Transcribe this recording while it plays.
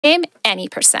Name any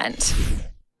percent.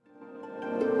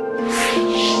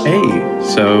 Hey,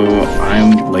 so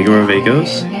I'm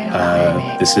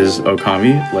LegoerofEggos. This is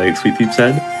Okami, like SweetPeebs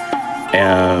said.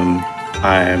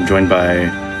 I'm joined by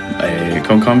a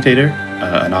co-commentator,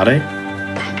 Anade.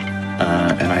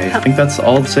 And I think that's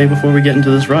all to say before we get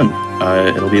into this run.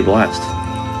 It'll be a blast.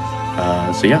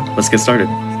 So yeah, let's get started.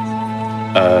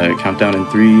 Countdown in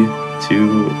 3,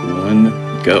 2,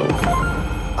 1, go.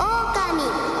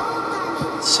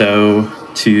 So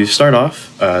to start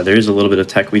off, there is a little bit of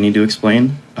tech we need to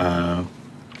explain.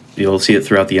 You'll see it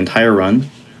throughout the entire run.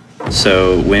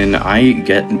 So when I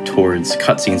get towards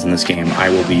cutscenes in this game, I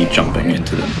will be jumping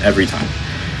into them every time.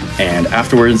 And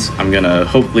afterwards, I'm gonna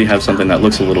hopefully have something that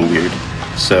looks a little weird.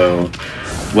 So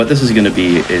what this is gonna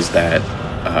be is that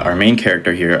our main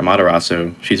character here,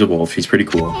 Amaterasu, she's a wolf, she's pretty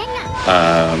cool.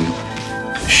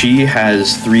 She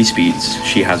has 3 speeds.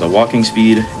 She has a walking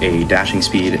speed, a dashing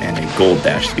speed, and a gold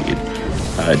dash speed.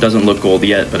 It doesn't look gold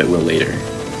yet, but it will later.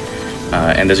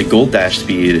 And there's a gold dash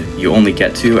speed you only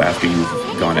get to after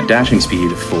you've gone at dashing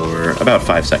speed for about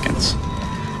 5 seconds.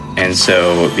 And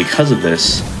so because of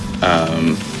this,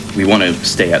 we want to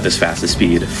stay at this fastest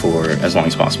speed for as long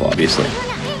as possible, obviously.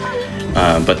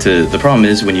 But the problem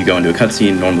is when you go into a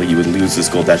cutscene, normally you would lose this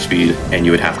gold dash speed and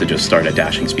you would have to just start at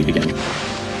dashing speed again.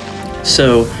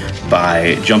 So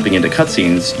by jumping into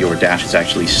cutscenes, your dash is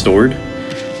actually stored.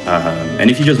 And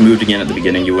if you just moved again at the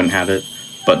beginning, you wouldn't have it.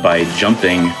 But by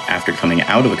jumping after coming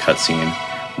out of a cutscene,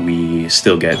 we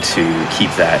still get to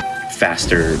keep that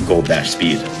faster gold dash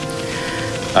speed.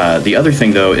 The other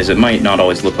thing, though, is it might not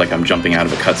always look like I'm jumping out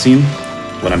of a cutscene.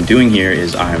 What I'm doing here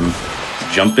is I'm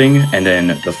jumping, and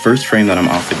then the first frame that I'm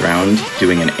off the ground,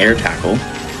 doing an air tackle,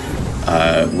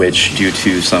 which, due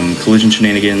to some collision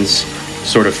shenanigans,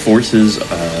 sort of forces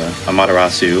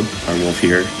Amaterasu, our wolf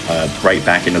here, right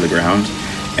back into the ground,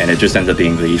 and it just ends up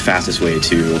being the fastest way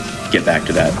to get back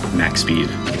to that max speed.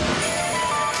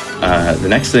 The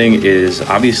next thing is,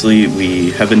 obviously,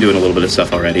 we have been doing a little bit of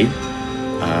stuff already.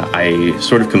 I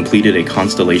sort of completed a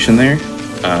constellation there.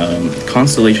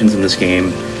 Constellations in this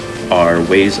game are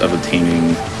ways of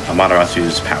obtaining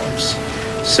Amaterasu's powers.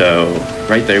 So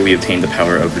right there we obtained the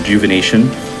power of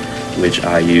rejuvenation, which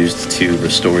I used to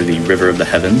restore the River of the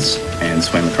Heavens and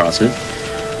swim across it.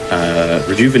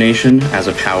 Rejuvenation as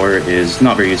a power is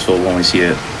not very useful. We'll only see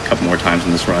it a couple more times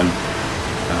in this run.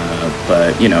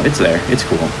 But, you know, it's there. It's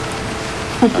cool.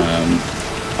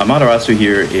 Amaterasu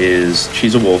here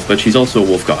she's a wolf, but she's also a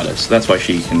wolf goddess. That's why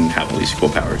she can have all these cool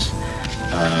powers.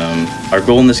 Our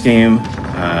goal in this game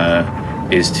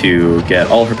is to get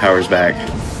all her powers back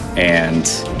and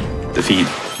defeat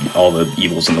all the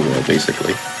evils in the world,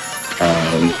 basically.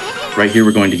 Right here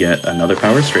we're going to get another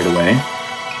power straight away.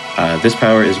 This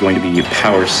power is going to be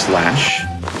Power Slash.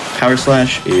 Power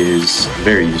Slash is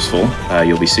very useful.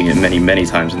 You'll be seeing it many, many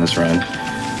times in this run.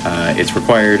 It's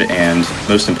required, and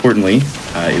most importantly,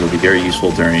 it will be very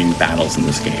useful during battles in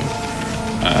this game.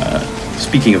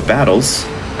 Speaking of battles,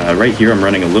 right here I'm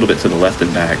running a little bit to the left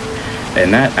and back,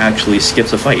 and that actually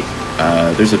skips a fight.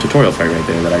 There's a tutorial fight right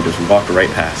there that I just walked right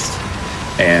past,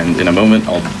 and in a moment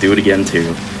I'll do it again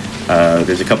too.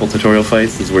 There's a couple tutorial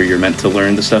fights. This is where you're meant to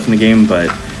learn the stuff in the game, but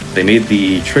they made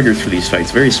the triggers for these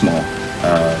fights very small,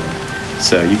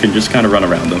 so you can just kind of run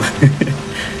around them.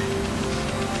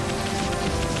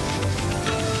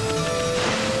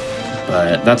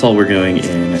 But that's all we're doing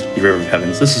in the River of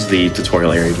Heavens. This is the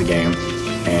tutorial area of the game,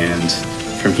 and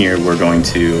from here we're going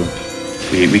to...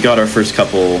 We got our first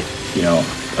couple, you know,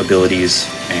 abilities,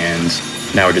 and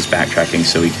now we're just backtracking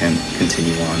so we can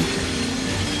continue on.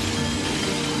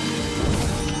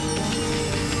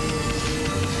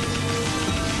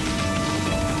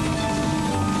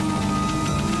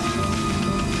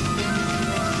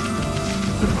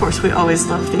 Of course, we always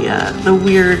love the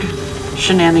weird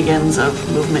shenanigans of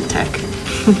movement tech.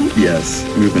 Yes,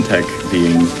 movement tech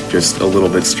being just a little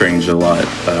bit strange a lot.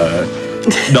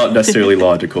 Not necessarily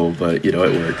logical, but, you know,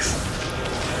 it works.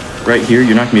 Right here,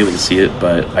 you're not going to be able to see it,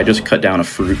 but I just cut down a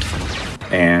fruit,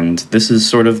 and this is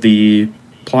sort of the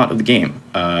plot of the game.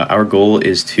 Our goal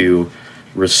is to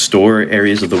restore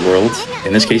areas of the world.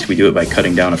 In this case, we do it by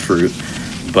cutting down a fruit,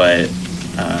 but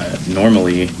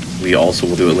normally we also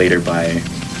will do it later by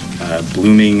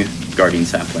blooming guardian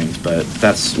saplings, but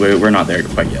we're not there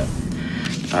quite yet.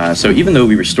 So even though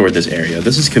we restored this area,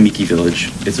 this is Kamiki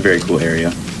Village. It's a very cool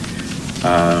area.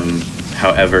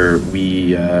 However,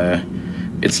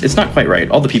 it's not quite right.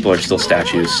 All the people are still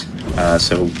statues,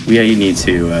 so we need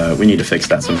to fix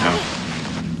that somehow.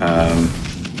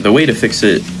 The way to fix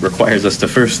it requires us to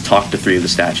first talk to 3 of the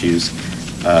statues.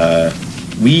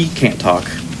 We can't talk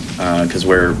because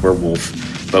we're wolf,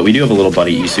 But we do have a little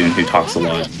buddy, Isun, who talks a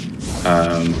lot.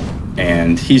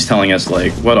 And he's telling us,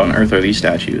 like, what on earth are these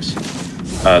statues?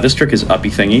 This trick is uppy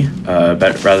thingy.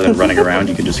 But rather than running around,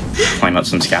 you can just climb up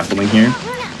some scaffolding here.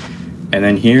 And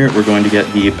then here, we're going to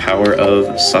get the power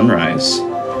of Sunrise.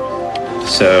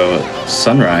 So,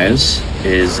 Sunrise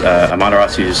is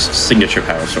Amaterasu's signature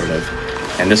power, sort of.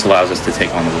 And this allows us to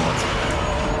take on the world.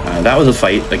 That was a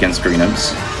fight against Green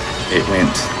Imps. It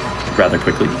went rather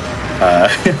quickly.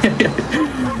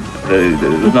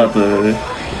 The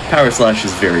power slash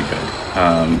is very good.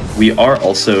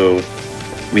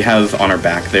 We have on our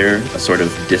back there a sort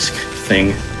of disc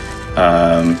thing.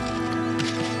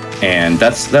 And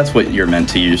that's what you're meant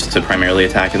to use to primarily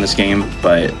attack in this game,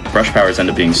 but brush powers end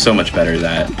up being so much better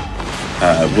that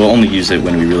we'll only use it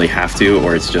when we really have to,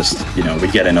 or it's just, you know, we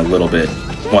get in a little bit,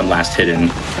 one last hit in,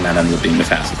 and that ends up being the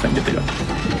fastest thing to do.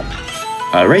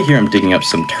 Right here I'm digging up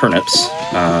some turnips.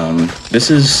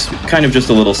 This is kind of just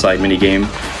a little side mini game,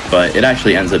 but it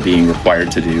actually ends up being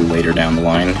required to do later down the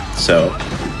line, so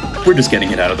we're just getting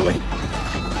it out of the way.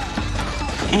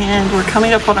 And we're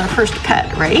coming up on our first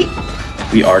pet, right?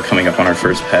 We are coming up on our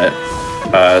first pet.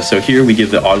 So here we give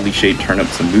the oddly shaped turnip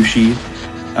to Mushi,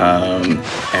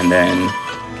 and then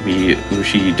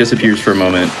Mushi disappears for a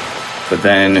moment, but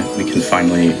then we can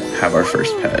finally have our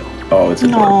first pet. Oh, it's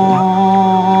adorable.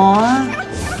 Aww.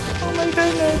 Oh my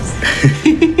goodness.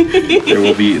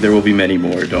 There will be many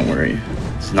more, don't worry.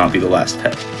 This will not be the last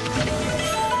pet.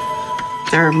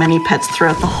 There are many pets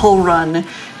throughout the whole run,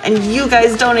 and you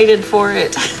guys donated for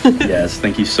it. Yes,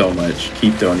 thank you so much.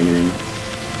 Keep donating.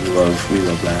 We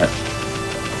love that.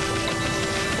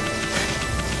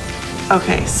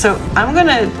 Okay, so I'm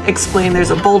gonna explain.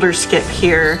 There's a boulder skip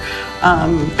here.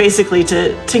 Basically,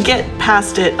 to get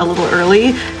past it a little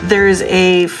early, there's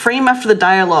a frame after the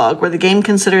dialogue where the game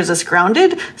considers us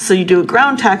grounded. So you do a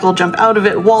ground tackle, jump out of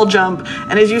it, wall jump,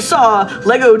 and as you saw,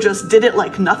 Lego just did it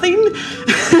like nothing,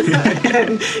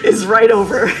 and is right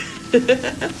over.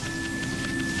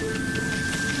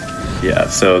 Yeah,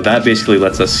 so that basically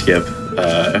lets us skip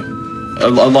a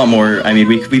lot more. I mean,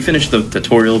 we finished the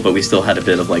tutorial, but we still had a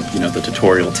bit of, like, you know, the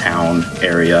tutorial town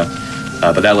area.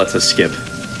 But that lets us skip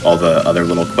all the other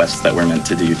little quests that we're meant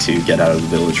to do to get out of the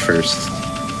village first.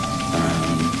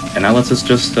 And that lets us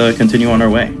just continue on our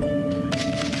way.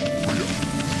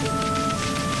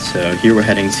 So here we're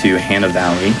heading to Hannah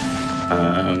Valley.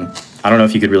 I don't know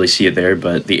if you could really see it there,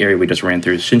 but the area we just ran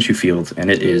through is Shinshu Field, and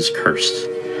it is cursed.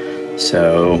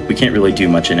 So we can't really do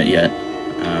much in it yet.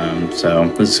 So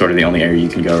this is sort of the only area you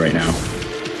can go right now.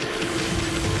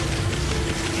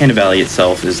 Hannah Valley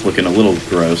itself is looking a little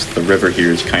gross. The river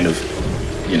here is kind of,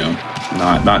 you know,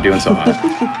 not doing so hot.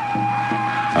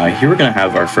 Here we're gonna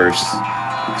have our first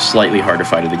slightly harder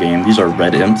fight of the game. These are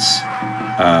red imps.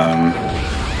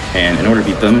 And in order to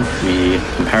beat them, we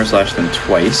can power slash them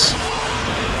twice.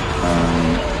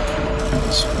 That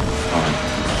was odd.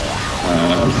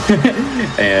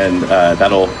 And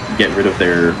that'll get rid of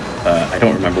their, I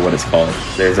don't remember what it's called.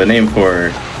 There's a name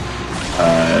for,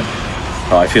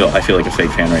 oh, I feel like a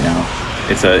fake fan right now.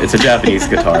 It's a Japanese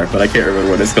guitar, but I can't remember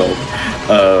what it's called.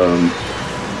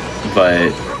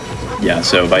 But yeah,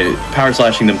 so by power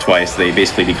slashing them twice, they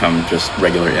basically become just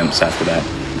regular imps after that,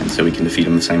 and so we can defeat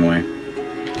them the same way.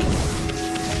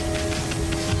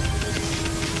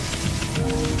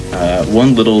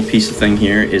 One little piece of thing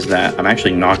here is that I'm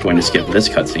actually not going to skip this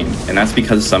cutscene, and that's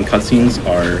because some cutscenes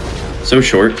are so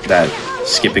short that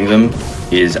skipping them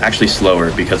is actually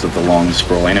slower because of the long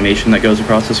scroll animation that goes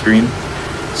across the screen.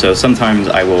 So sometimes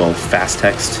I will fast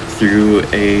text through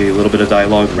a little bit of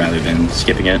dialogue rather than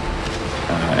skipping it,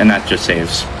 and that just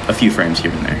saves a few frames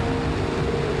here and there.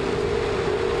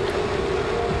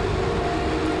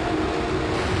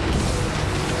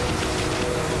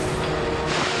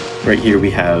 Right here we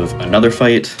have another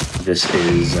fight. This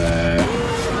is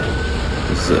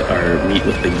our meet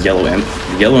with the yellow imp.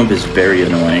 The yellow imp is very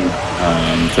annoying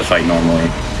to fight normally,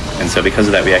 and so because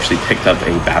of that we actually picked up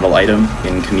a battle item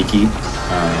in Kamiki,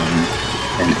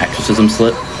 an exorcism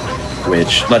slit,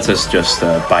 which lets us just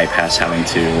bypass having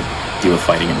to deal with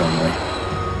fighting it normally.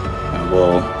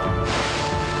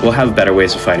 We'll have better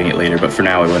ways of fighting it later, but for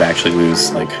now it would actually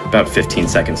lose like about 15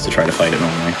 seconds to try to fight it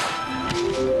normally.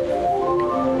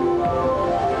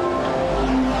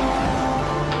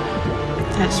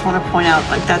 I just want to point out,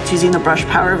 like, that's using the brush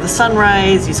power of the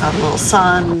sunrise. You saw the little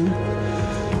sun,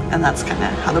 and that's kind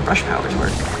of how the brush powers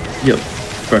work. Yep,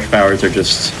 brush powers are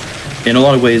just, in a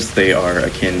lot of ways, they are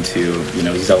akin to, you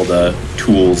know, Zelda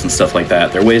tools and stuff like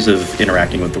that. They're ways of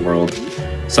interacting with the world.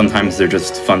 Sometimes they're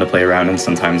just fun to play around, and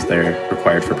sometimes they're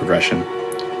required for progression.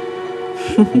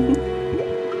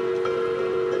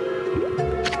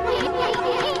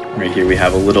 Right here we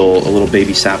have a little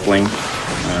baby sapling.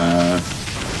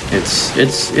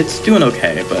 It's doing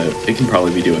okay, but it can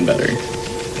probably be doing better.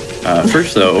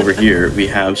 First though, over here we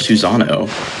have Susano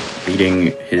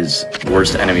beating his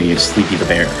worst enemy, Sleepy the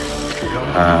Bear.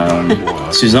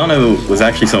 Susano was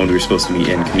actually someone we were supposed to meet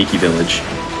in Kamiki Village,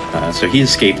 so he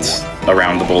escaped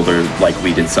around the boulder like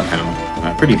we did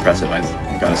somehow. Pretty impressive, I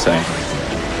gotta say.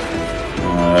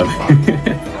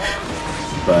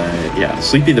 But yeah,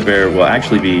 Sleepy the Bear will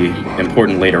actually be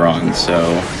important later on,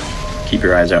 so keep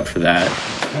your eyes out for that.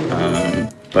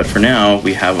 But for now,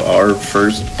 we have our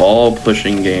first ball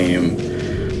pushing game.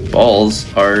 Balls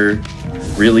are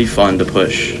really fun to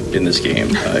push in this game.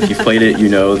 If you've played it, you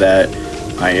know that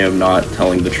I am not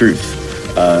telling the truth.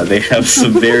 They have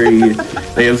some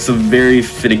very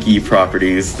finicky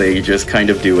properties. They just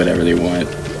kind of do whatever they want.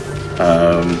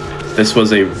 This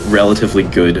was a relatively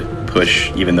good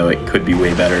push, even though it could be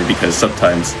way better, because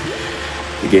sometimes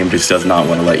the game just does not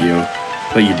want to let you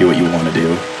do what you want to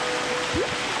do.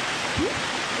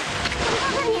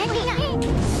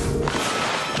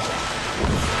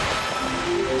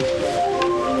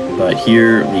 But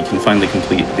here we can finally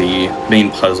complete the main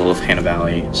puzzle of Hannah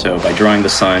Valley. So by drawing the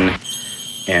sun,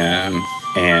 and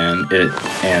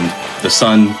the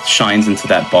sun shines into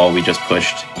that ball we just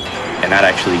pushed, and that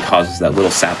actually causes that little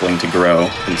sapling to grow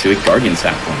into a guardian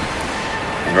sapling.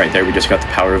 And right there we just got the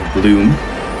power of Bloom.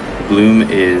 Bloom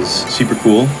is super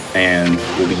cool, and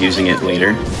we'll be using it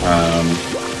later.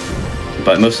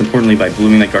 But most importantly, by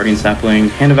blooming that guardian sapling,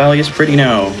 Hannah Valley is pretty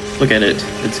now. Look at it,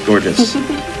 it's gorgeous.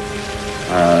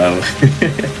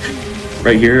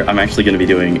 Right here, I'm actually going to be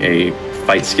doing a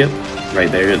fight skip.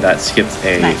 Right there, that skipped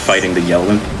a fighting the yellow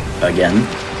imp again,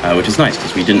 which is nice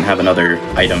because we didn't have another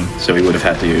item, so we would have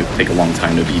had to take a long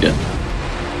time to beat it.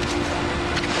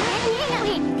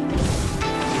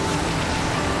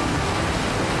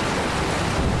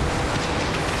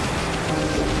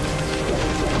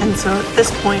 And so at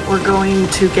this point, we're going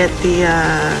to get the,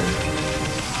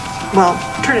 well,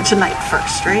 turn it to night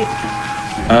first, right?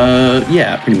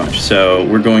 Yeah, pretty much. So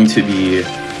we're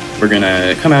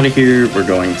gonna come out of here, we're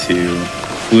going to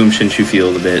bloom Shinshu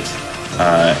Field a bit,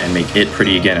 and make it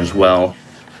pretty again as well.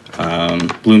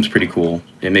 Bloom's pretty cool.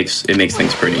 It makes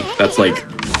things pretty. That's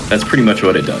pretty much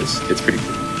what it does. It's pretty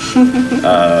cool.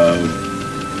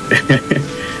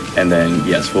 And then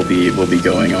yes, we'll be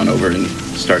going on over and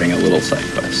starting a little side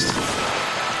quest.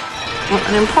 Well,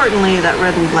 and importantly, that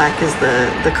red and black is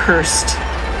the cursed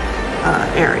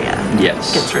area.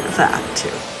 Yes. Gets rid of that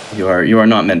too. You are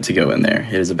not meant to go in there.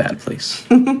 It is a bad place.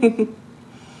 Of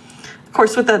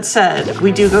course, with that said,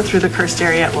 we do go through the cursed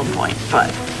area at one point,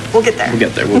 but we'll get there. We'll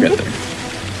get there. We'll get there.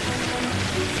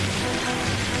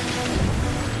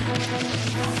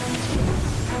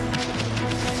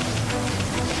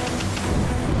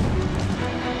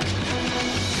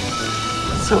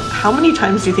 So, how many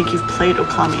times do you think you've played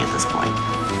Okami at this point?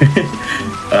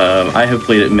 I have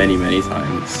played it many, many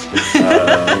times.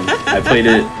 I played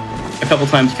it a couple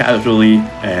times casually,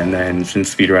 and then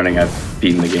since speedrunning, I've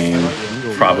beaten the game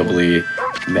probably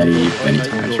many, many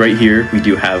times. Right here, we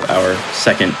do have our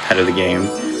second pet of the game.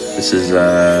 This is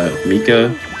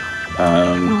Mika.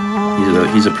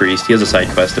 He's a priest. He has a side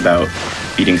quest about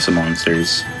beating some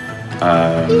monsters.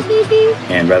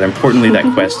 And rather importantly, that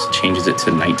quest changes it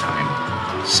to nighttime.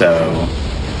 So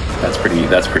that's pretty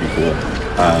cool.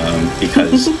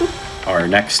 Because our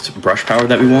next brush power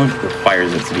that we want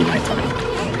requires it to be nighttime.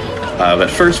 But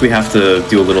first we have to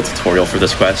do a little tutorial for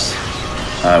this quest.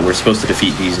 We're supposed to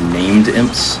defeat these named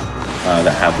imps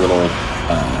that have little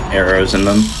arrows in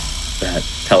them that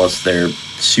tell us they're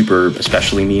super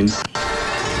especially mean.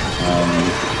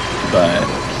 But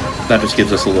that just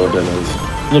gives us a little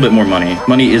bit more money.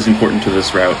 Money is important to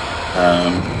this route.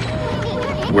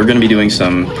 We're going to be doing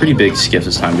some pretty big skips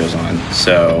as time goes on,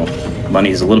 so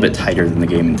money is a little bit tighter than the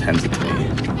game intends it to be.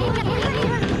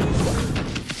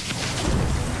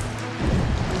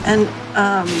 And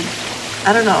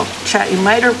I don't know, chat, you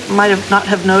might have not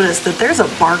have noticed that there's a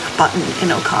bark button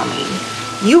in Okami.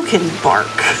 You can bark.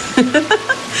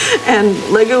 And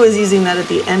LEGO is using that at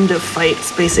the end of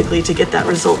fights, basically, to get that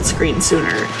result screen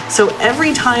sooner. So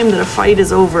every time that a fight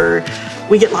is over,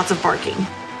 we get lots of barking.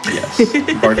 Yes,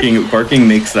 barking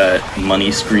makes that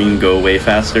money screen go away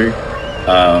faster.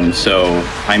 So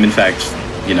I'm in fact,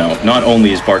 not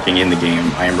only is barking in the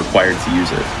game, I am required to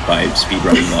use it by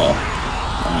speedrunning law.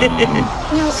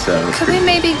 Could we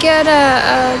maybe get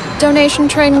a donation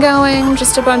train going?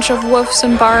 Just a bunch of woofs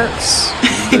and barks.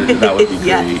 That would be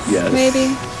great. Yes.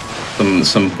 Maybe.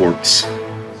 Some borks.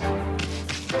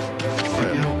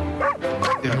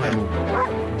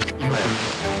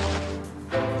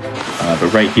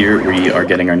 But right here, we are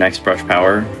getting our next brush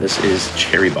power. This is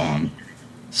Cherry Bomb.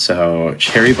 So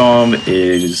Cherry Bomb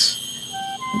is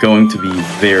going to be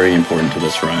very important to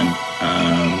this run.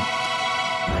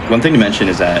 One thing to mention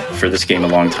is that for this game a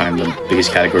long time, the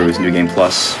biggest category was New Game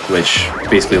Plus, which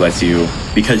basically lets you,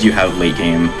 because you have late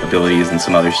game abilities and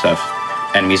some other stuff,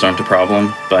 enemies aren't a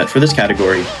problem. But for this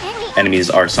category,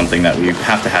 enemies are something that we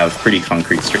have to have pretty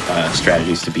concrete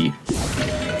strategies to beat.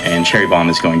 And Cherry Bomb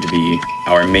is going to be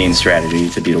our main strategy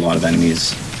to beat a lot of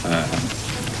enemies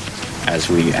as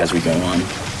we go on.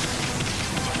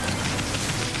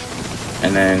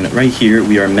 And then right here,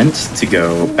 we are meant to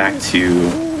go back to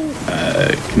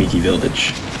Kamiki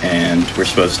Village, and we're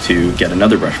supposed to get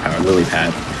another brush power, Lily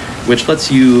Pad, which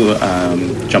lets you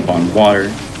jump on water.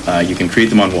 You can create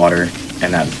them on water,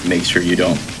 and that makes sure you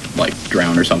don't like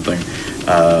drown or something.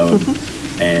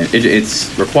 And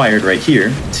it's required right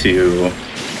here to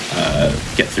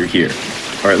get through here,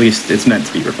 or at least it's meant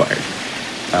to be required.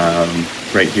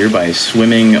 Right here, by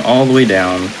swimming all the way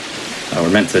down, we're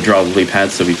meant to draw a lily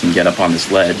pad so we can get up on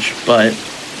this ledge, but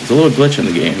there's a little glitch in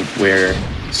the game where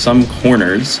some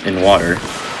corners in water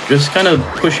just kind of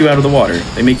push you out of the water.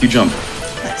 They make you jump.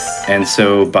 Yes. And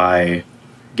so by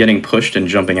getting pushed and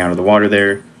jumping out of the water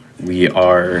there, we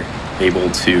are able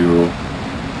to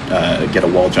get a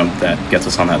wall jump that gets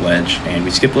us on that ledge, and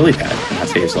we skip lily pad, and that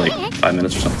saves like 5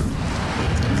 minutes or something.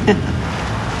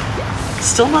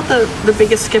 Still not the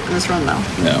biggest skip in this run, though.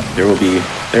 No, there will be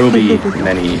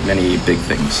many big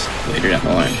things later down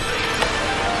the line.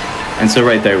 And so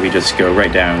right there, we just go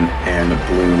right down and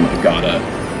bloom Agata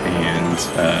and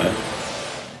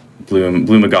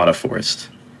bloom Agata Forest.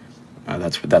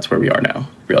 That's where we are now.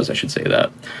 I realize I should say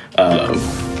that.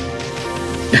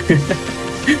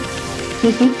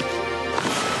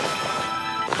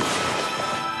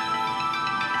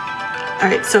 All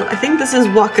right, so I think this is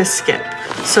Waka Skip.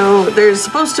 So there's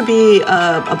supposed to be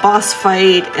a boss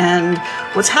fight, and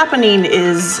what's happening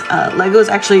is Lego's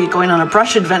actually going on a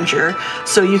brush adventure.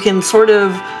 So you can sort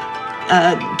of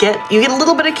get a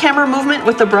little bit of camera movement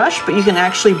with the brush, but you can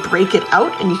actually break it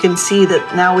out, and you can see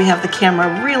that now we have the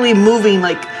camera really moving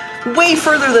like way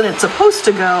further than it's supposed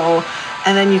to go.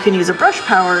 And then you can use a brush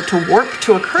power to warp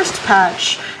to a cursed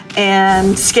patch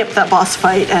and skip that boss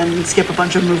fight and skip a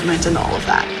bunch of movement and all of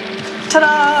that.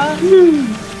 Ta-da!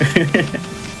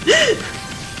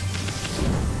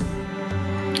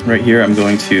 Right here, I'm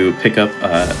going to pick up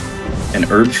an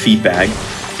herb feed bag.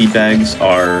 Feed bags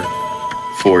are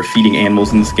for feeding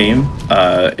animals in this game.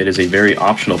 It is a very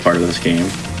optional part of this game,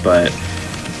 but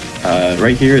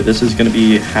right here, this is going to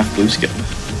be half blue skip.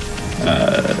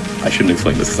 I shouldn't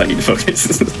explain this because I need to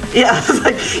focus. Yeah,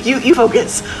 like you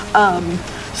focus.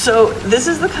 So this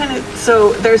is the kind of,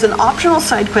 so there's an optional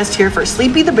side quest here for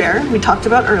Sleepy the Bear, we talked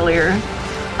about earlier.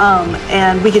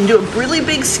 And we can do a really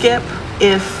big skip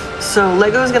if, so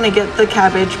Lego is going to get the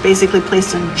cabbage basically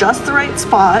placed in just the right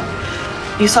spot.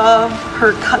 You saw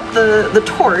her cut the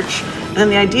torch, and then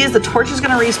the idea is the torch is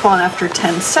going to respawn after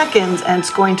 10 seconds, and it's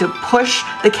going to push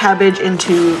the cabbage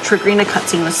into triggering a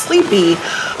cutscene with Sleepy.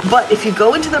 But if you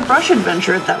go into the brush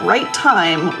adventure at that right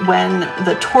time, when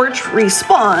the torch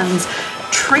respawns,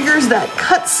 triggers that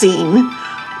cutscene,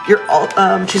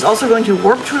 she's also going to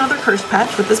warp to another curse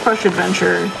patch with this brush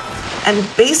adventure. And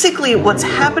basically what's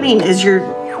happening is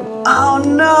oh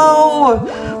no!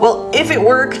 Well, if it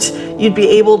worked, you'd be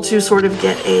able to sort of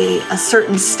get a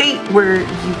certain state where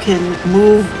you can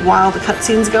move while the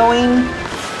cutscene's going.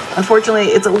 Unfortunately,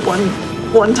 it's a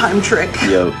one-time trick.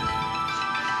 Yep.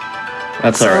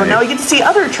 That's so alright. So now we get to see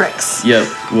other tricks. Yep,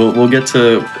 we'll get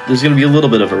to, there's going to be a little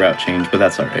bit of a route change, but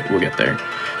that's alright, we'll get there.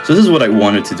 So this is what I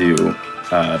wanted to do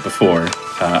before.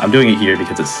 I'm doing it here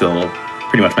because it's still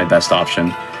pretty much my best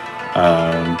option.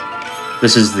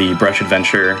 This is the brush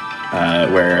adventure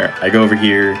where I go over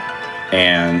here,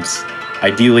 and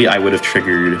ideally I would have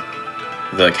triggered,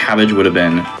 the cabbage would have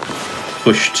been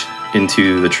pushed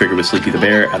into the trigger with Sleepy the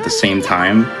Bear at the same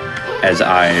time as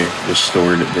I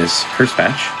restored this curse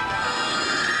patch.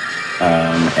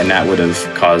 And that would have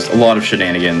caused a lot of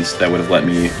shenanigans that would have let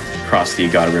me cross the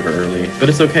Agata River early. But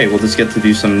it's okay, we'll just get to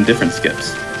do some different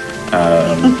skips.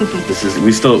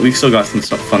 We've still got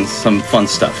some fun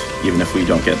stuff, even if we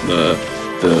don't get the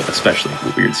especially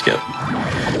the weird skip.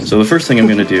 So the first thing I'm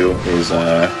gonna do is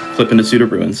flip into Pseudo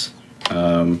Ruins.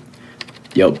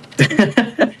 Yep.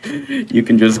 You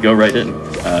can just go right in.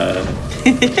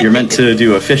 You're meant to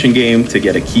do a fishing game to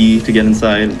get a key to get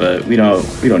inside, but we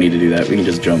don't need to do that. We can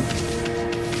just jump.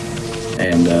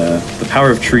 And the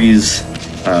power of trees.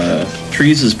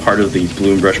 Trees is part of the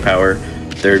bloom brush power.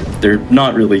 They're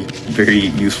not really very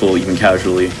useful even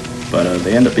casually, but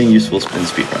they end up being useful in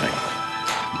speedrunning.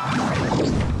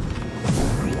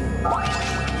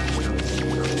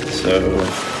 So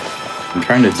I'm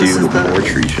trying to do more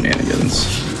tree shenanigans.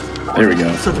 There we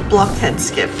go. So the blockhead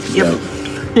skip. Yep.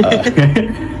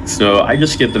 So I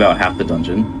just skipped about half the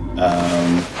dungeon.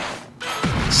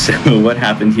 So what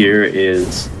happened here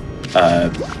is,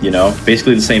 you know,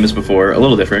 basically the same as before, a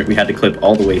little different. We had to clip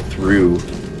all the way through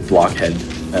blockhead.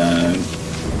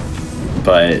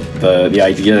 But the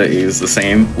idea is the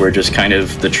same. We're just kind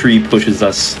of, the tree pushes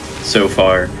us so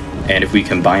far, and if we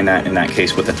combine that, in that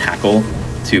case, with a tackle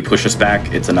to push us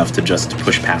back, it's enough to just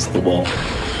push past the wall.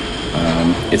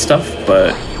 It's tough,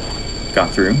 but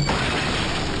got through.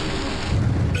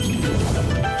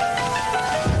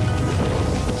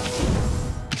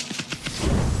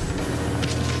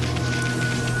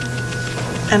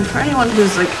 And for anyone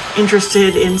who's like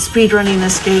interested in speedrunning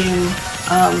this game,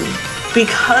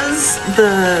 because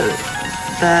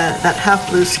that half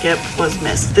blue skip was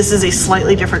missed, this is a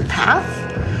slightly different path.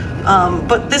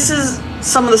 But this is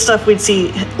some of the stuff we'd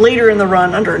see later in the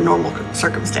run under normal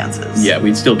circumstances. Yeah,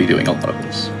 we'd still be doing a lot of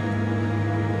this.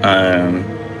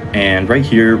 And right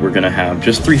here, we're gonna have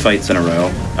just 3 fights in a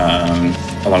row,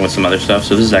 along with some other stuff.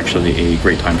 So this is actually a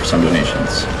great time for some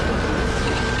donations.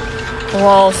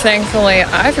 Well, thankfully,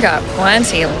 I've got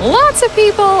plenty. Lots of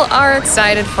people are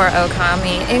excited for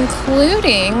Okami,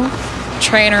 including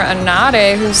trainer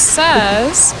Anade, who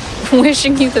says,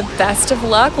 wishing you the best of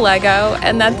luck, Lego,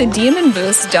 and that the demon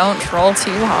boosts don't troll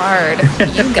too hard.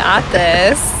 You got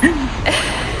this.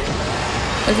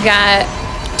 We've got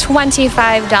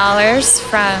 $25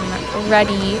 from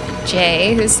Ruddy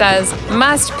J, who says,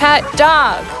 must pet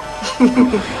dog.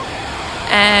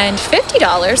 And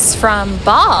 $50 from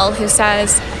Ball, who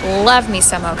says, love me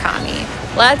some Okami.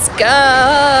 Let's go.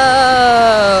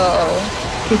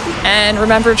 And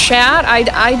remember, chat,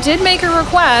 I did make a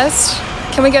request.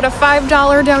 Can we get a $5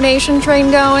 donation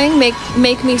train going?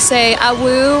 Make me say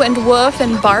awoo and woof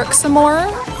and bark some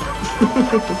more?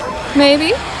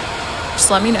 Maybe? Just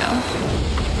let me know.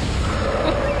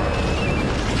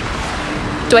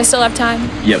 Do I still have time?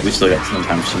 Yeah, we still got some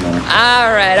time for some more.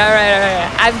 All right.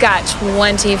 I've got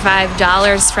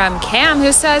 $25 from Cam,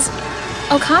 who says,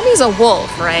 Okami's a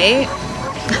wolf, right?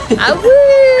 Awoo!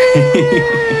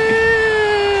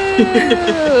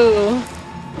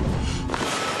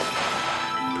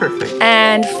 Perfect.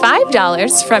 And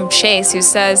 $5 from Chase, who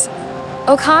says,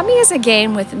 Okami is a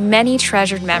game with many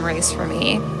treasured memories for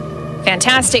me.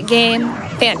 Fantastic game,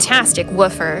 fantastic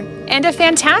woofer, and a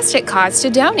fantastic cause to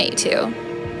donate to.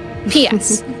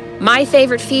 P.S. My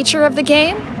favorite feature of the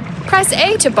game? Press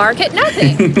A to bark at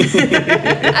nothing.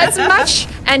 As much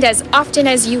and as often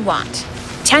as you want.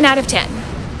 10 out of 10.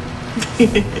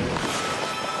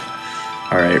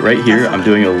 All right here, I'm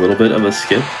doing a little bit of a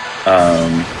skip.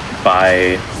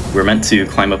 We're meant to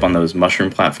climb up on those mushroom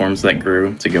platforms that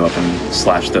grew to go up and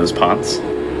slash those pots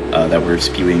that were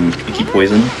spewing icky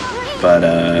poison. But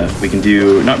we can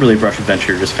do, not really a brush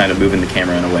adventure, just kind of moving the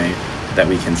camera in a way that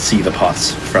we can see the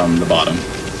pots from the bottom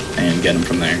and get them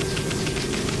from there.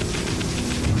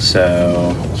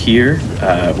 So here,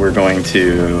 we're going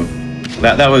to,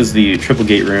 that was the triple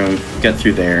gate room, get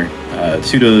through there.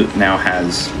 Pseudo now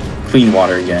has clean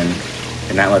water again,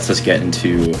 and that lets us get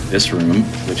into this room,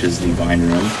 which is the vine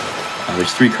room.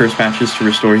 There's 3 curse patches to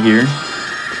restore here.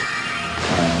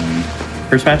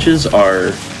 Curse patches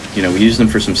are, you know, we used them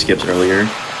for some skips earlier.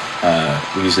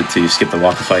 We use it to skip the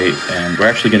walk fight, and we're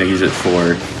actually going to use it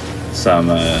for some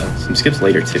skips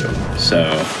later too. So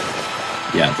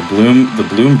yeah, the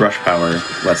bloom brush power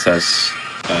lets us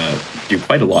do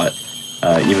quite a lot.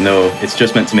 Even though it's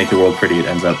just meant to make the world pretty, it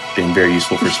ends up being very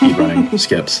useful for speedrunning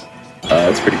skips.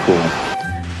 It's pretty cool.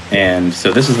 And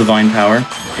so this is the vine power.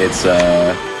 It's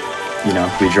you know,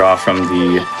 we draw from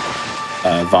the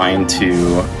vine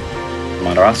to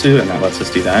Madarasu, and that lets us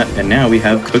do that. And now we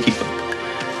have Cookie Clip.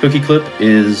 Cookie Clip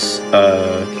is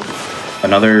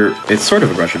another, it's sort of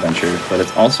a brush adventure, but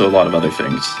it's also a lot of other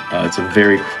things. It's a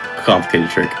very complicated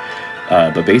trick.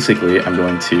 But basically, I'm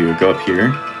going to go up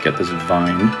here, get this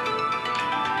vine,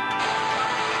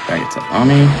 drag it to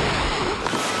Ami,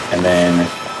 and then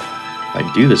if I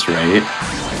do this right,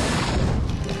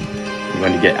 I'm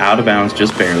going to get out of bounds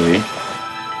just barely,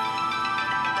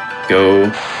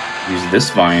 go use this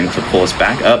vine to pull us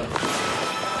back up.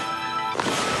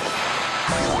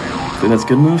 Think that's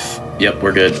good enough? Yep,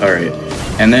 we're good. All right.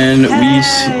 And then we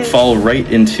fall right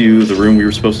into the room we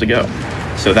were supposed to go.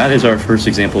 So that is our first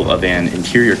example of an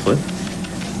interior clip,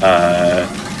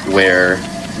 where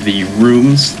the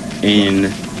rooms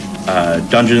in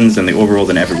dungeons and the overworld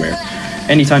and everywhere,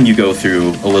 anytime you go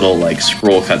through a little like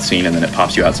scroll cutscene and then it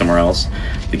pops you out somewhere else,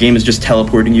 the game is just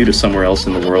teleporting you to somewhere else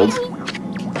in the world.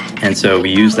 And so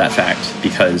we use that fact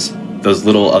because those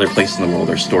little other places in the world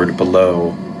are stored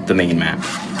below the main map.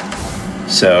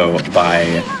 So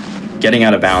by getting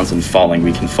out of bounds and falling,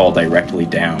 we can fall directly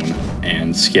down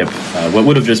and skip what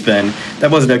would have just been, that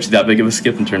wasn't actually that big of a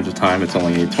skip in terms of time, it's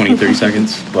only 20-30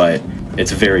 seconds, but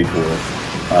it's very cool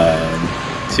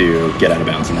to get out of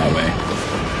bounds in that way.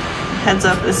 Heads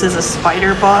up, this is a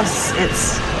spider boss.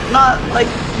 It's not like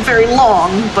very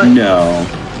long, but no,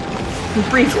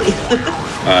 briefly.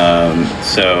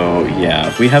 So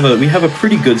yeah, we have a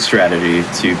pretty good strategy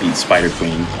to beat Spider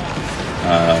Queen,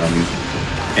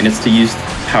 and it's to use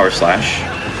Power Slash.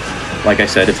 Like I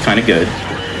said, it's kind of good.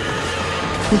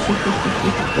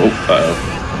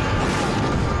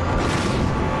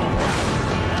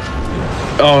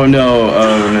 Oh no!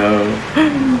 Oh no!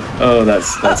 Oh,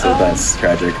 that's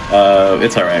tragic.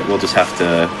 It's all right. We'll just have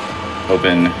to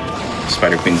open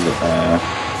Spider Queen's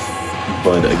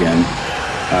bud again.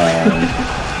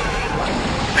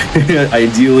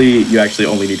 Ideally, you actually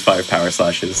only need 5 Power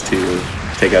Slashes to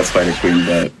take out Spider Queen,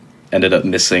 but ended up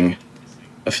missing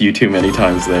a few too many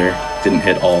times there. Didn't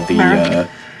hit all the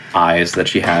eyes that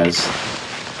she has.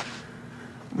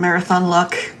 Marathon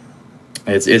luck.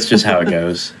 It's just how it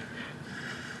goes.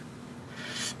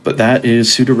 But that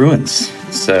is Pseudo Ruins.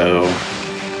 So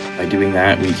by doing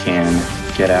that, we can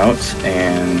get out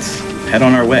and head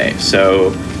on our way.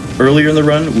 So earlier in the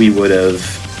run, we would have,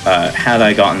 had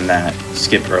I gotten that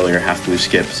skip earlier, half blue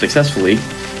skip successfully,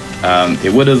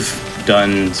 it would have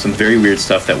done some very weird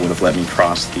stuff that would have let me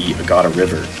cross the Agata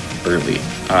River early,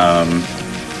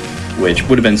 which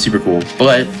would have been super cool,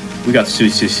 but we got to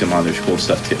see some other cool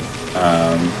stuff too.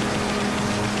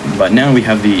 But now we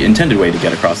have the intended way to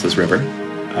get across this river.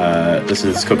 This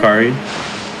is Kokari,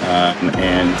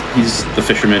 and he's the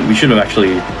fisherman. We should have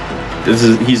actually,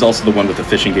 he's also the one with the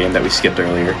fishing game that we skipped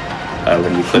earlier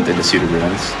when we flipped into Pseudo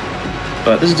Ruins.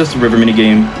 But this is just a river mini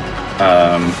game.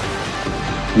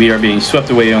 We are being swept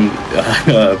away on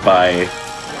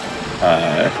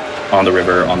on the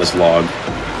river on this log,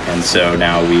 and so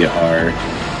now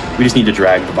we just need to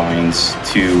drag the vines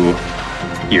to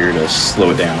here to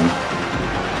slow it down.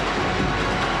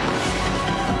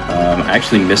 I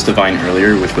actually missed a vine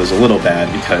earlier, which was a little bad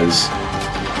because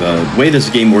the way this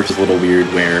game works is a little weird,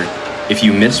 where if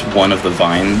you miss one of the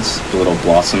vines, the little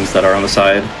blossoms that are on the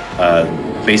side,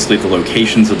 basically the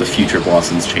locations of the future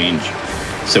blossoms change.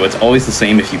 So it's always the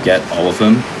same if you get all of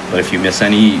them, but if you miss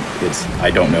any,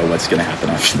 I don't know what's going to happen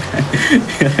after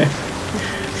that.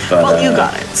 But, well, you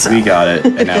got it. So. We got it,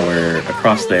 and now we're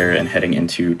across there and heading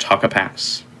into Taka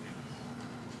Pass.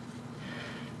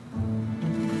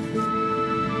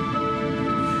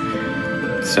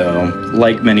 So,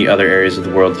 like many other areas of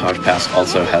the world, Taka Pass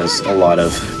also has a lot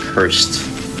of cursed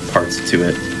parts to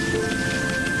it.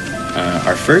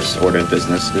 Our first order of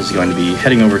business is going to be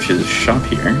heading over to the shop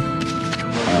here.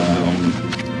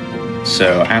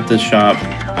 So at this shop,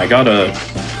 I got a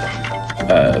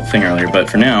thing earlier, but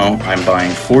for now, I'm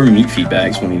buying 4 meat feed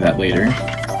bags. We'll need that later.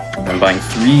 I'm buying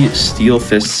 3 Steel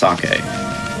Fist Sake.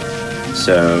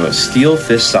 So Steel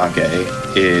Fist Sake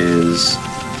is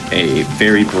a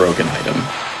very broken item.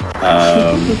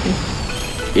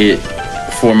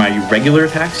 For my regular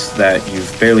attacks that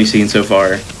you've barely seen so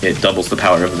far, it doubles the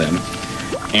power of them.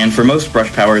 And for most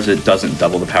brush powers, it doesn't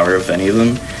double the power of any of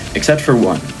them, except for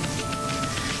one.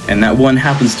 And that one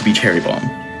happens to be Cherry Bomb.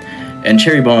 And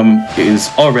Cherry Bomb is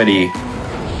already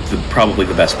probably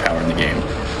the best power in the game.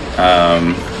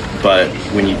 But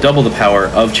when you double the power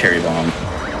of Cherry Bomb,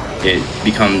 it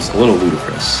becomes a little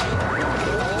ludicrous.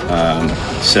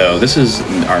 So this is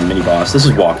our mini-boss. This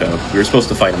is Waka. We were supposed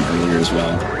to fight him earlier as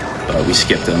well, but we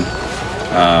skipped him.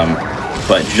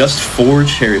 But just 4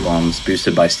 Cherry Bombs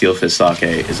boosted by Steel Fist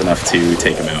Sake is enough to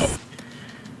take him out.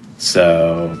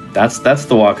 So that's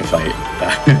the Waka fight.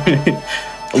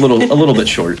 a little bit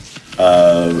short,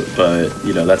 but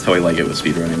you know, that's how I like it with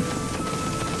speedrunning.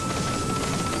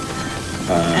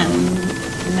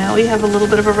 And now we have a little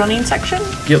bit of a running section.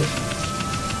 Yep.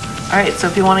 All right, so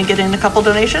if you want to get in a couple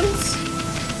donations.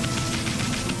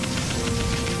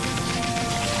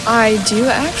 I do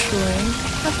actually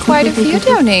have quite a few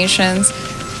donations.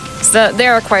 So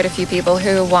there are quite a few people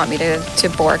who want me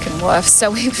to bork and woof. So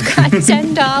we've got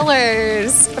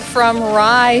 $10 from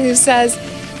Rye, who says,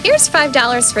 here's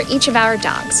 $5 for each of our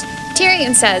dogs.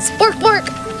 Tyrion says, bork, bork.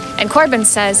 And Corbin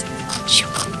says, shoo,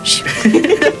 shoo.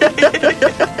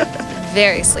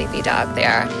 Very sleepy dog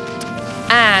there.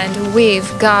 And we've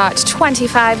got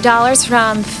 $25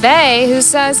 from Faye, who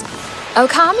says,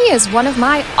 Okami is one of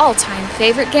my all-time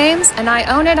favorite games, and I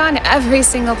own it on every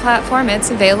single platform it's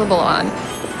available on.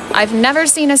 I've never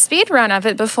seen a speedrun of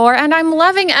it before, and I'm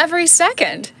loving every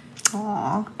second.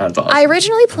 Aw. That's awesome. I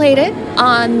originally played it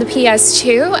on the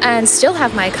PS2 and still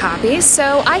have my copy,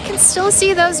 so I can still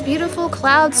see those beautiful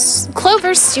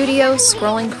Clover Studio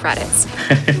scrolling credits.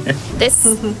 This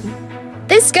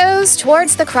goes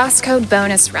towards the crosscode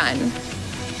bonus run.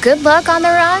 Good luck on the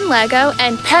run, Lego,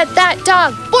 and pet that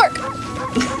dog, Bork!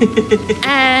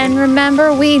 And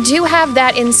remember, we do have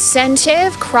that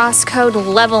incentive crosscode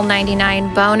level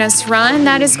 99 bonus run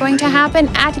that is going to happen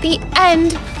at the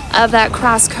end of that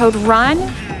crosscode run.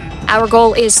 Our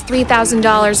goal is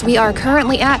 $3,000. We are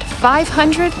currently at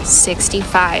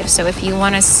 $565. So if you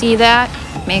want to see that,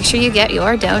 make sure you get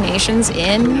your donations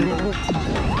in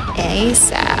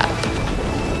ASAP.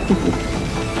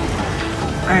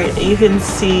 All right, you can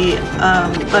see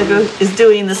Lego is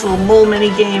doing this little mole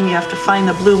mini game. You have to find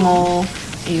the blue mole,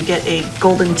 and you get a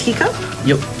golden teacup.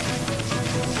 Yep.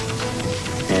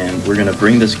 And we're gonna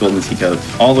bring this golden teacup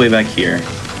all the way back here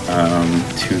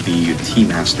to the Tea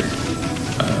Master,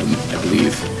 I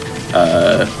believe,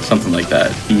 something like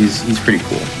that. He's pretty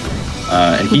cool,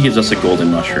 and he gives us a golden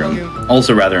mushroom.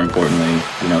 Also, rather importantly,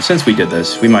 you know, since we did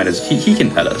this, we might as he can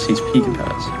pet us. He can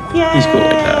pet us. Yay! He's cool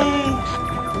like that.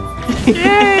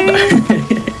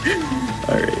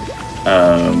 All right.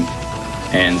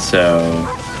 And so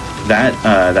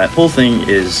that whole thing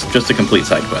is just a complete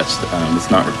side quest. It's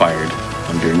not required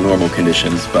under normal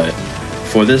conditions, but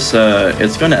for this,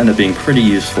 it's going to end up being pretty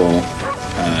useful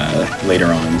later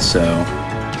on. So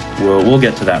we'll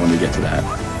get to that when we get to that.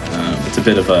 It's a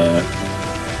bit of a,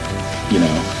 you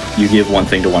know, you give one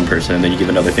thing to one person, and then you give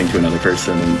another thing to another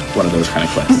person, and one of those kind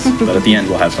of quests. But at the end,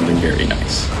 we'll have something very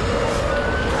nice.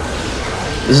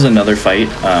 This is another fight.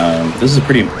 This is a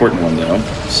pretty important one, though.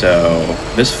 So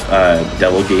this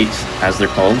Devil Gate, as they're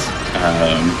called,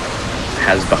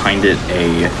 has behind it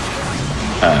a,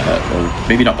 or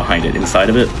maybe not behind it, inside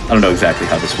of it. I don't know exactly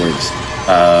how this works.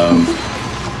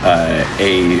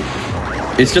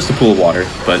 It's just a pool of water,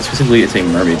 but specifically it's a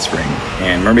mermaid spring.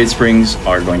 And mermaid springs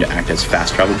are going to act as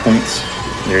fast travel points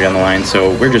later down the line.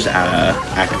 So we're just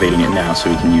activating it now so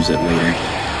we can use it later.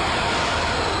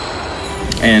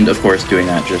 And of course, doing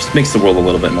that just makes the world a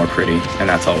little bit more pretty, and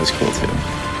that's always cool too.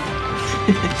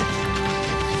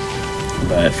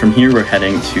 But from here, we're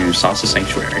heading to Sasa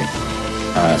Sanctuary.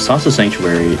 Sasa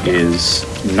Sanctuary is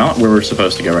not where we're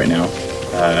supposed to go right now.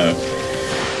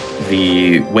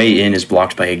 The way in is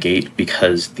blocked by a gate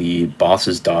because the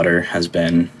boss's daughter has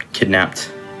been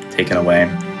kidnapped, taken away.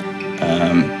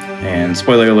 And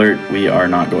spoiler alert, we are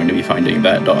not going to be finding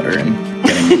that daughter and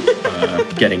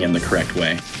getting in the correct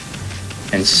way.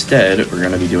 Instead, we're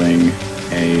going to be doing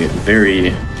a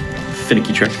very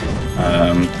finicky trick.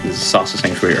 This is Sasa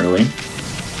Sanctuary early.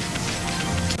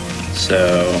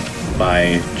 So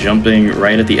by jumping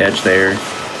right at the edge there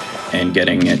and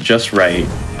getting it just right,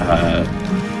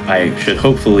 I should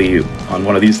hopefully, on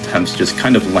one of these attempts, just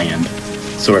kind of land,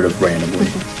 sort of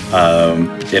randomly.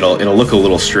 It'll look a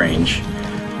little strange,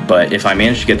 but if I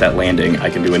manage to get that landing, I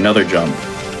can do another jump,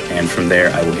 and from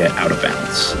there I will get out of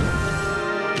bounds.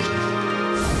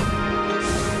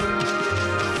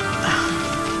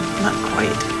 Not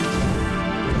quite.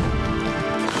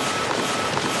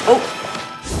 Oh.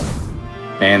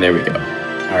 And there we go.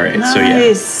 All right, Nice. so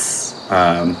yeah.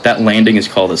 That landing is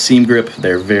called a seam grip.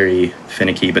 They're very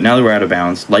finicky, but now that we're out of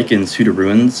bounds, like in Suda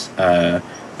Ruins,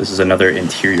 this is another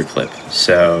interior clip.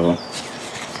 So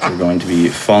we're going to be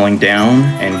falling down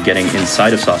and getting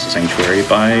inside of Sasa Sanctuary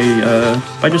by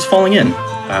just falling in.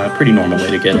 Pretty normal way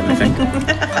to get in, I think.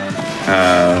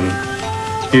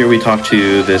 Here we talk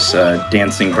to this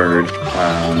dancing bird.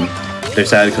 They're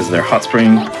sad because their hot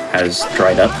spring has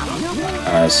dried up.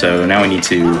 So now we need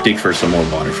to dig for some more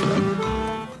water for them.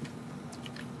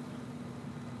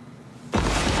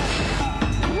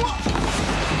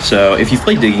 So if you've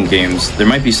played digging games, there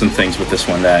might be some things with this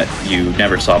one that you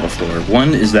never saw before.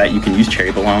 One is that you can use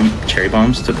cherry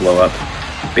bombs to blow up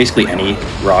basically any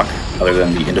rock other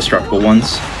than the indestructible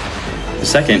ones. The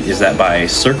second is that by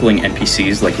circling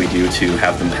NPCs like we do to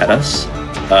have them pet us,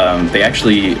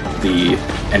 the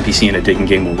NPC in a digging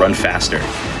game will run faster.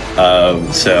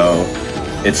 So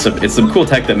it's some cool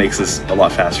tech that makes this a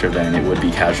lot faster than it would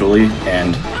be casually,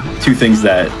 and two things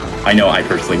that I know I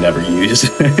personally never used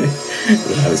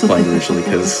when I was playing originally,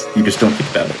 because you just don't think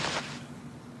about it.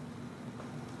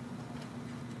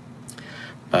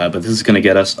 But this is going to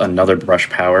get us another brush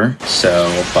power, so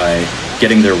by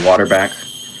getting their water back,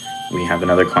 we have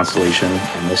another constellation,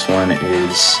 and this one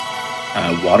is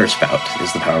Water Spout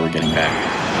is the power we're getting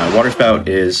back. Water Spout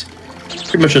is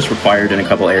pretty much just required in a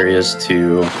couple areas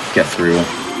to get through.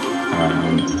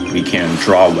 We can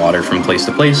draw water from place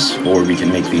to place, or we can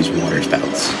make these water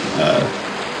spouts.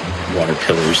 water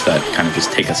pillars that kind of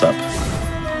just take us up.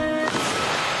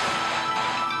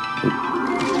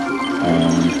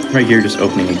 Right here, just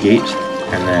opening a gate,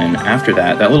 and then after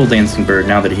that, that little dancing bird.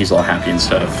 Now that he's all happy and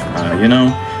stuff, you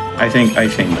know, I think a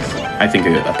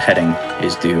petting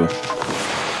is due.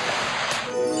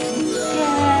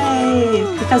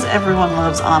 Yay! Because everyone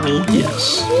loves Ami.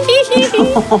 Yes.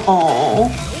 Oh.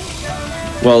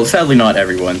 Well, sadly, not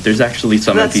everyone. There's actually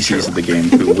some That's NPCs true. in the game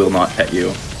who will not pet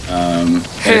you. And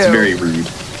it's very rude.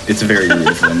 It's very rude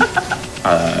of them.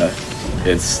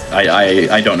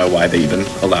 I don't know why they even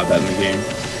allowed that in the game.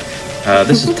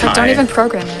 This is Ty. Don't even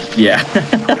program it. Yeah.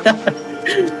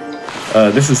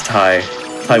 This is Ty.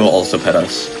 Ty will also pet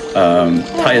us.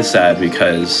 Ty is sad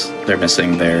because they're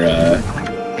missing their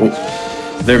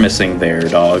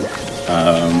dog.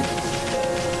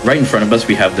 Right in front of us,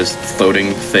 we have this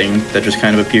floating thing that just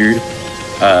kind of appeared.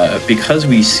 Because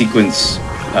we sequence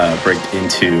break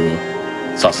into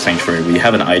Sauce Sanctuary, we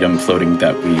have an item floating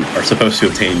that we are supposed to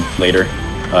obtain later,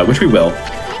 which we will.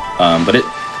 But it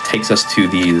takes us to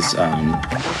these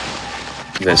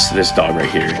this dog right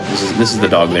here. This is the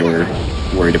dog they were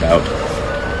worried about.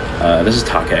 This is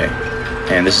Take,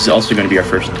 and this is also going to be our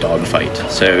first dog fight.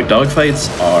 So dog fights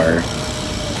are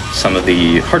some of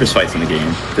the hardest fights in the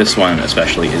game. This one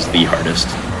especially is the hardest.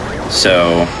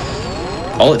 So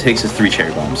all it takes is 3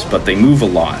 cherry bombs, but they move a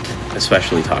lot,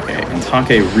 especially Take. And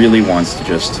Take really wants to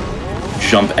just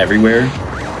jump everywhere.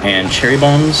 And cherry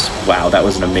bombs, wow, that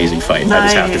was an amazing fight.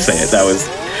 Nice. I just have to say it. That was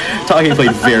Take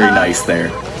played very nice there.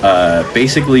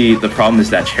 Basically, the problem is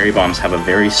that cherry bombs have a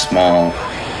very small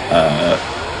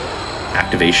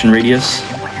activation radius.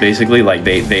 Basically, like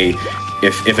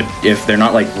if they're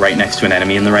not like right next to an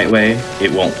enemy in the right way, they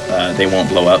won't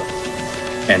blow up.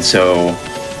 And so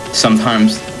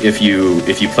sometimes if you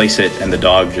place it and the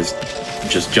dog just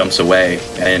jumps away,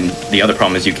 and the other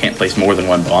problem is you can't place more than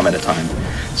 1 bomb at a time,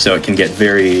 so it can get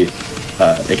very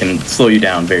it can slow you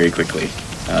down very quickly.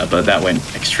 But that went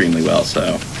extremely well,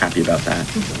 so happy about that.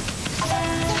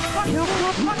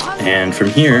 And from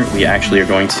here, we actually are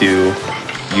going to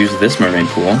use this mermaid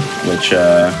pool, which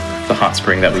the hot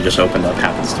spring that we just opened up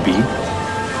happens to be,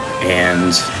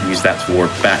 and use that to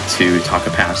warp back to Taka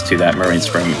Pass to that mermaid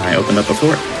spring I opened up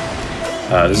before.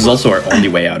 This is also our only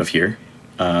way out of here.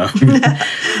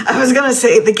 I was gonna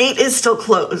say, the gate is still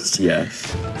closed.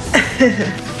 Yes.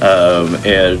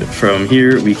 And from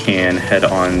here, we can head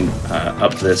on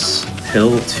up this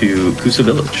hill to Kusa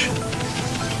Village.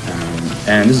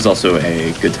 And this is also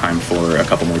a good time for a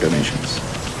couple more donations.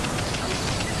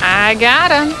 I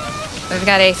got him. We've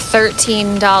got a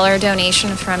 $13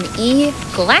 donation from E.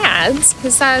 Glads, who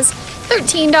says,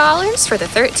 $13 for the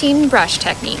 13 brush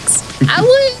techniques. I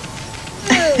would.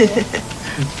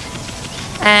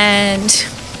 And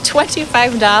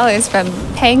 $25 from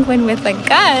Penguin with a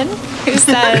Gun, who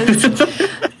says,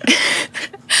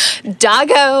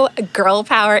 Doggo, girl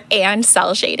power, and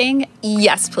cell shading.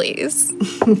 Yes, please.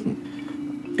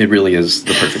 It really is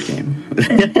the perfect game.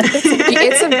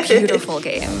 It's a beautiful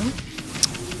game.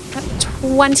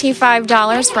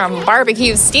 $25 from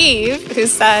Barbecue Steve, who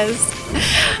says,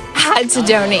 had to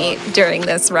donate during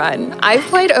this run. I've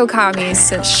played Okami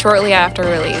since shortly after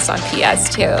release on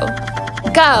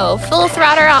PS2. Go full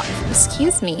throttle,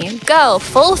 go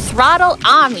full throttle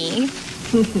Ami.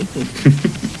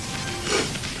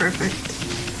 Perfect.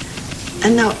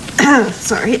 And now,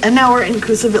 and now we're in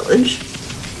Kusa Village.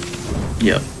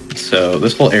 Yep. So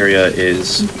this whole area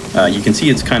is, you can see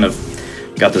it's kind of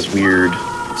got this weird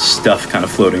stuff kind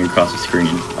of floating across the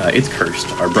screen. It's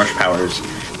cursed. Our brush powers,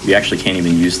 we actually can't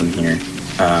even use them here.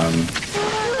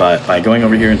 But by going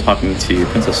over here and talking to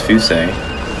Princess Fuse, you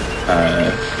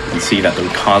can see that the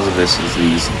cause of this is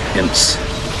these imps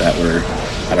that were,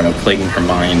 I don't know, plaguing her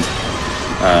mind.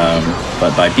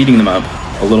 But by beating them up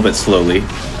a little bit slowly,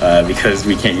 because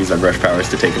we can't use our brush powers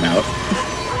to take them out,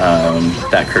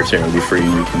 that curse area will be free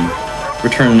and we can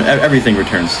return, everything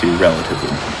returns to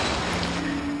relatively.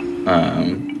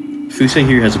 Fuse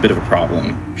here has a bit of a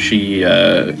problem. She's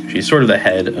sort of the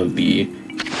head of the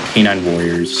Canine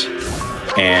Warriors,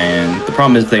 and the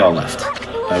problem is they all left.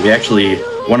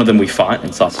 One of them we fought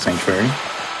in Sauce Sanctuary.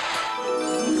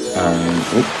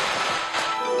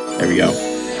 There we go.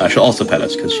 She'll also pet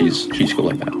us because she's cool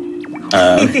like that.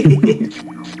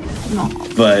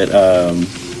 But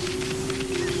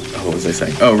what was I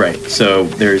saying? Oh, right. So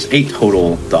there's 8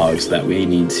 total dogs that we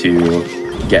need to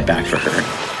get back for her.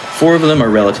 4 of them are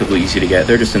relatively easy to get.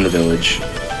 They're just in the village.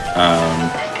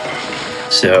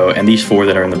 And these 4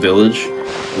 that are in the village,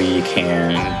 we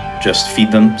can just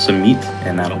feed them some meat,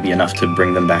 and that'll be enough to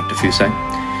bring them back to Fuse.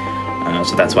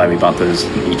 So that's why we bought those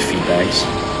meat feed bags.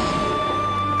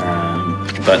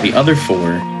 But the other 4,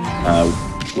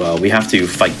 well, we have to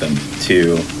fight them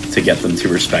to get them to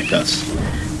respect us.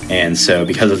 And so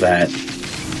because of that,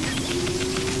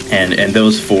 and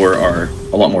those 4 are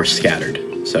a lot more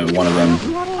scattered. So one of them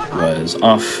was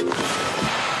off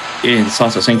in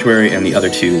Salsa Sanctuary, and the other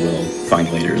 2 we'll find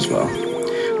later as well.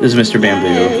 This is Mr.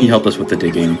 Bamboo. He helped us with the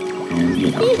digging, and,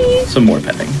 you know, some more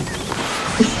petting.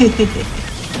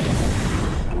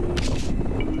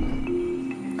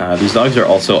 These dogs are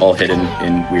also all hidden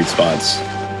in weird spots.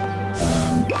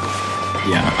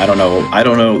 Yeah, I don't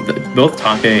know. Both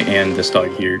Take and this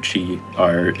dog here, Chi,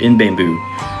 are in bamboo,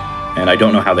 and I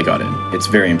don't know how they got in. It's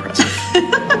very impressive.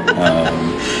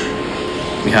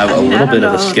 We have a little bit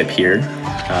of a skip here.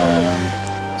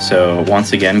 So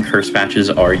once again, curse patches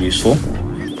are useful.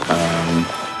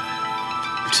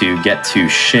 To get to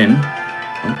Shin,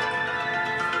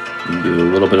 we can do a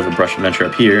little bit of a brush adventure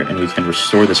up here, and we can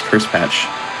restore this curse patch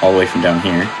all the way from down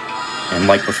here. And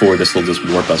like before, this will just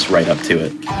warp us right up to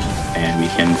it, and we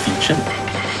can feed Shin.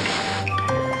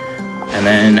 And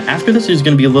then after this, there's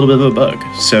going to be a little bit of a bug.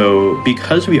 So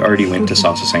because we already went to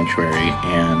Salsa Sanctuary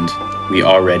and we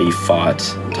already fought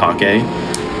Take,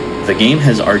 the game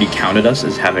has already counted us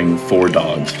as having 4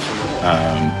 dogs.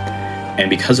 And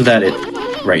because of that, it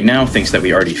right now thinks that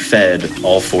we already fed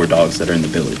all 4 dogs that are in the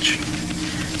village.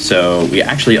 So we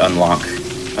actually unlock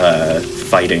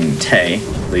fighting Tay,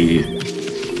 the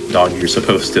dog you're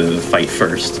supposed to fight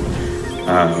first,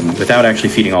 without actually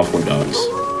feeding all 4 dogs.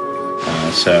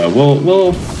 So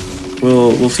we'll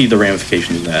see the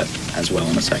ramifications of that as well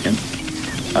in a second.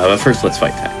 But first, let's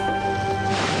fight Tay.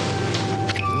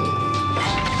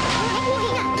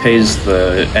 Tay's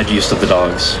the edgiest of the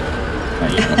dogs.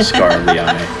 You know, scar of the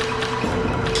eye,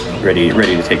 ready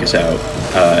to take us out.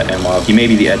 And while he may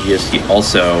be the edgiest, he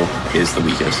also is the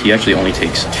weakest. He actually only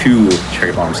takes 2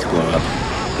 cherry bombs to blow up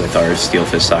with our Steel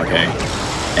Fist Sake,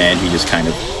 and he just kind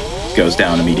of goes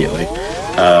down immediately.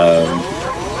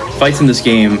 Fights in this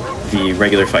game, the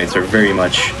regular fights are very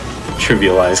much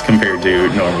trivialized compared to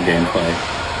normal gameplay,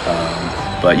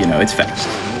 but you know, it's fast.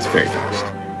 It's very fast.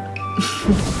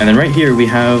 And then right here we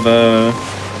have the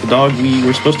dog we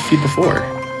were supposed to feed before,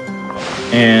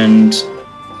 and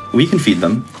we can feed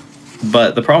them,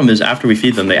 but the problem is after we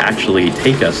feed them, they actually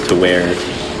take us to where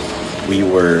we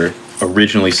were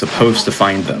originally supposed to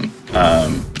find them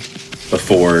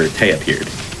before Tay appeared.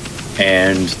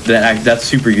 And that's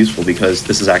super useful because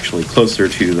this is actually closer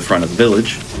to the front of the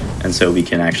village, and so we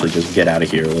can actually just get out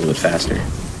of here a little bit faster.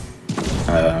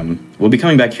 We'll be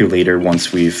coming back here later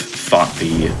once we've fought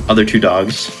the other 2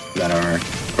 dogs that are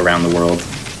around the world,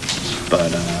 but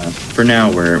for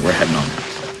now we're heading on.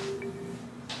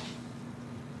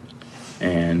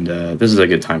 And this is a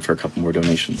good time for a couple more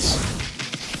donations.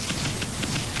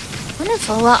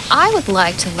 Wonderful. Well, I would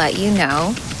like to let you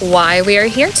know why we are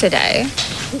here today.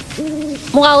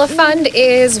 Malala Fund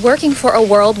is working for a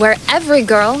world where every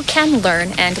girl can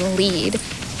learn and lead.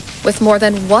 With more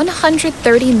than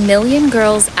 130 million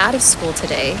girls out of school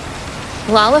today,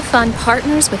 Malala Fund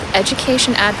partners with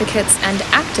education advocates and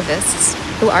activists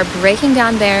who are breaking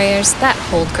down barriers that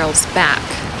hold girls back.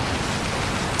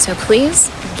 So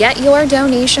please get your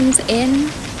donations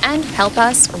in and help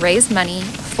us raise money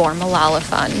for Malala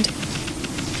Fund.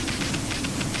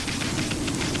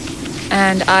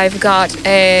 And I've got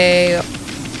a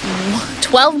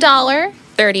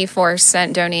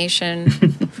 $12.34 donation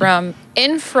from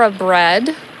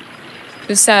Infrabread,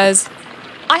 who says,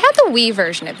 I had the Wii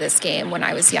version of this game when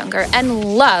I was younger and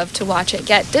loved to watch it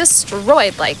get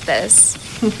destroyed like this.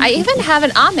 I even have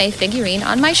an Ame figurine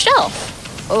on my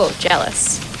shelf. Oh,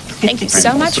 jealous. Thank you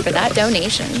so much for that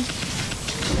donation.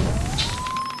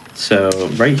 So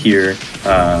right here,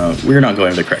 we're not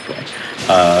going the correct way.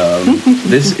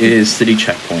 This is City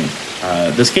Checkpoint.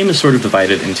 This game is sort of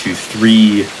divided into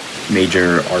 3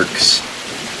 major arcs,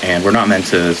 and we're not meant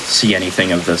to see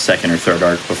anything of the second or third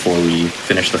arc before we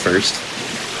finish the first.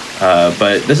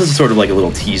 But this is sort of like a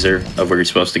little teaser of where you're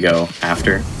supposed to go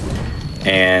after,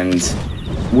 and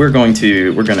we're gonna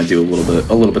do a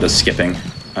little bit of skipping.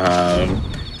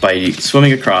 By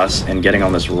swimming across and getting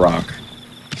on this rock,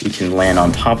 we can land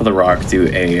on top of the rock, do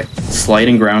a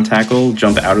sliding ground tackle,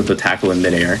 jump out of the tackle in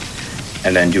midair,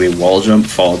 and then do a wall jump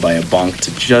followed by a bonk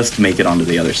to just make it onto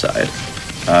the other side.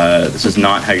 This is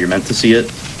not how you're meant to see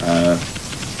it.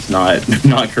 It's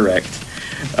not correct.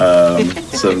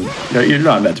 So you're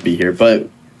not meant to be here, but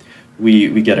we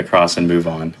get across and move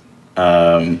on.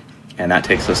 And that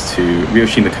takes us to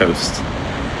Ryoshima Coast.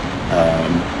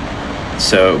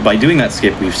 So by doing that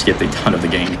skip, we've skipped a ton of the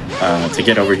game. To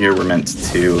get over here, we're meant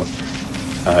to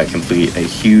complete a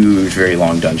huge, very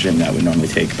long dungeon that would normally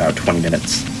take about 20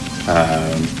 minutes.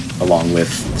 along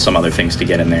with some other things to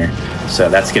get in there. So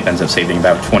that skip ends up saving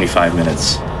about 25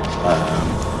 minutes.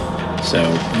 So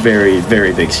very,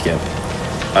 very big skip.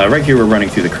 Right here we're running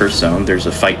through the curse zone. There's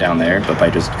a fight down there, but by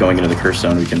just going into the curse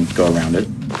zone we can go around it.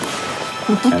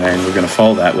 And then we're going to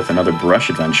follow that with another brush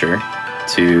adventure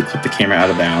to clip the camera out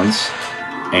of bounds.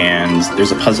 And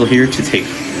there's a puzzle here to take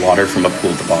water from a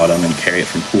pool at the bottom and carry it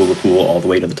from pool to pool all the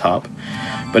way to the top.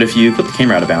 But if you clip the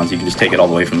camera out of bounds, you can just take it all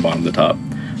the way from the bottom to the top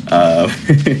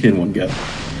in one go.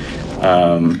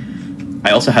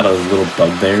 I also had a little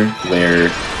bug there where,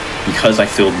 because I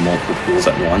filled multiple pools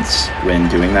at once when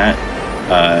doing that,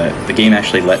 the game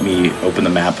actually let me open the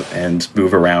map and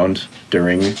move around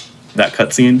during that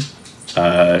cutscene.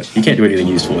 You can't do anything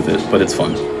useful with it, but it's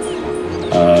fun.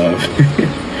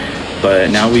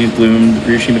 But now we've bloomed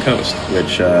Hiroshima Coast,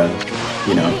 which,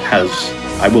 you know, has,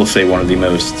 I will say, one of the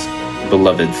most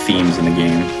beloved themes in the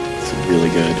game. It's really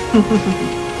good.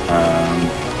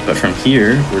 But from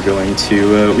here, we're going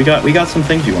to, we got some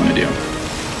things we want to do.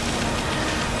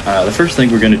 The first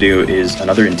thing we're going to do is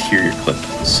another interior clip.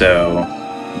 So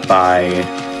by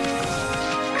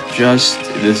just,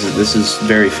 this is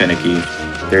very finicky.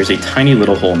 There's a tiny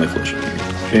little hole in the collision here,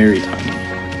 very tiny.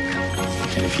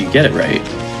 And if you get it right,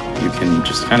 you can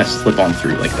just kind of slip on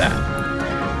through like that.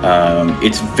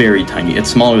 It's very tiny. It's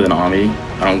smaller than Okami.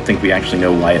 I don't think we actually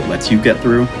know why it lets you get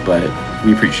through, but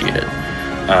we appreciate it.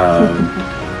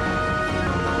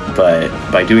 But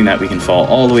by doing that, we can fall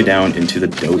all the way down into the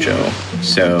dojo.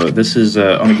 So this is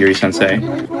Onigiri-sensei,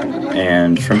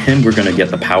 and from him, we're going to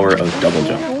get the power of double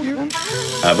jump.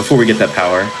 Before we get that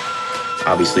power,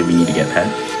 obviously we need to get pet.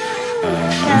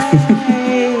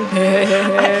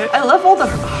 I love all the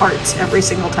hearts every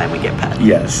single time we get pet.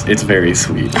 Yes, it's very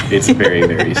sweet. It's very,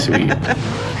 very sweet.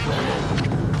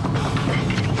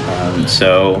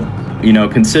 So, you know,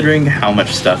 considering how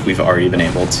much stuff we've already been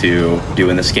able to do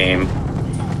in this game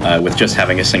with just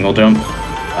having a single jump,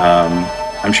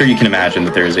 I'm sure you can imagine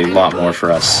that there is a lot more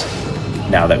for us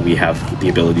now that we have the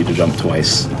ability to jump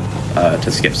twice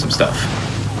to skip some stuff.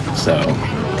 So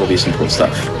there'll be some cool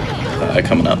stuff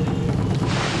coming up.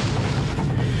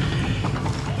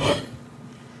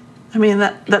 I mean,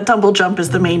 that double jump is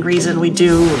the main reason we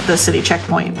do the city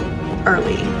checkpoint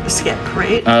early skip,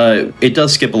 right? It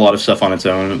does skip a lot of stuff on its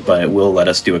own, but it will let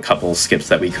us do a couple skips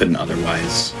that we couldn't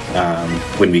otherwise.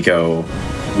 When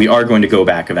we are going to go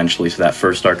back eventually to that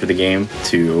first arc of the game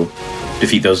to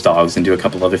defeat those dogs and do a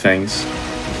couple other things.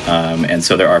 And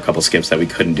so there are a couple skips that we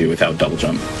couldn't do without double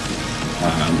jump.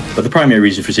 But the primary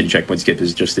reason for city checkpoint skip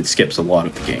is just it skips a lot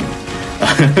of the game.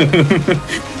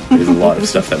 There's a lot of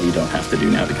stuff that we don't have to do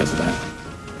now because of that.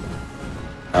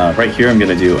 Right here, I'm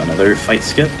going to do another fight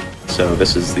skip. So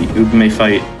this is the Ubume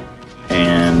fight,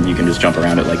 and you can just jump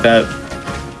around it like that.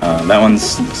 That one's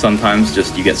sometimes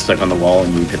just you get stuck on the wall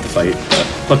and you hit the fight, but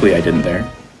luckily I didn't there.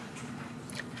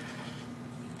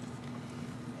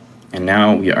 And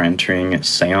now we are entering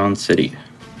Seon City.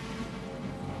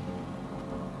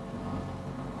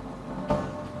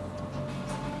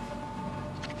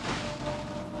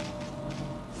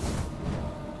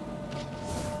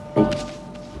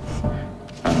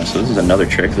 So this is another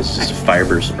trick. This is Fire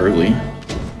Burst early.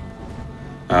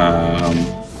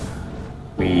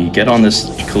 We get on this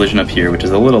collision up here, which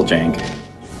is a little jank,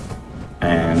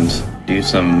 and do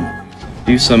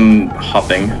some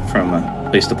hopping from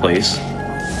place to place.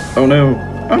 Oh no!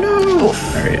 Oh no!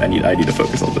 All right, I need to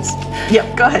focus on this.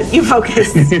 Yep, go ahead. You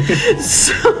focus.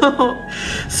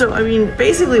 So I mean,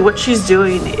 basically, what she's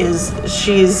doing is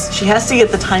she has to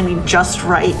get the timing just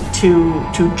right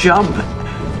to jump.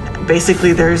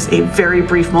 Basically, there's a very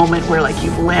brief moment where like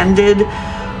you've landed,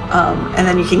 and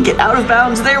then you can get out of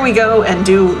bounds. There we go, and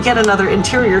do yet another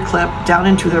interior clip down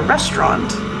into the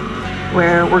restaurant,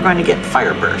 where we're going to get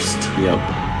Fire Burst. Yep.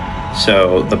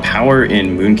 So the power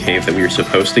in Moon Cave that we were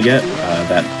supposed to get,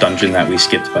 that dungeon that we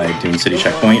skipped by doing City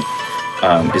Checkpoint,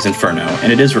 is Inferno,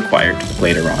 and it is required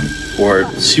later on, or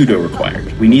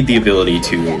pseudo-required. We need the ability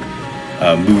to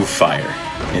move fire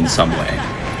in some way.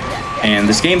 And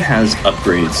this game has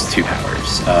upgrades to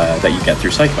powers that you get through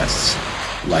side quests.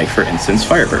 Like, for instance,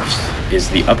 Fire Burst is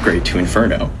the upgrade to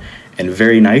Inferno. And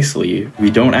very nicely, we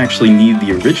don't actually need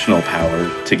the original power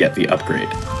to get the upgrade.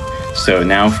 So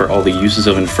now for all the uses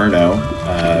of Inferno,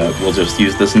 we'll just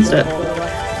use this instead.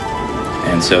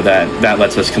 And so that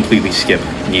lets us completely skip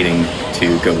needing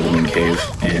to go to the Moon Cave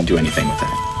and do anything with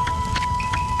that.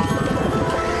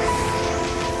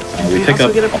 We pick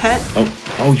up. Get a pet?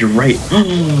 Oh, you're right.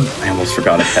 I almost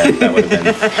forgot a pet. That would have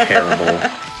been terrible.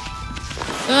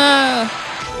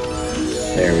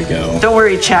 There we go. Don't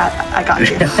worry, chat. I got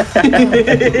you.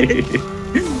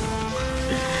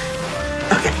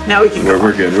 Okay. Now we can go.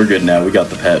 We're good. We're good now. We got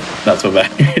the pet. That's what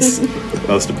matters. The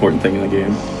most important thing in the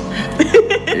game.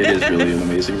 It is really an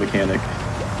amazing mechanic.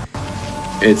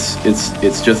 It's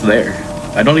just there.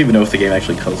 I don't even know if the game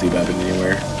actually tells you about it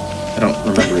anywhere. I don't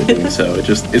remember it doing so.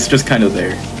 It's just kind of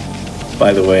there.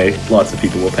 By the way, lots of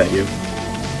people will pet you.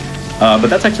 But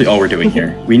that's actually all we're doing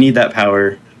here. We need that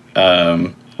power.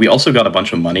 We also got a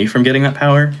bunch of money from getting that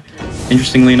power,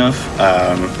 interestingly enough.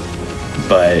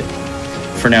 But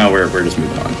for now, we're just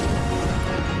moving on.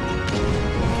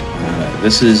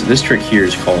 This trick here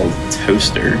is called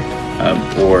Toaster,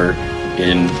 or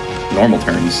in normal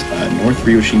terms, North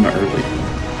Ryoshima Early.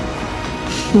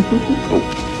 Oh.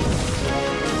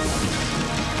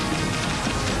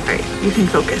 Alright, you can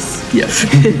focus. Yes.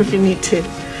 If you need to.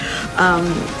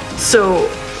 So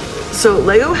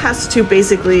Lego has to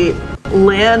basically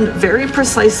land very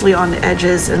precisely on the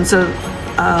edges, and so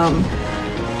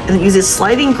and it uses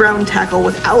sliding ground tackle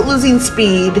without losing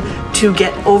speed to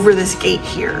get over this gate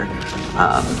here.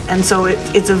 And so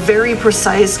it's a very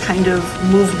precise kind of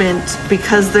movement,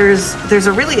 because there's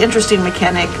a really interesting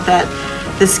mechanic that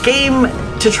this game,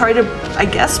 to try to, I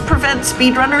guess, prevent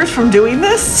speedrunners from doing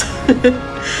this,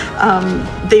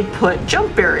 they put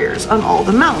jump barriers on all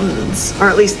the mountains, or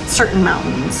at least certain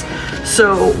mountains.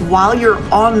 So while you're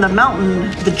on the mountain,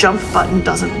 the jump button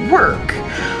doesn't work.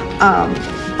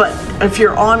 But if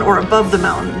you're on or above the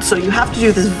mountain, so you have to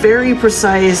do this very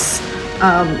precise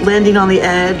landing on the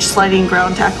edge, sliding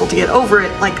ground tackle to get over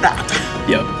it, like that.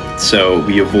 Yep. So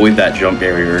we avoid that jump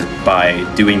barrier by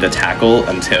doing the tackle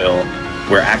until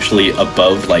we're actually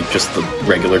above, like, just the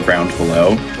regular ground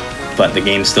below. But the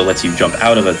game still lets you jump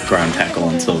out of a ground tackle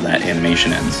until that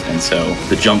animation ends. And so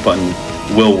the jump button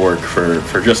will work for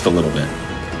just a little bit.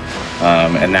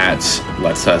 And that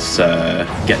lets us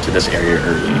get to this area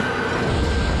early.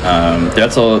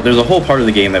 There's a whole part of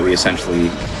the game that we essentially,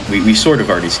 we sort of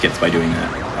already skipped by doing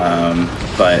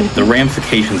that. But the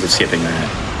ramifications of skipping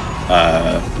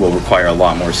that will require a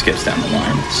lot more skips down the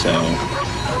line. So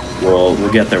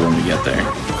we'll get there when we get there.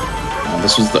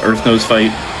 This was the Earth Nose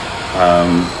fight.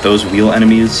 Those wheel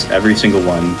enemies, every single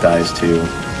one dies to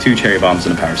 2 cherry bombs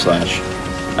and a power slash.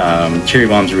 Cherry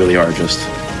bombs really are just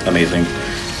amazing.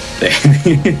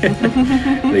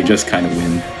 They just kind of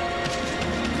win.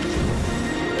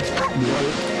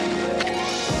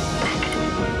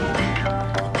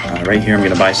 Right here I'm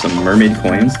going to buy some mermaid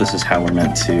coins. This is how we're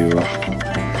meant to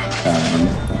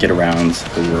get around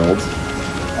the world.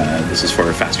 This is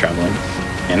for fast traveling.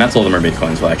 And that's all the mermaid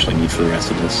coins we'll actually need for the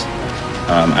rest of this.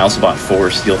 I also bought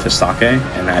 4 steel fish sake,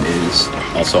 and that is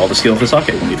also all the steel fish sake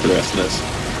we'll need for the rest of this.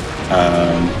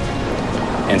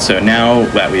 And so now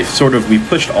that we've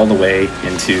pushed all the way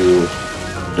into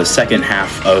the second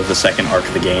half of the second arc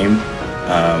of the game,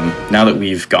 now that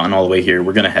we've gotten all the way here,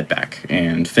 we're going to head back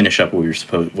and finish up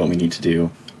what we need to do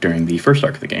during the first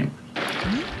arc of the game.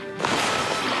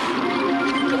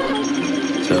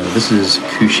 So this is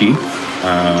Kushi.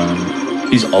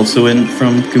 He's also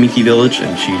from Kumiki Village,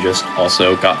 and she just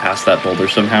also got past that boulder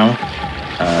somehow.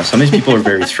 Some of these people are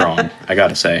very strong, I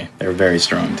gotta say. They're very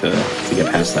strong to get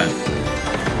past that.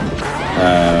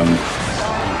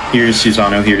 Here's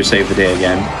Susano here to save the day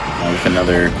again with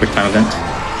another quick time event.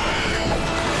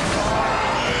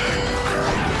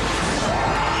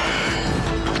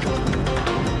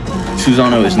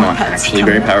 Susano is not actually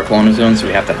very powerful on his own, so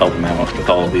we have to help him out with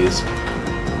all of these.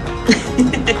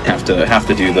 have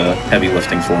to do the heavy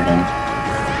lifting for him.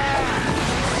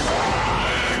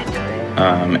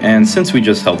 And since we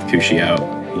just helped Kushi out,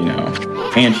 you know,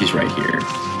 and she's right here,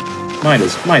 might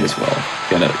as well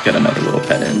get another little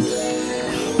pet in.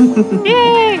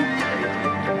 Yay!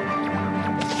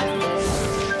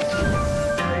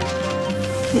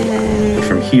 Yay!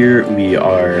 From here we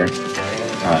are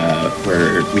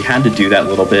where we had to do that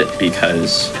little bit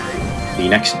because the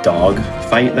next dog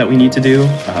fight that we need to do,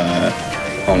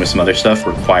 along with some other stuff,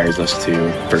 requires us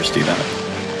to first do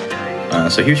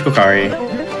that. So here's Kokari.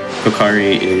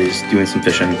 Kokari is doing some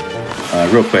fishing.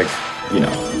 Real quick, you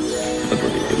know,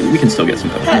 we can still get some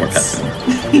more pets in.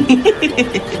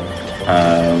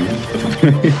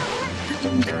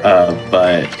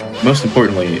 But most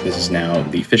importantly, this is now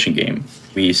the fishing game.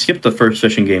 We skipped the first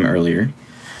fishing game earlier,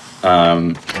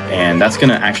 and that's going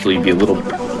to actually be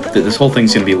this whole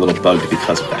thing's going to be a little bugged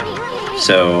because of that.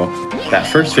 So that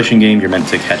first fishing game, you're meant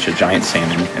to catch a giant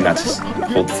salmon, and that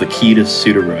holds the key to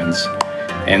Suda Ruins.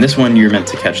 And this one, you're meant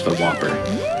to catch the Whopper,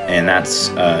 and that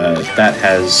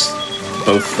has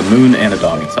both the moon and a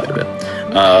dog inside of it.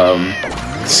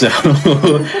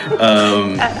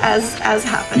 As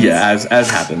happens. Yeah, as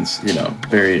happens. You know,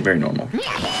 very very normal.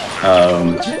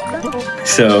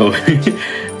 So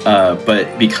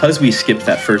But because we skipped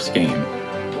that first game,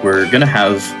 we're gonna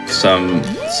have some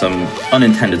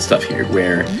unintended stuff here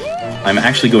where I'm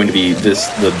actually going to be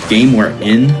the game we're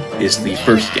in is the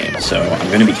first game, so I'm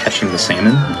going to be catching the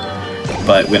salmon.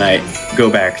 But when I go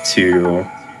back to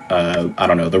I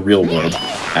don't know, the real world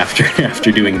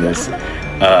after doing this,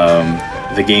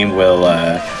 the game will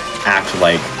act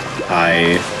like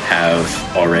I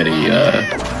have already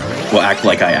will act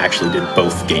like I actually did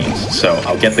both games. So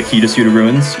I'll get the key to Suda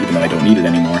Ruins, even though I don't need it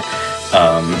anymore,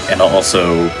 and I'll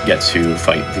also get to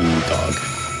fight the dog.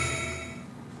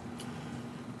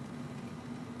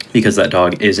 Because that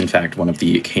dog is, in fact, one of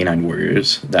the canine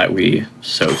warriors that we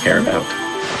so care about.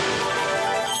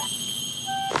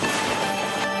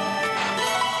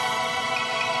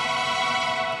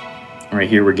 Right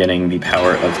here, we're getting the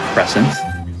power of Crescent.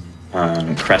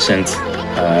 Crescent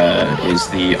is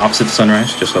the opposite to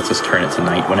Sunrise, just lets us turn it to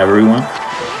night whenever we want.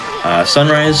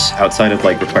 Sunrise, outside of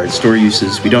like required story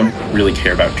uses, we don't really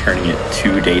care about turning it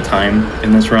to daytime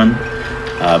in this run,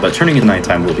 but turning it to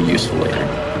nighttime will be useful later.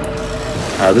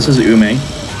 This is Ume.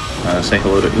 Say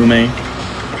hello to Ume.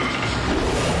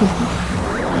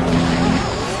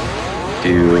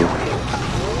 Do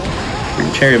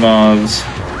 3 cherry bombs.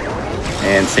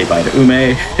 And say bye to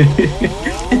Ume.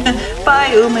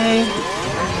 Bye, Ume.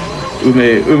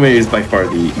 Ume is by far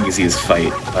the easiest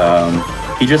fight.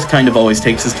 He just kind of always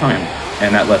takes his time,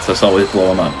 and that lets us always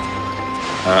blow him up.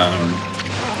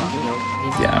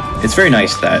 Yeah, it's very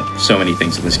nice that so many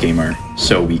things in this game are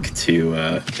so weak to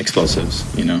explosives,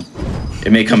 you know?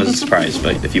 It may come as a surprise,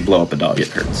 but if you blow up a dog, it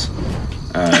hurts.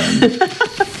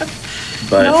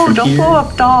 But no, don't blow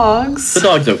up dogs. The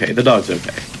dog's okay. The dog's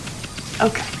okay.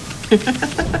 Okay.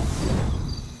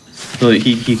 Well,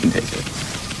 he can take it.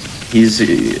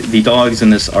 The dogs in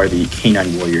this are the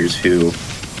canine warriors who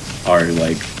are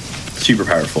like super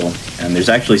powerful, and there's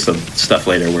actually some stuff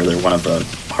later where they're one of the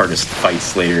hardest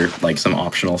fights later, like some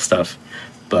optional stuff.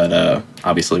 But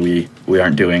obviously we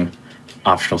aren't doing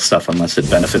optional stuff unless it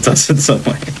benefits us in some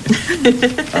way.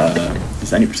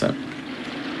 It's 90%.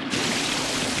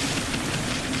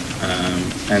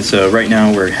 And so right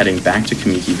now we're heading back to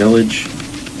Kamiki Village.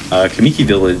 Kamiki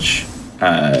Village,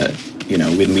 you know,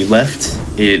 when we left,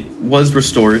 it was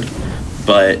restored,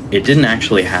 but it didn't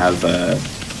actually have,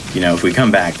 you know, if we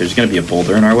come back, there's going to be a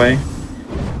boulder in our way.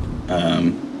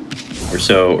 Or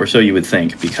so you would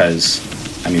think, because,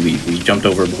 I mean, we jumped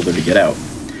over a boulder to get out.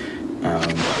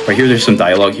 Right here, there's some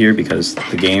dialogue here, because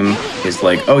the game is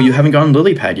like, oh, you haven't gone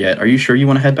Lily Pad yet. Are you sure you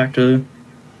want to head back to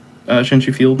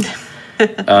Shinshu Field?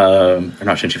 Or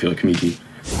not Shinshu Field, Kamiki.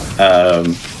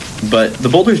 But the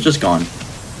boulder's just gone.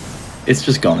 It's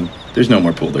just gone. There's no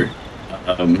more boulder.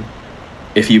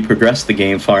 If you progress the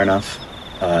game far enough,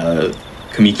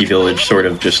 Kamiki Village sort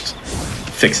of just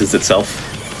fixes itself.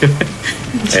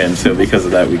 And so because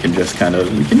of that, we can just kind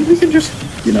of, we can just,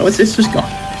 you know, it's just gone.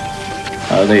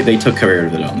 They took care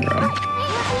of it on their own.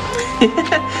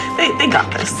 they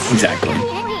got this. Exactly.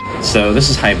 So this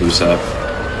is Hayabusa,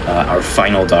 our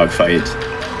final dogfight.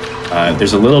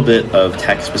 There's a little bit of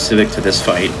tech specific to this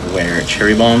fight where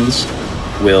cherry bombs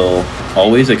will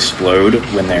always explode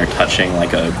when they're touching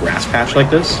like a grass patch like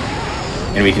this,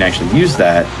 and we can actually use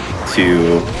that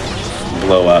to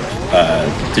blow up,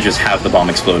 to just have the bomb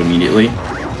explode immediately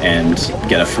and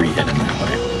get a free hit in that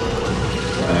way.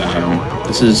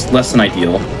 This is less than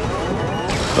ideal,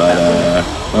 but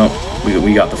well,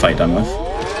 we got the fight done with,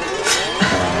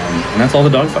 and that's all the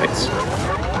dog fights.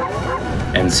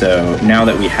 And so now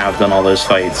that we have done all those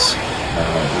fights,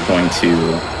 we're going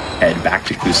to head back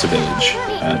to Kusa Village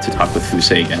to talk with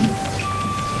Fusei again.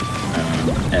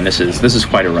 And this is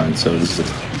quite a run, so this is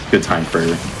a good time for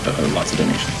lots of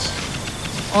donations.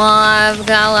 Well, I've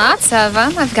got lots of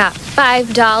them. I've got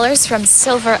 $5 from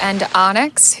Silver and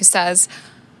Onyx, who says,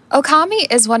 Okami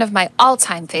is one of my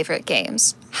all-time favorite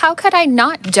games. How could I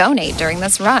not donate during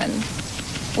this run?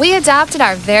 We adopted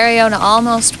our very own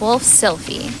almost wolf,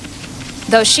 Sylphie.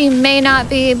 Though she may not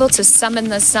be able to summon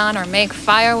the sun or make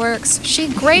fireworks, she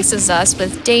graces us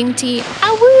with dainty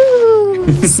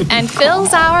awoos and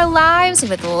fills our lives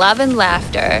with love and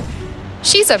laughter.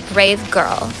 She's a brave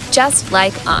girl, just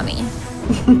like Ami.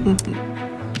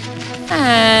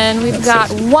 And we've got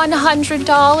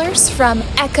 $100 from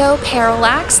Echo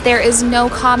Parallax. There is no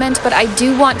comment, but I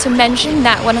do want to mention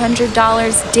that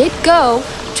 $100 did go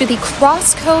to the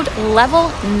Crosscode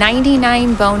Level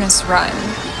 99 bonus run.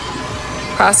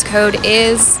 Crosscode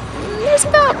is, there's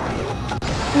about,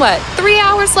 3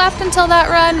 hours left until that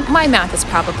run? My math is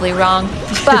probably wrong,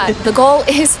 but the goal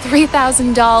is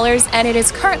 $3,000 and it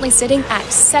is currently sitting at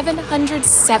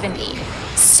 $770.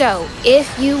 So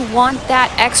if you want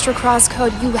that extra cross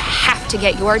code, you have to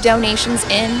get your donations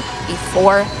in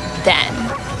before then.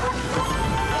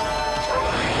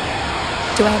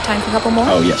 Do I have time for a couple more?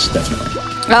 Oh, yes, definitely.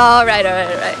 All right.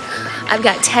 I've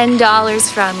got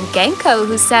 $10 from Genko,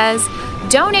 who says,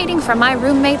 donating for my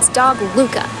roommate's dog,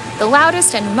 Luca, the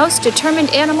loudest and most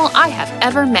determined animal I have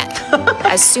ever met.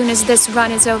 As soon as this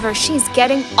run is over, she's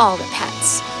getting all the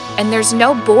pets. And there's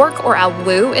no Bork or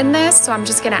Awoo in this, so I'm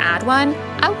just gonna add one.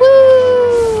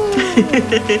 Awoo!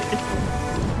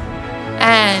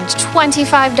 And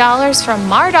 $25 from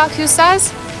Marduk, who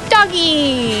says,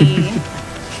 doggy!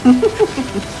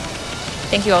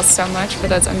 Thank you all so much for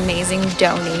those amazing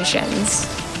donations.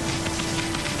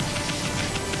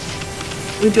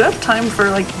 We do have time for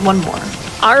like one more.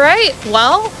 All right,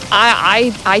 well,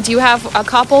 I do have a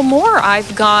couple more.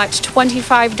 I've got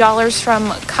 $25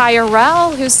 from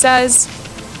Kyrell, who says,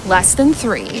 less than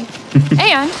 3.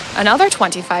 And another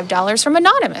 $25 from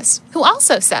Anonymous, who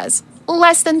also says,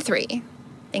 less than 3.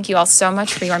 Thank you all so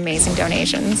much for your amazing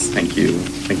donations. Thank you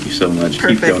so much.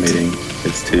 Perfect. Keep donating.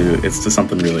 It's to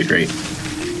something really great.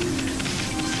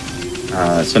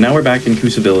 So now we're back in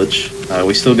Kusa Village.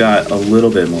 We still got a little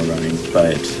bit more running,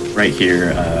 but right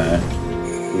here,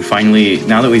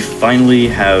 now that we finally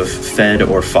have fed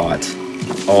or fought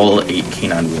all 8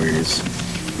 canine warriors,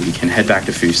 we can head back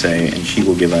to Fusei, and she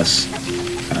will give us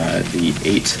the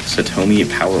 8 Satomi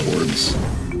power orbs.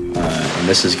 And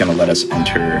this is going to let us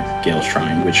enter Gale's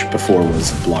Shrine, which before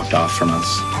was blocked off from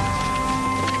us.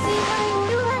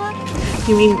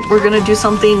 You mean we're gonna do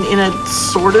something in a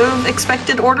sort of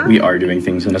expected order? We are doing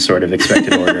things in a sort of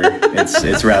expected order.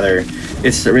 It's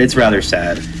rather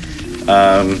sad.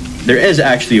 There is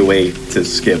actually a way to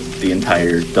skip the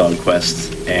entire dog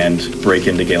quest and break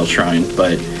into Gale's Shrine,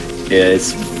 but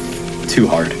it's too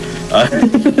hard.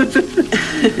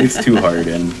 It's too hard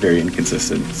and very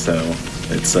inconsistent, so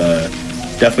it's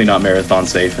definitely not marathon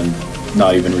safe and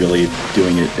not even really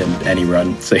doing it in any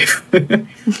run safe.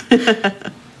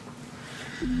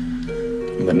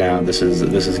 But now this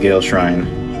is Gale's Shrine.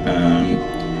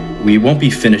 We won't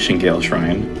be finishing Gale's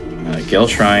Shrine.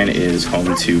 Gale's Shrine is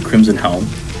home to Crimson Helm,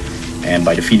 and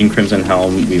by defeating Crimson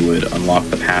Helm, we would unlock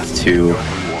the path to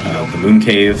the Moon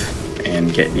Cave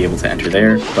and be able to enter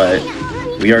there. But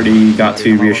we already got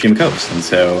to Ryushima Coast, and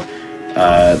so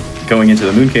going into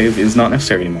the Moon Cave is not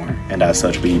necessary anymore. And as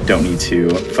such, we don't need to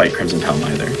fight Crimson Helm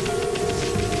either.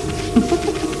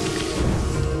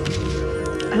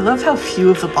 I love how few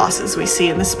of the bosses we see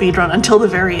in the speedrun until the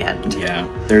very end. Yeah,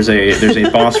 there's a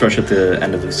boss rush at the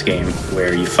end of this game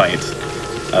where you fight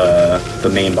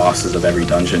the main bosses of every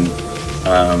dungeon,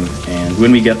 and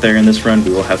when we get there in this run,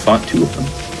 we will have fought 2 of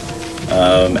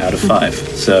them out of 5.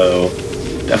 So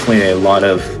definitely a lot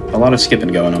of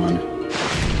skipping going on.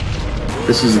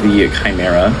 This is the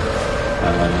Chimera.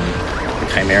 The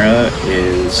Chimera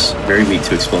is very weak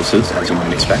to explosives, as you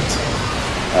might expect.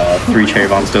 3 cherry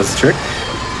bombs does the trick.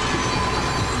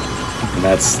 And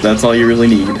that's all you really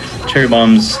need. Cherry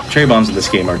bombs in this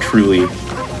game are truly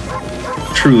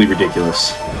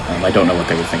ridiculous. I don't know what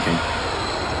they were thinking.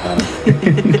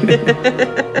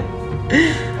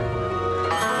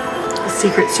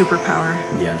 Secret superpower.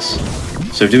 Yes.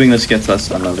 So doing this gets us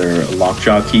another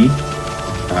lockjaw key,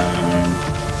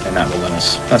 and that will let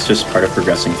us. That's just part of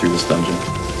progressing through this dungeon.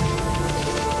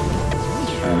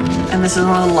 And this is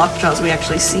one of the lockjaws we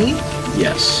actually see?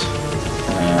 Yes.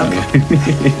 Okay.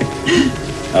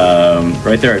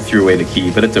 Right there I threw away the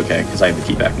key, but it's okay, because I have the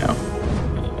key back now.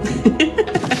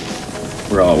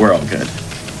 We're all good.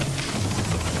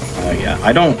 Yeah,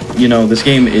 I don't, this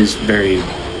game is very,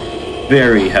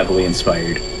 very heavily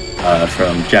inspired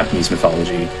from Japanese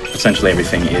mythology. Essentially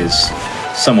everything is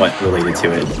somewhat related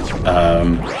to it.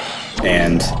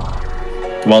 And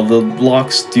while the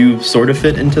locks do sort of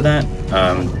fit into that,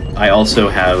 I also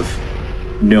have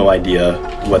no idea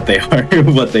what they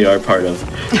are part of,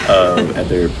 and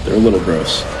they're a little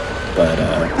gross, but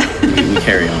we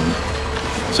carry on.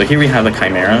 So here we have a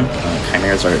Chimera.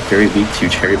 Chimeras are very weak to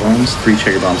cherry bombs. 3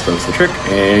 cherry bombs does the trick,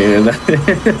 and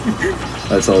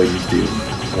that's all you do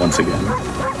once again.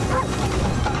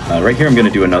 Right here I'm going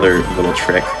to do another little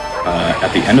trick.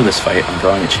 At the end of this fight, I'm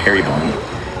drawing a cherry bomb,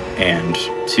 and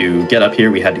to get up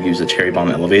here we had to use the cherry bomb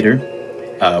elevator,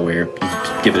 where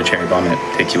you give it a cherry bomb and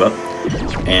it takes you up.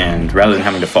 And rather than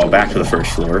having to fall back to the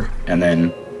first floor and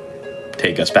then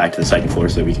take us back to the second floor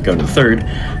so that we can go to the third,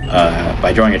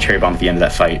 by drawing a cherry bomb at the end of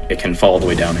that fight, it can fall all the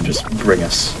way down and just bring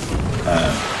us.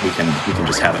 We can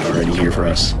just have it already here for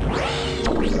us.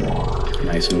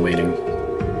 Nice and waiting.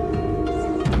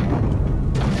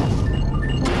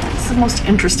 This the most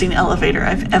interesting elevator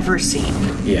I've ever seen.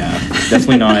 Yeah,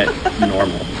 definitely not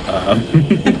normal.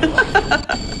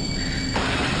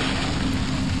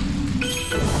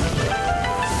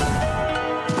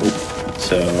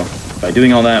 So by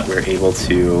doing all that, we're able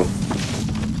to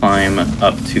climb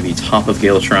up to the top of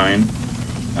Gale Shrine.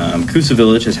 Kusa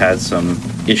Village has had some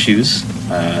issues.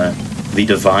 The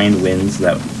divine winds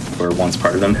that were once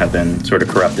part of them have been sort of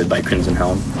corrupted by Crimson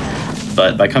Helm.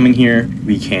 But by coming here,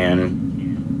 we can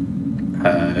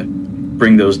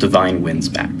bring those divine winds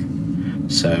back.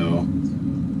 So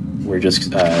we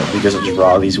just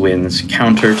draw these winds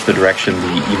counter to the direction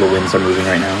the evil winds are moving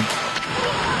right now,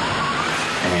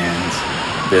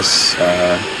 and this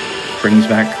brings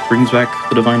back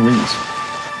the divine winds.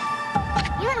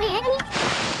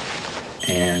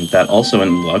 And that also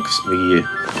unlocks the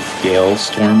Gale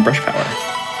Storm Brush Power.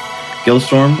 Gale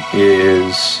Storm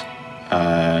is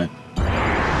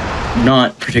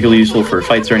not particularly useful for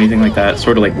fights or anything like that.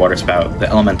 Sort of like Water Spout. The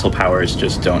elemental powers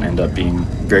just don't end up being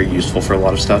very useful for a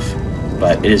lot of stuff,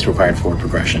 but it is required for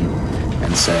progression,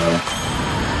 and so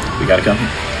we gotta go.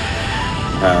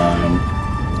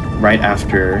 Right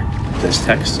after this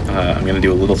text, I'm gonna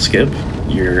do a little skip.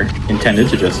 You're intended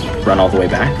to just run all the way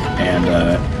back and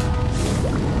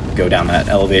go down that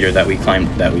elevator that we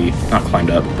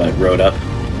rode up.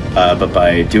 But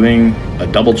by doing a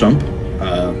double jump,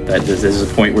 that this is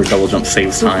a point where double jump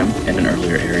saves time in an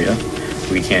earlier area,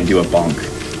 we can do a bonk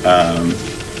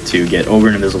to get over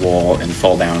an invisible wall and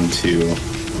fall down to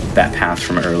that path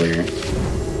from earlier.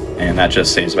 And that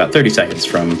just saves about 30 seconds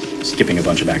from skipping a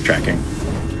bunch of backtracking.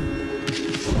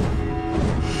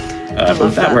 But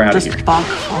with that, we're out of here. Bonk.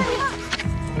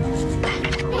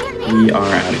 We are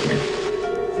out of here.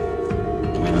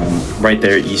 Right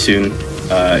there, Isun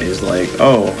is like,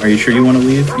 "Oh, are you sure you want to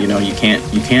leave? You know, you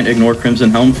can't ignore Crimson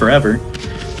Helm forever."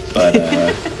 But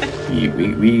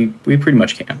we pretty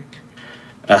much can.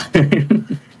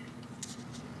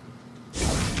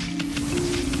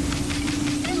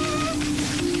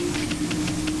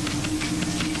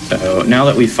 So now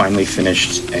that we've finally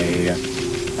finished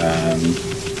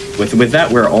with that,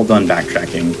 we're all done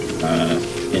backtracking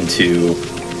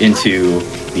into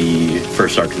the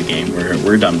first arc of the game.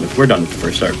 We're done with the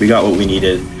first arc. We got what we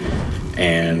needed,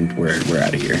 and we're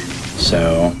out of here.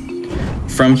 So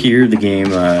from here, the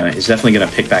game is definitely going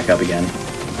to pick back up again.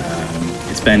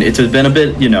 It's been a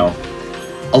bit, you know,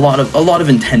 a lot of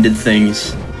intended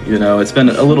things. You know, it's been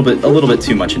a little bit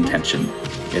too much intention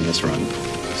in this run.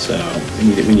 So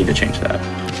we need to change that.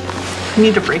 We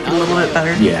need to break it a little bit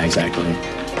better. Yeah, exactly.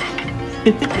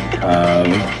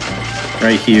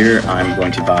 Right here, I'm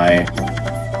going to buy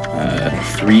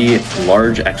 3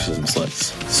 large exorcism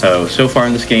slits. So far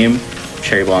in this game,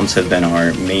 cherry bombs have been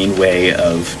our main way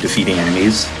of defeating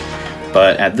enemies.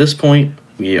 But at this point,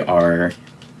 our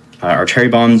cherry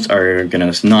bombs are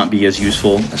going to not be as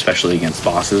useful, especially against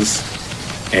bosses.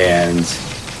 And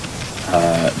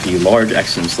the large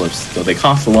exorcism slips, though they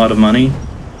cost a lot of money,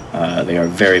 they are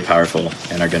very powerful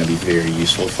and are going to be very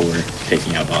useful for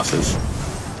taking out bosses.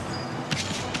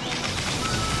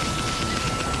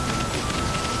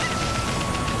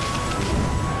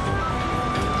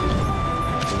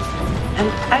 And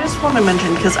I just want to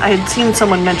mention, because I had seen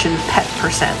someone mention pet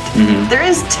percent. Mm-hmm. There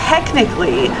is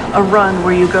technically a run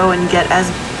where you go and get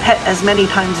as many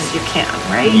times as you can,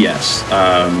 right? Yes.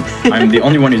 I'm the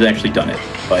only one who's actually done it,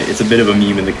 but it's a bit of a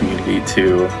meme in the community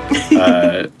to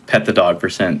pet the dog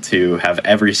percent, to have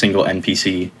every single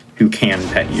NPC who can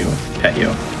pet you.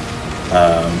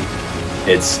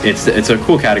 It's a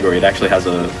cool category. It actually has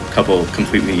a couple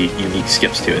completely unique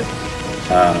skips to it,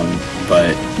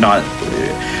 but not.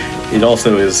 It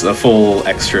also is a full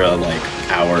extra like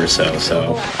hour or so.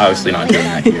 So obviously not doing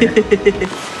that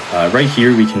here. Right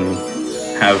here we can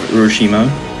have Uroshima,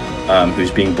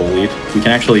 who's being bullied. We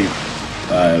can actually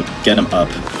get him up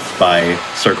by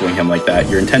circling him like that.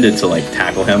 You're intended to like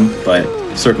tackle him, but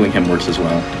circling him works as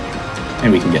well.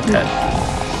 And we can get Ted.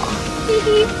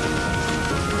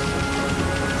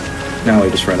 Now we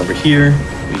just run over here.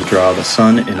 We draw the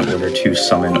sun in order to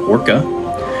summon Orca.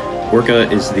 Orca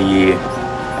is the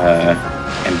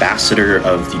ambassador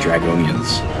of the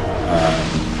Dragonians.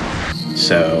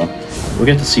 So we'll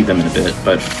get to see them in a bit,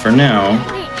 but for now,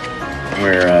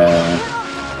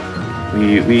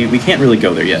 we can't really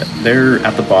go there yet. They're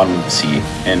at the bottom of the sea,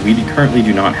 and we currently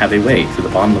do not have a way to the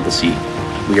bottom of the sea.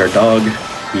 We are dog.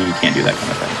 We can't do that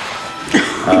kind of thing.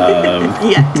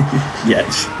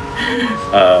 Yet.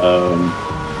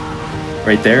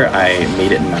 Right there, I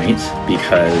made it night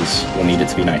because we'll need it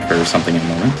to be night for something in a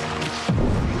moment.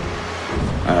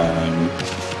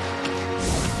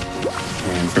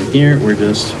 And from here, we're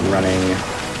just running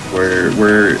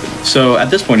So at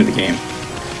this point of the game,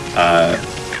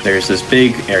 there's this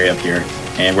big area up here,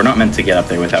 and we're not meant to get up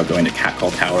there without going to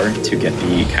Catcall Tower to get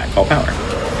the Catcall Power.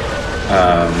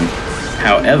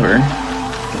 However,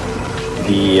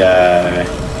 we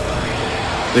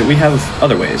have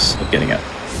other ways of getting up.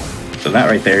 So that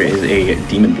right there is a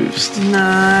demon boost.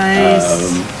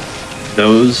 Nice.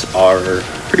 Those are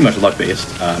pretty much luck-based.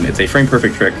 It's a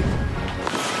frame-perfect trick,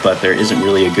 but there isn't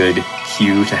really a good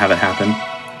cue to have it happen.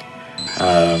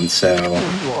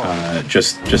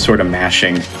 Just sort of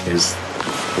mashing is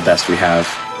the best we have.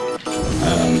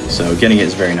 So getting it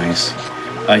is very nice.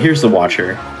 Here's the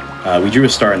Watcher. We drew a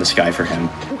star in the sky for him.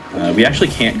 We actually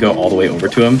can't go all the way over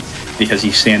to him because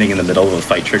he's standing in the middle of a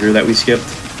fight trigger that we skipped.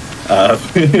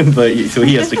 So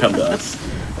he has to come to us.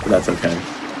 But that's okay.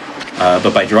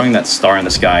 But by drawing that star in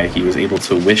the sky, he was able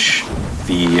to wish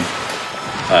the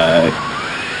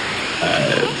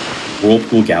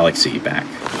Whirlpool Galaxy back.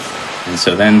 And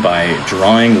so then by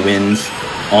drawing wind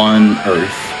on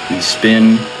Earth, we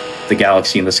spin the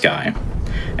galaxy in the sky.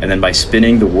 And then by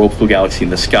spinning the Whirlpool Galaxy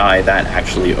in the sky, that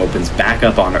actually opens back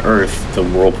up on Earth the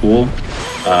Whirlpool,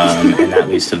 and that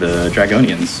leads to the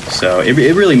Dragonians. So it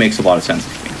really makes a lot of sense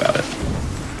if you think about it.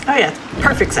 Oh yeah,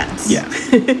 perfect sense. Yeah.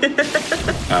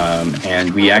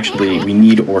 And we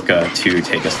need Orca to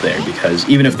take us there, because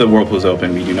even if the Whirlpool is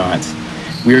open,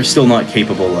 we are still not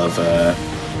capable of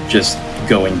just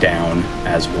going down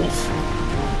as Wolf,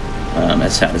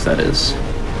 as sad as that is.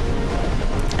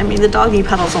 I mean, the doggy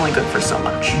pedal's only good for so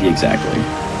much. Exactly.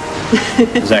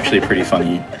 There's actually a pretty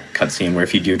funny cutscene where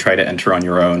if you do try to enter on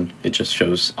your own, it just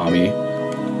shows Ami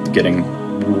getting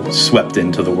swept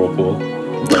into the Whirlpool,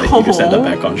 but you just end up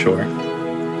back on shore.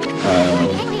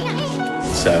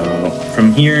 So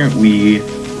from here we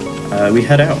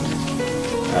head out.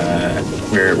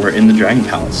 We're in the Dragon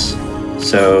Palace.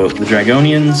 So the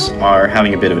Dragonians are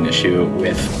having a bit of an issue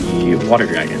with the Water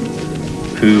Dragon,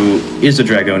 who is a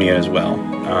Dragonian as well.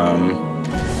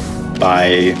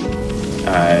 I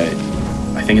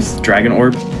think it's the Dragon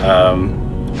Orb,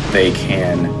 they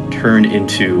can turn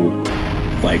into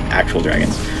like actual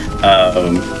dragons.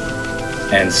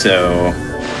 And so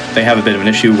they have a bit of an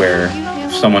issue where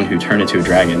someone who turned into a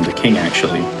dragon, the king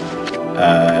actually,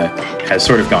 has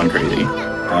sort of gone crazy,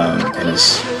 and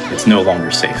it's no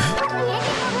longer safe.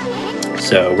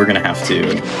 So we're gonna have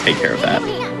to take care of that.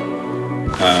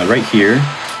 Right here,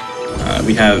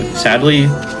 we have, sadly,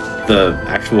 the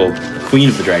actual queen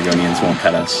of the Dragonians won't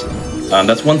pet us.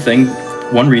 That's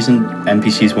one reason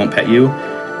NPCs won't pet you,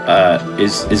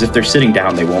 is if they're sitting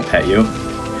down, they won't pet you.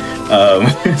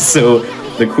 So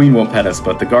the queen won't pet us,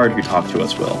 but the guard who talked to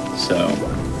us will. So,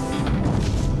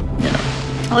 you know.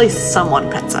 At least someone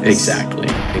pets us. Exactly.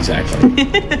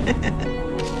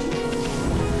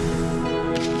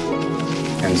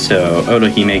 And so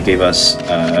Otohime gave us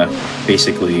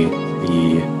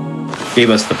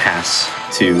the pass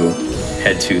to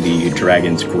head to the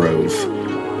Dragon's Grove,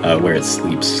 where it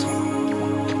sleeps.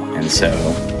 And so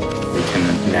we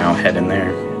can now head in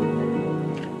there.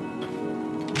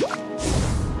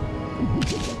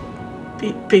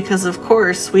 Because of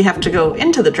course we have to go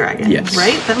into the dragon, yes.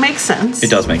 Right? That makes sense. It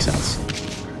does make sense.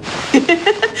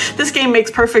 This game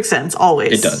makes perfect sense,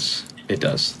 always. It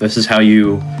does. This is how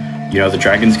the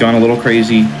dragon's gone a little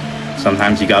crazy.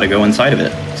 Sometimes you gotta go inside of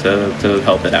it to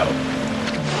help it out.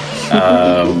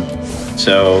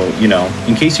 So,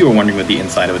 in case you were wondering what the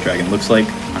inside of a dragon looks like,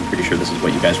 I'm pretty sure this is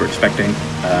what you guys were expecting.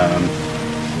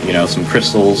 Some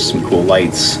crystals, some cool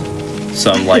lights,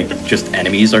 some just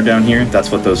enemies are down here.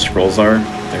 That's what those scrolls are.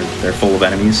 They're full of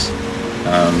enemies.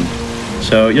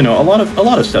 So, a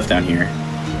lot of stuff down here,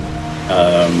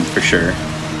 for sure.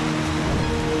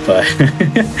 But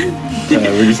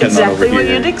we're just heading on over exactly here. what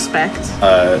you'd expect.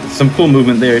 Some cool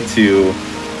movement there too.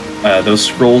 Those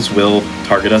scrolls will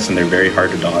target us, and they're very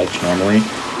hard to dodge normally.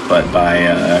 But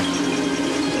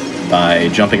by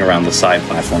jumping around the side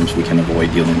platforms, we can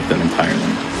avoid dealing with them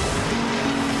entirely.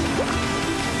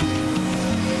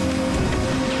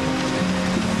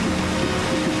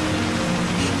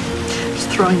 Just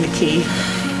throwing the key.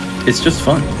 It's just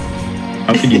fun.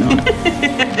 How could you not?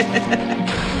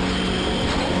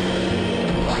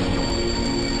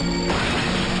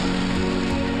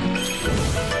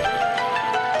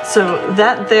 So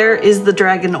that there is the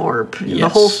dragon orb, Yes. The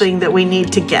whole thing that we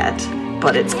need to get,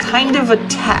 but it's kind of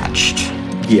attached.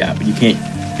 Yeah, but you can't.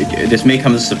 This may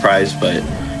come as a surprise, but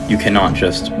you cannot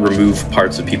just remove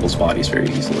parts of people's bodies very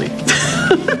easily.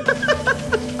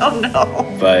 Oh no.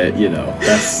 But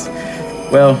that's,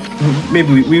 well,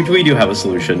 maybe we do have a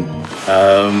solution.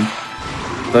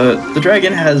 The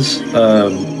dragon has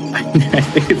I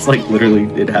think it's literally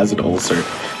it has an ulcer.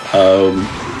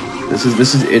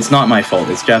 It's not my fault.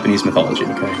 It's Japanese mythology,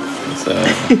 okay? It's,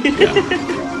 yeah.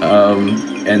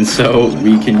 And so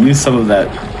we can use some of that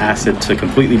acid to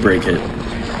completely break it,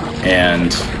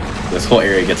 and this whole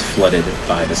area gets flooded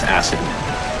by this acid.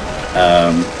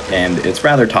 And it's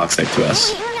rather toxic to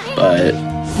us, but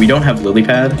we don't have lily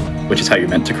pad, which is how you're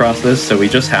meant to cross this, so we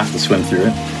just have to swim through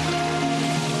it.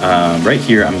 Right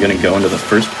here, I'm gonna go into the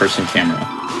first-person camera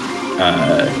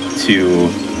to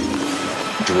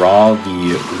draw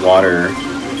the water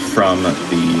from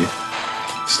the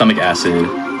stomach acid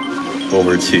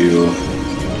over to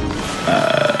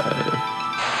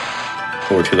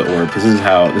the orb, because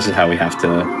this is how we have to.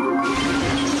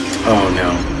 Oh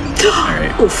no! All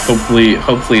right. Hopefully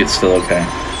it's still okay.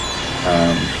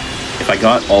 If I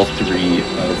got all 3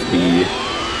 of the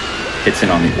hits in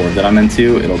on the orb that I'm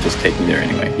into, it'll just take me there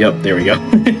anyway. Yep, there we go.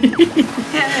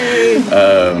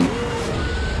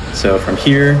 So from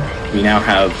here, we now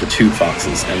have the 2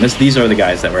 foxes, and these are the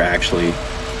guys that were actually,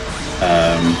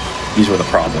 these were the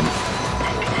problem.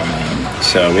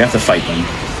 So we have to fight them.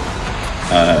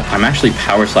 I'm actually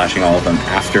power slashing all of them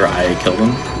after I kill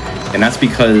them, and that's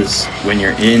because when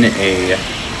you're in a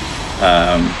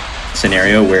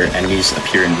scenario where enemies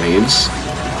appear in waves,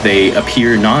 they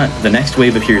appear the next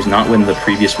wave appears not when the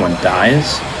previous one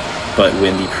dies, but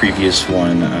when the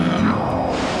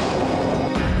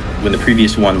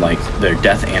previous one, like, their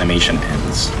death animation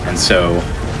ends. And so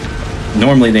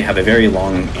normally they have a very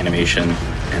long animation,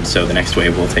 and so the next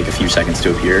wave will take a few seconds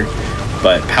to appear,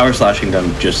 but power slashing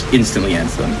them just instantly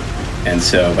ends them. And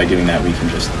so by doing that, we can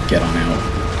just get on out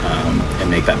and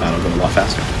make that battle go a lot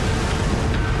faster.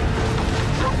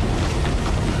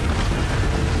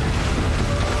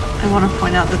 I want to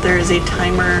point out that there is a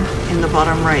timer in the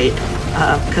bottom right,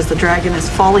 because the dragon is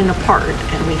falling apart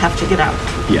and we have to get out.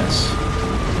 Yes.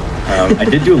 I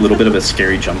did do a little bit of a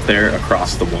scary jump there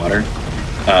across the water.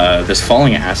 This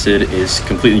falling acid is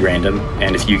completely random,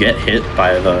 and if you get hit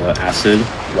by the acid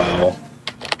while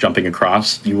jumping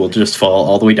across, you will just fall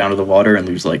all the way down to the water and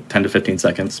lose like 10 to 15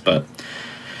 seconds, but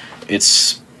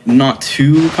it's not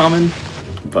too common,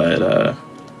 but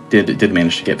did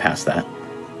manage to get past that.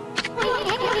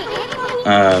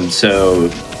 So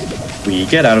we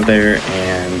get out of there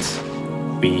and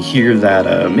we hear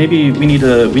that maybe we need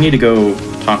to go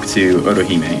talk to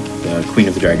Orohime, the Queen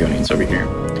of the Dragonians over here.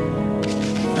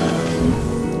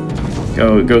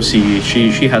 Go see,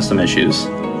 she has some issues.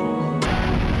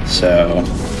 So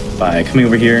by coming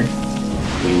over here,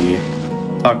 we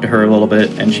talk to her a little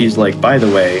bit, and she's like, by the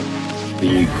way,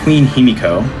 the Queen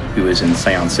Himiko, who is in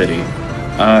Scion City,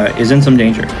 is in some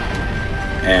danger.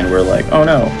 And we're like, oh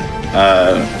no.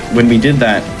 When we did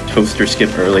that toaster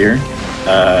skip earlier,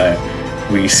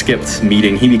 we skipped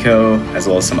meeting Himiko, as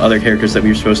well as some other characters that we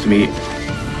were supposed to meet.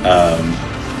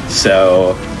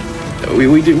 So we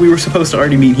were supposed to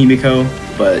already meet Himiko,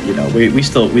 but you know, we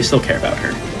still care about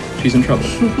her. She's in trouble.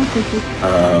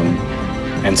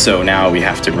 And so now we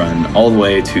have to run all the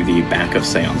way to the back of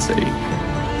Scion City.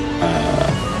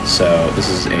 So this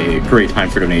is a great time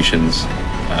for donations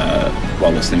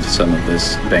while listening to some of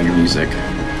this banger music.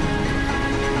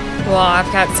 Well,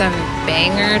 I've got some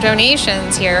banger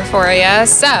donations here for you.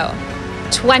 So,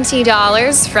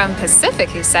 $20 from Pacific,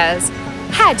 who says,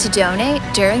 had to donate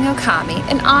during Okami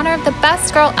in honor of the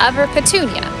best girl ever,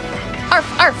 Petunia. Arf,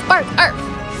 arf, bark, arf,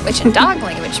 which in dog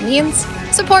language means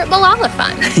support Malala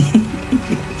Fund.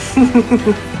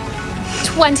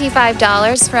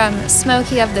 $25 from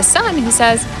Smokey of the Sun, who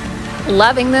says,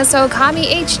 loving this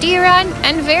Okami HD run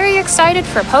and very excited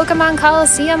for Pokemon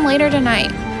Coliseum later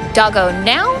tonight. Doggo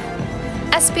now,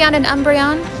 Espeon and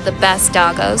Umbreon, the best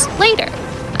doggos, later.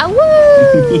 Awoo!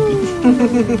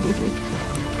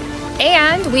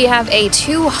 And we have a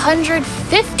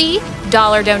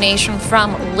 $250 donation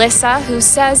from Lissa, who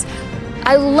says,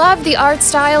 I love the art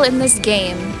style in this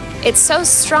game. It's so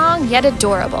strong yet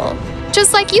adorable,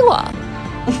 just like you all.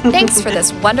 Thanks for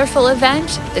this wonderful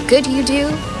event, the good you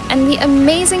do, and the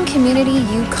amazing community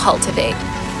you cultivate.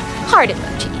 Heart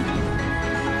emoji.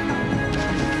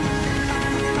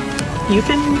 You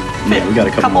can fit we got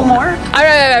a couple more. All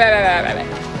right.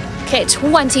 Okay,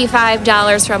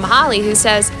 $25 from Holly, who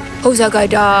says, Hosaka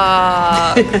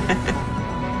dog.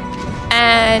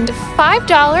 And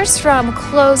 $5 from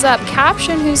Close Up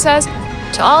Caption, who says,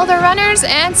 to all the runners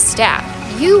and staff,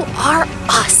 you are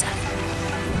awesome.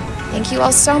 Thank you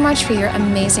all so much for your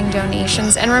amazing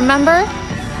donations. And remember,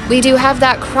 we do have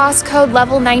that crosscode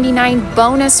level 99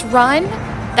 bonus run.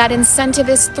 That incentive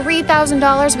is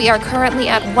 $3,000. We are currently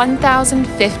at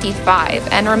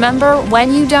 $1,055. And remember,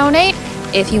 when you donate,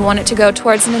 if you want it to go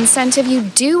towards an incentive, you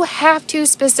do have to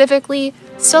specifically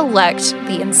select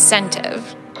the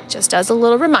incentive. just as a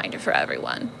little reminder for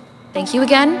everyone. Thank you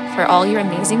again for all your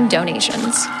amazing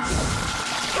donations.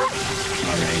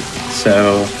 Alright,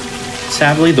 so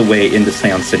sadly the way into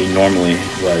Seance City normally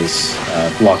was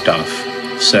blocked off.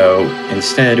 So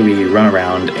instead we run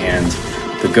around and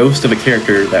the ghost of a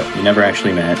character that we never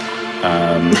actually met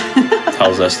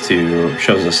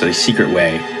shows us a secret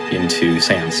way into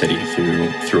Seance City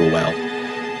through a well.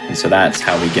 And so that's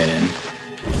how we get in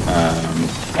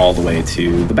all the way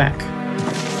to the back.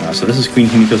 So this is Queen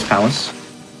Himiko's palace.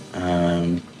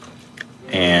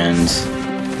 And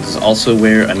this is also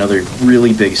where another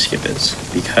really big skip is,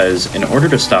 because in order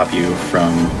to stop you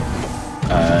from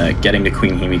getting to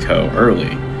Queen Himiko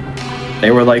early,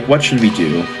 they were like, what should we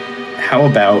do? How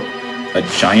about a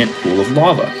giant pool of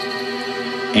lava?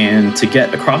 And to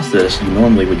get across this, you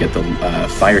normally would get the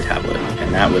fire tablet,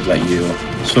 and that would let you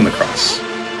swim across.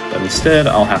 But instead,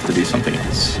 I'll have to do something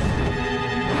else.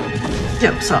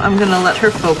 Yep, so I'm gonna let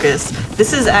her focus.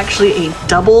 This is actually a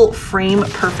double frame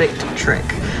perfect trick.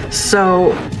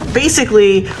 So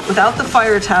basically, without the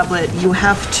fire tablet, you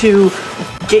have to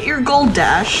get your gold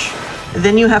dash,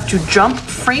 then you have to jump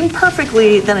frame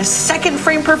perfectly, then a second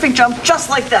frame perfect jump just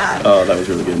like that. Oh, that was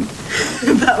really good.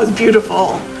 That was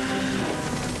beautiful.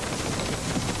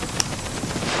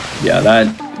 Yeah,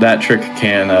 that trick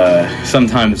can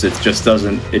sometimes it just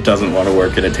doesn't want to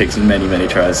work, and it takes many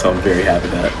tries. So I'm very happy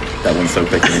that went so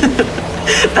quickly.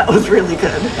 That was really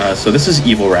good. So this is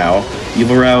Evil Rao.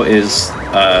 Evil Rao is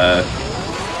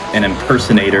an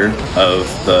impersonator of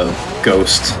the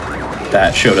ghost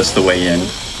that showed us the way in.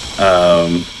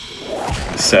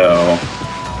 So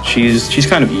she's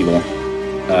kind of evil,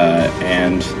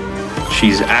 and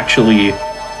she's actually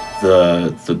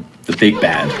the big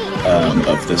bad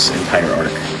of this entire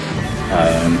arc.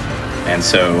 And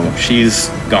so she's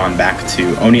gone back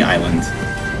to Oni Island,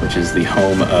 which is the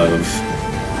home of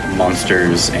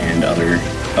monsters and other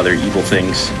evil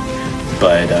things.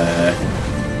 But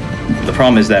the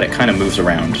problem is that it kind of moves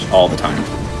around all the time,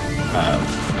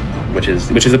 which is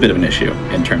a bit of an issue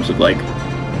in terms of like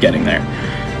getting there.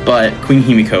 But Queen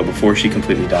Himiko, before she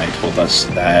completely died, told us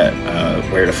that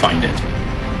where to find it.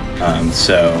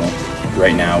 So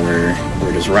right now we're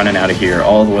just running out of here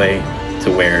all the way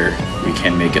to where we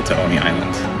can make it to Oni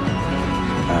Island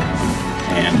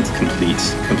and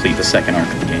complete the second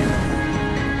arc of the game.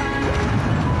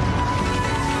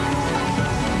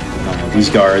 These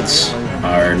guards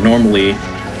are normally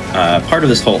part of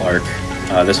this whole arc.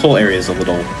 This whole area is a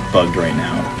little bugged right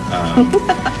now.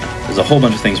 There's a whole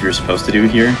bunch of things we were supposed to do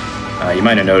here. You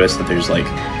might have noticed that there's like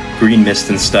green mist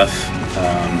and stuff,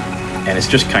 and it's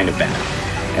just kind of bad.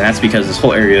 And that's because this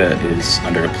whole area is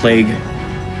under a plague,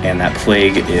 and that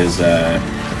plague is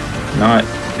not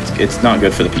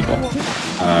good for the people.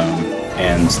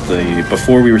 And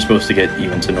before we were supposed to get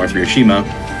even to North Hiroshima,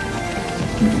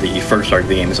 the first arc of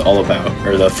the game is all about,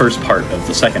 or the first part of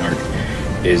the second arc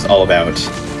is all about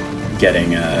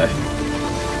getting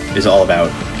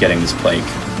this plague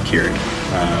cured.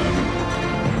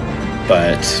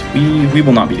 But we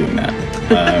will not be doing that.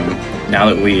 Now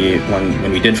that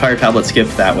when we did Fire Tablet Skip,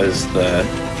 that was the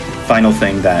final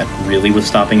thing that really was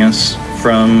stopping us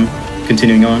from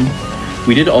continuing on.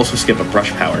 We did also skip a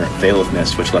brush power, Veil of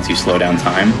Mist, which lets you slow down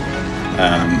time,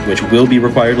 which will be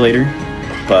required later,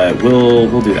 but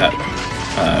we'll do that.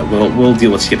 We'll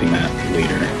deal with skipping that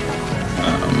later,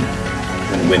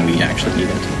 when we actually need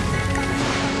it.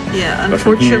 Yeah,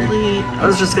 unfortunately, I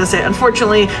was just gonna say,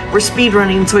 unfortunately, we're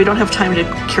speedrunning, so we don't have time to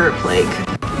cure a plague.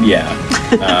 Yeah,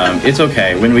 it's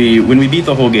okay. When we beat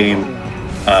the whole game,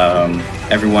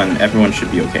 everyone should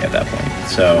be okay at that point.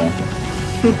 So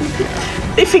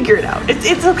they figure it out.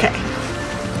 It's okay.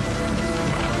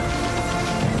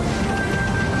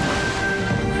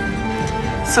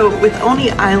 So with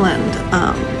Oni Island,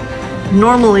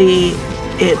 normally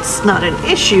it's not an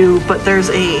issue, but there's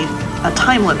a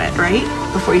time limit, right?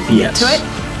 Before you can get to it?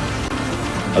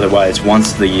 Otherwise,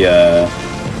 once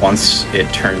it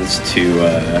turns to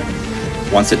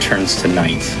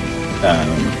night,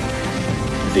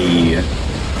 the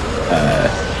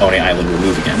Oni Island will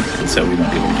move again, and so we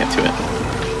won't be able to get to it.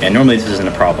 And normally this isn't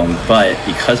a problem, but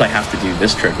because I have to do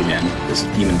this trick again, this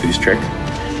demon boost trick,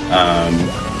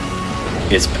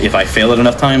 if I fail it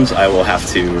enough times, I will have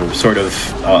to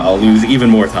I'll lose even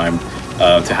more time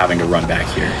to having to run back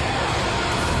here.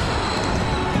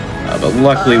 But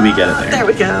luckily we get it there. There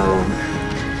we go.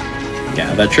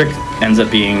 Yeah, that trick ends up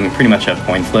being pretty much a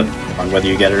coin flip on whether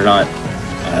you get it or not,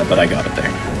 but I got it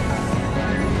there.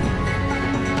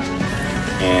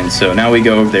 And so now we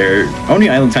go over there. Oni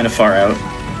Island's kind of far out,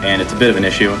 and it's a bit of an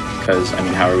issue, because, I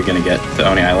mean, how are we going to get to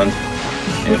Oni Island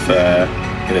if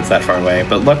it's that far away?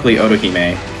 But luckily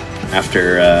Otohime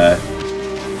after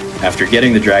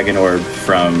getting the dragon orb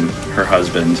from her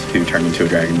husband, who turned into a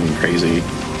dragon going crazy,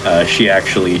 she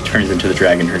actually turns into the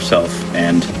dragon herself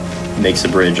and makes a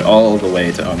bridge all the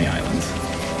way to Oni Island.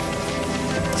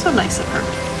 So nice of her.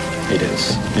 It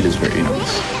is. It is very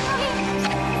nice.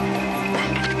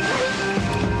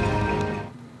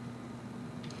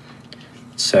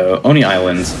 So Oni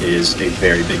Island is a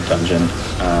very big dungeon.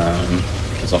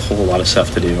 There's a whole lot of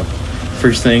stuff to do.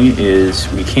 First thing is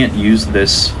we can't use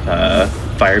this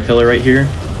fire pillar right here,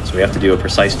 so we have to do a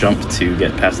precise jump to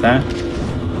get past that.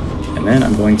 And then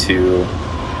I'm going to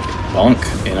bonk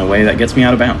in a way that gets me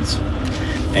out of bounds.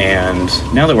 And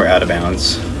now that we're out of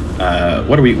bounds,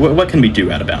 what can we do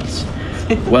out of bounds?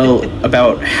 Well,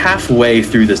 about halfway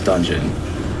through this dungeon,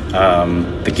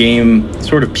 the game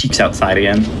sort of peeks outside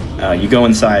again. You go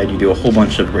inside, you do a whole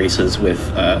bunch of races with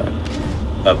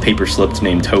a paper slip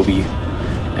named Toby,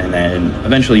 and then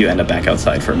eventually you end up back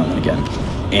outside for a moment again.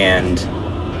 And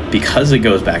because it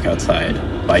goes back outside,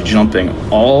 by jumping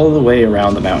all the way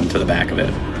around the mountain to the back of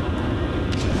it,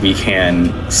 we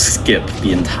can skip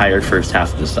the entire first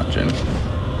half of this dungeon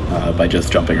by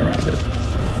just jumping around it.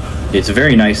 It's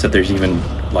very nice that there's even,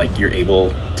 like, you're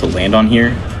able to land on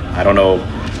here. I don't know,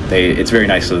 it's very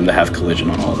nice of them to have collision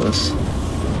on all this.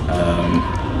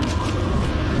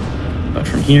 But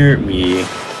from here, we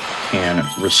can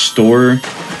restore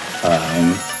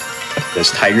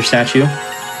this tiger statue,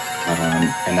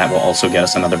 and that will also get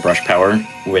us another brush power,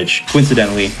 which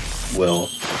coincidentally will,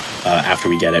 after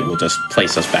we get it, will just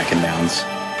place us back in bounds,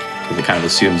 because it kind of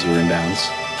assumes you're in bounds.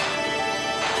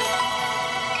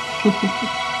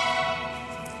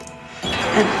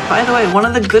 And by the way, one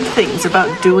of the good things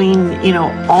about doing,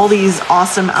 all these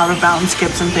awesome out-of-bounds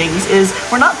skips and things is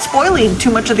we're not spoiling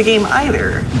too much of the game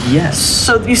either. Yes.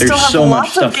 So you still have so lots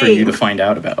much stuff of for you to find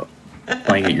out about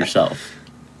playing it yourself.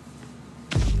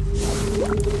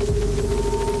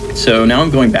 So now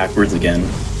I'm going backwards again.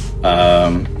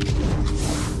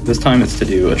 This time it's to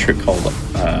do a trick called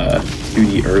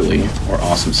 2D Early, or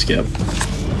Awesome Skip.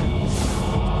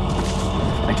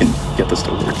 I can get this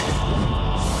to work.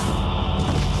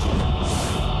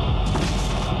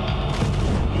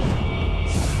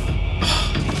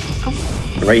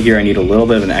 Right here I need a little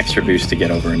bit of an extra boost to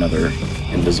get over another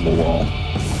invisible wall.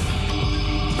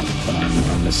 But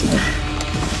I'm missing it.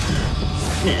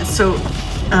 Yeah, so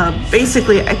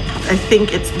basically I think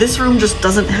this room just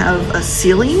doesn't have a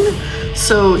ceiling,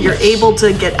 so you're able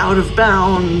to get out of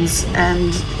bounds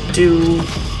and do,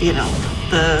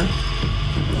 the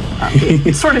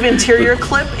sort of interior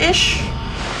clip-ish?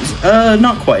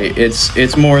 Not quite.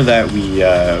 It's more that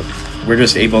we're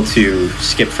just able to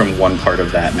skip from one part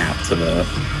of that map to the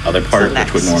other part,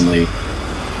 which would normally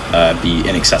be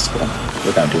inaccessible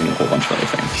without doing a whole bunch of other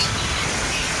things.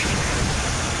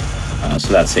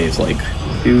 So that saves like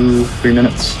 2-3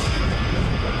 minutes.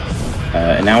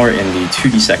 And now we're in the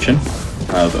 2D section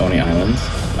of Oni Island,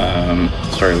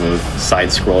 starting with side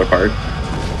scroller part.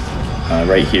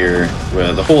 Right here,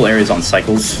 where the whole area is on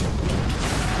cycles,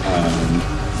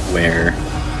 where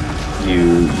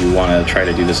you want to try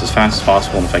to do this as fast as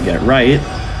possible, and if I get it right,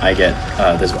 I get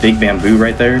this big bamboo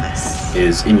right there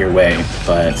is in your way,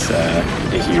 but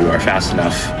if you are fast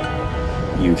enough,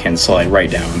 you can slide right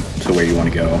down to where you want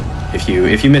to go. If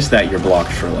you miss that, you're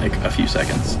blocked for like a few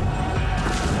seconds.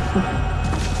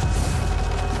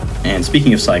 And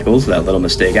speaking of cycles, that little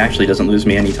mistake actually doesn't lose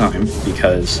me any time,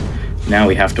 because now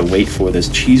we have to wait for this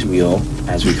cheese wheel,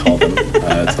 as we call them,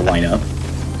 to line up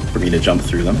for me to jump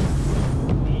through them.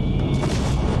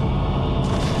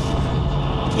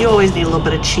 You always need a little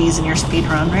bit of cheese in your speed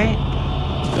run, right?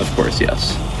 Of course,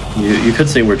 yes. You could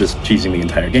say we're just cheesing the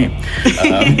entire game.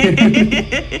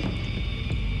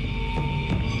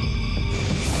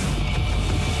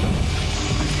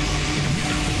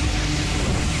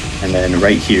 And then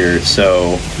right here,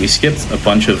 so we skipped a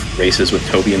bunch of races with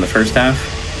Toby in the first half,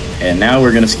 and now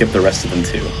we're going to skip the rest of them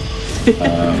too.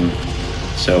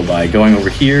 So by going over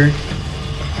here,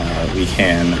 we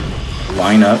can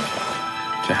line up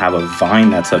to have a vine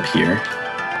that's up here,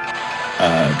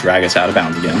 drag us out of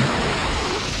bounds again.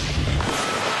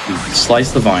 We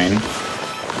slice the vine,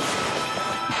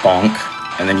 bonk,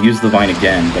 and then use the vine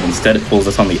again, but instead it pulls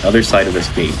us on the other side of this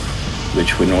gate,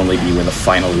 which would normally be where the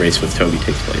final race with Toby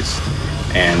takes place.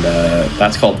 And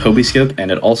that's called Toby Skip,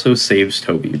 and it also saves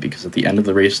Toby, because at the end of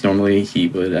the race, normally he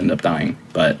would end up dying.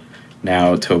 But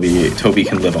now Toby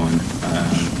can live on,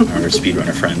 our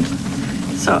speedrunner friend.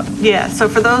 So, yeah, so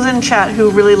for those in chat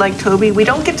who really like Toby, we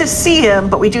don't get to see him,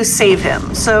 but we do save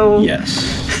him, so... Yes.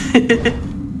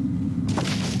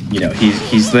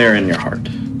 He's there in your heart.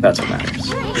 That's what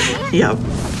matters. Yep.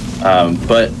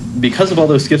 But because of all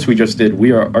those skips we just did,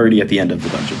 we are already at the end of the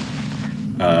dungeon.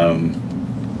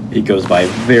 It goes by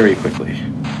very quickly.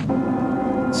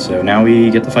 So now we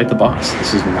get to fight the boss.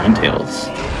 This is Ninetales.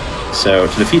 So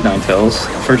to defeat Ninetales,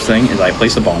 first thing is I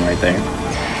place a bomb right there,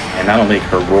 and that'll make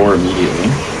her roar immediately.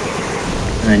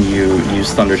 And then you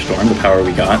use Thunderstorm, the power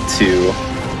we got, to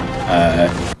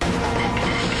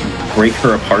break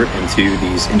her apart into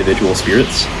these individual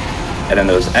spirits. And then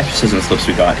those exorcism slips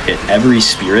we got hit every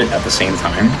spirit at the same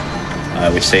time,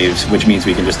 which means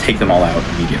we can just take them all out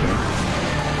immediately.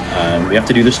 We have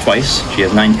to do this twice. She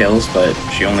has 9 tails, but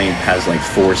she only has like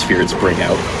 4 spirits break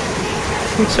out.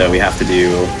 So we have to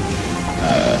do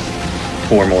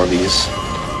 4 more of these.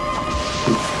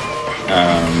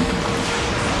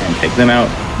 And take them out.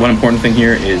 One important thing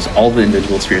here is all the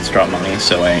individual spirits drop money,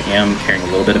 so I am caring a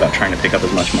little bit about trying to pick up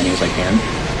as much money as I can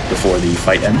before the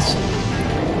fight ends.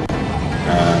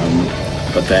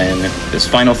 But then this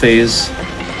final phase,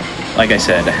 like I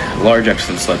said, large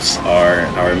exorcism slips are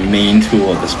our main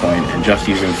tool at this point, and just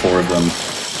using 4 of them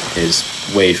is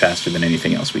way faster than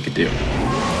anything else we could do.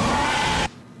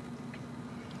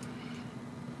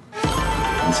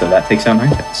 And so that takes out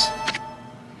Ninetales.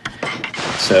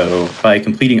 So by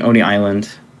completing Oni Island,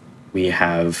 we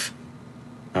have,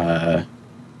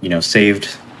 saved.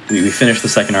 We finished the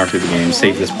second arc of the game,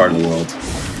 saved this part of the world,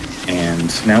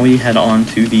 and now we head on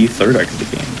to the third arc of the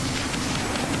game.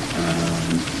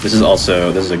 This is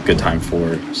a good time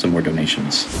for some more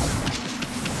donations.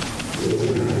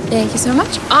 Thank you so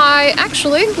much. I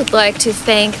actually would like to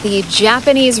thank the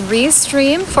Japanese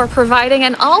Restream for providing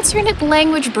an alternate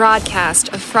language broadcast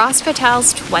of Frost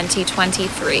Fatales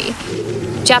 2023.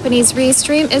 Japanese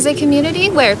Restream is a community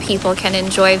where people can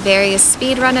enjoy various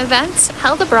speedrun events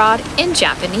held abroad in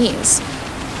Japanese.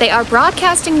 They are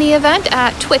broadcasting the event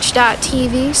at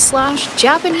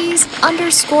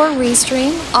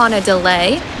twitch.tv/Japanese_Restream on a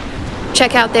delay.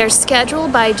 Check out their schedule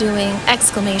by doing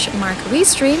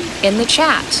 !Restream in the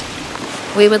chat.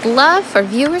 We would love for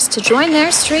viewers to join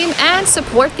their stream and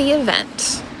support the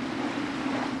event.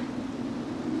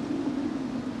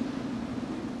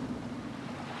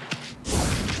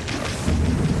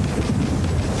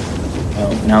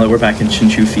 Well, now that we're back in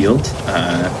Chinchu Field,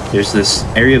 there's this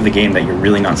area of the game that you're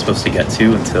really not supposed to get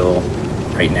to until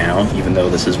right now, even though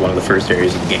this is one of the first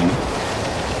areas of the game.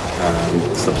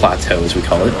 It's the plateau, as we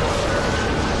call it.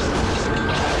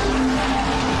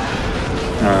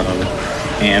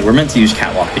 And we're meant to use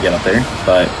Catwalk to get up there,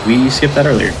 but we skipped that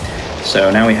earlier.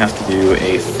 So now we have to do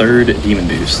a third demon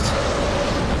boost.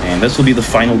 And this will be the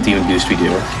final demon boost we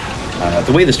do.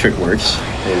 The way this trick works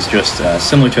is just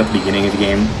similar to at the beginning of the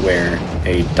game, where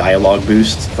a dialogue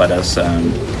boost let us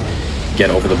get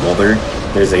over the boulder.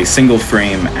 There's a single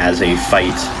frame as a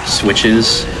fight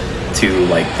switches to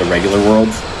like the regular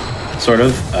world, sort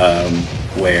of,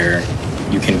 where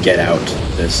you can get out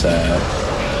this...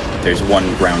 there's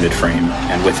one grounded frame,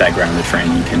 and with that grounded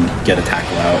frame you can get a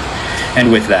tackle out,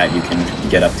 and with that you can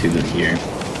get up to the here.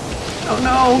 Oh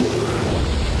no!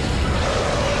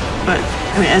 But,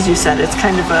 I mean, as you said, it's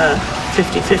kind of a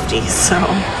 50-50, so...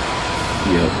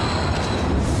 Yep.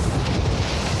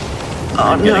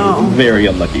 Oh I'm no. Getting very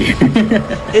unlucky.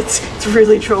 It's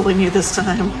really trolling you this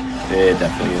time. It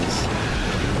definitely is.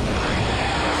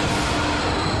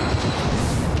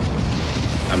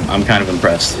 I'm kind of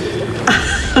impressed.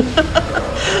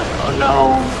 Oh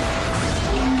no.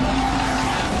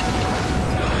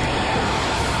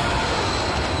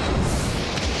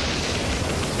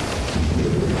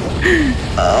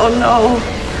 Oh no.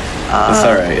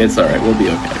 It's alright, we'll be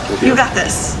okay. You got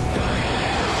this.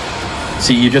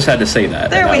 See, you just had to say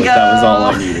that. There we go. That was all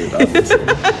I needed.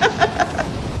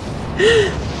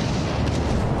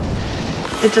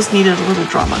 It just needed a little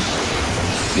drama.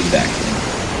 Exactly.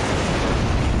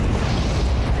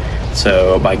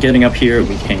 So by getting up here,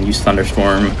 we can use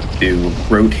Thunderstorm to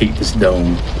rotate this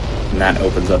dome, and that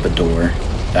opens up a door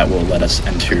that will let us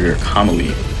enter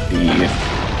Kamui, the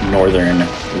northern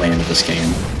land of this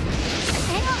game.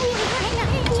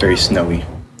 It's very snowy.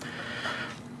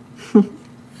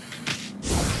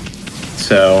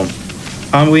 So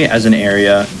Kamui as an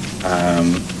area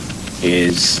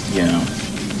is,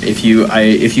 if you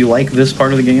like this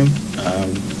part of the game,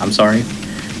 I'm sorry,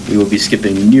 we will be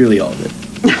skipping nearly all of it.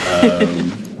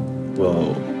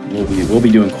 We'll be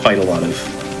doing quite a lot of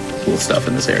cool stuff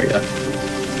in this area.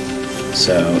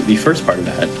 So the first part of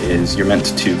that is you're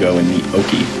meant to go and meet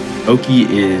Oki. Oki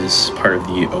is part of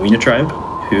the Oina tribe,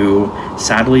 who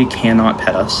sadly cannot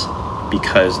pet us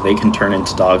because they can turn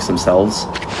into dogs themselves,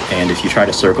 and if you try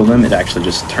to circle them, it actually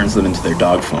just turns them into their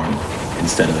dog form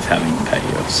instead of having them pet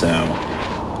you. So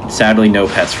sadly, no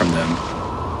pets from them.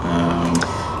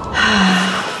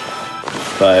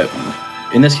 But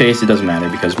in this case, it doesn't matter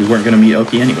because we weren't going to meet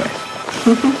Oki anyway.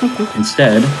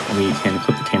 Instead, we can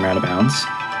clip the camera out of bounds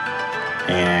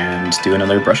and do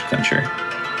another brush adventure.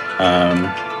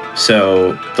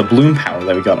 So the bloom power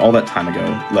that we got all that time ago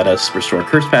let us restore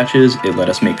curse patches, it let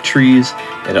us make trees,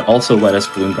 and it also let us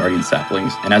bloom guardian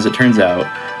saplings. And as it turns out,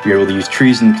 we are able to use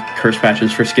trees and curse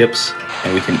patches for skips,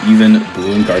 and we can even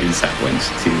bloom guardian saplings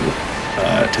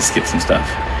to skip some stuff.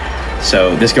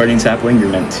 So this guardian sapling, you're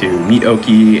meant to meet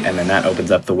Oki, and then that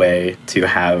opens up the way to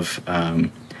have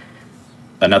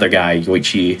another guy,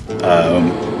 Yoichi,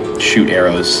 shoot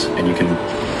arrows, and you can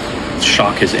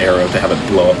shock his arrow to have it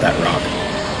blow up that rock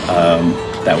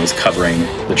that was covering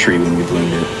the tree when we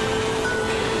bloomed it.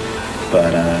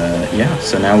 But yeah,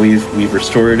 so now we've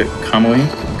restored Kamui,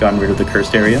 gotten rid of the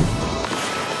cursed area.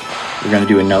 We're gonna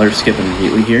do another skip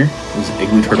immediately here. This is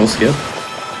Igloo Turtle skip.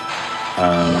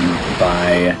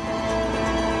 By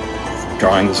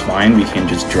drawing this vine, we can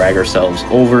just drag ourselves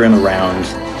over and around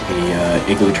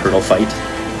a Igloo Turtle fight,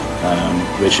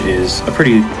 which is a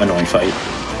pretty annoying fight.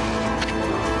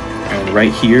 And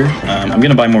right here, I'm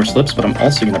going to buy more slips, but I'm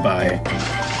also going to buy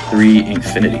 3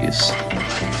 Inkfinities.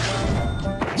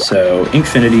 So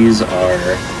Inkfinities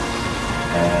are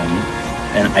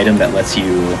an item that lets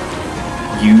you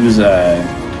use,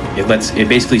 it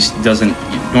basically doesn't,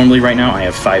 normally right now I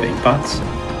have 5 ink pots,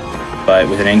 but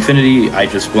with an Inkfinity, I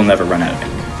just will never run out of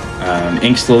ink.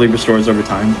 Ink slowly restores over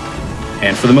time,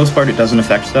 and for the most part it doesn't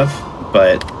affect stuff,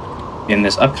 but in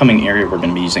this upcoming area, we're going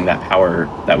to be using that power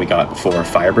that we got for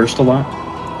Fire Burst a lot.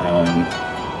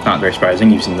 Not very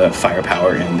surprising, using the fire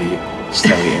power in the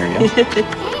snowy area.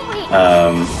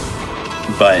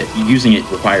 But using it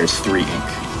requires 3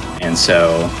 ink. And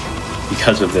so,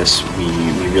 because of this, we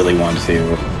really want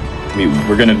to...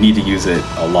 We're going to need to use it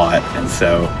a lot, and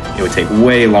so it would take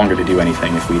way longer to do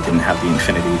anything if we didn't have the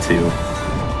Infinity to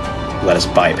let us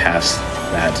bypass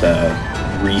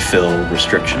that refill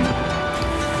restriction.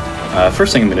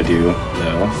 First thing I'm going to do,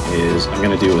 though, is I'm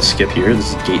going to do a skip here.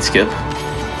 This is gate skip.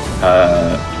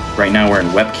 Right now we're in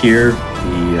Wepkir,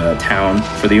 the town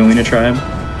for the Oina tribe.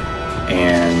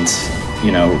 And,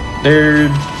 you know,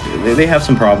 they have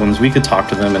some problems. We could talk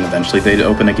to them and eventually they'd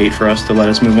open a gate for us to let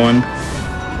us move on.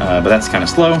 But that's kind of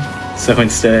slow. So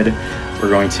instead, we're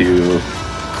going to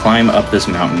climb up this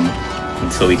mountain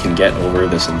until we can get over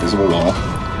this invisible wall.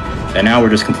 And now we're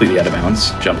just completely out of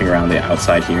bounds, jumping around the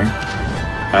outside here.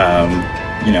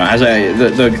 You know,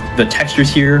 the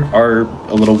textures here are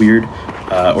a little weird,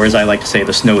 or as I like to say,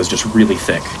 the snow is just really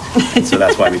thick, and so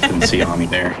that's why we couldn't see Ami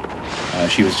there.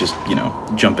 She was just, you know,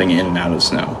 jumping in and out of the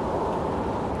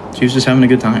snow. She was just having a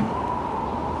good time.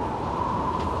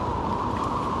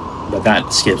 But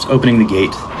that skips opening the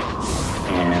gate,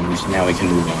 and now we can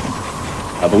move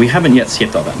on. But we haven't yet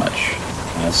skipped all that much.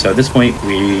 So at this point,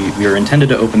 we were intended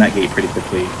to open that gate pretty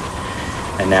quickly.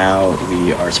 And now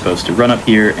we are supposed to run up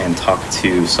here and talk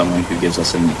to someone who gives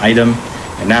us an item,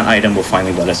 and that item will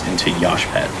finally let us into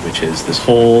Yoshpet, which is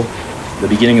the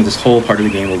beginning of this whole part of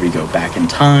the game where we go back in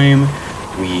time,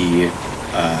 we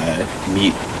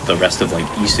meet the rest of like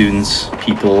Isun's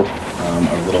people,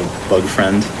 our little bug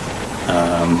friend,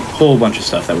 whole bunch of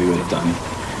stuff that we would have done.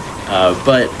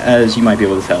 But as you might be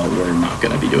able to tell, we're not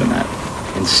going to be doing that.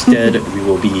 Instead, we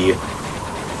will be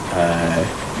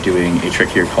doing a trick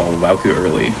here called Wauku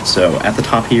Early. So at the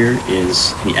top here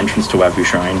is the entrance to Wauku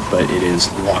Shrine, but it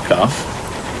is locked off.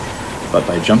 But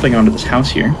by jumping onto this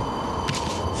house here,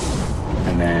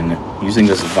 and then using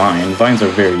this vine, vines are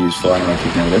very useful, I don't know if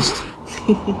you've noticed,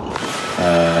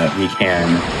 we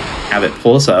can have it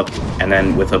pull us up, and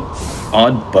then with a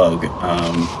odd bug,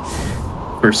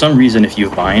 for some reason if you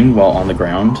vine while on the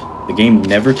ground, the game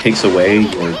never takes away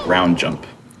your ground jump.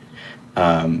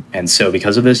 And so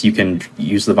because of this, you can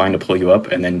use the vine to pull you up,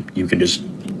 and then you can just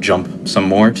jump some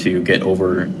more to get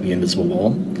over the invisible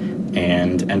wall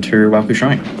and enter Wauku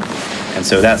Shrine. And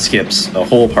so that skips a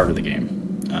whole part of the game,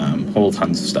 whole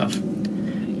tons of stuff.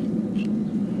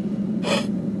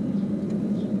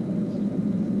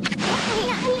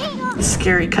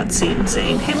 Scary cutscene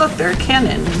saying, "Hey, look, there are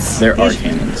cannons. There are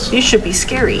cannons. These should be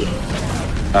scary."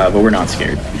 But we're not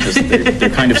scared because they're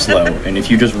kind of slow, and if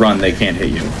you just run, they can't hit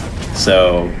you.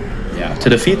 So, yeah, to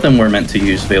defeat them, we're meant to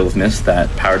use Veil of Mist, that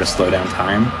power to slow down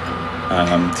time,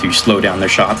 to slow down their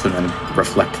shots and then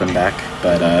reflect them back.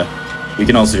 But we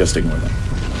can also just ignore them.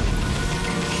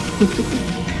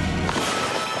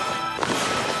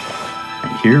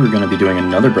 Right here, we're going to be doing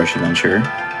another brush adventure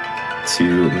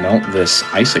to melt this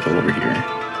icicle over here.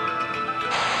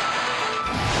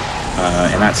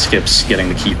 And that skips getting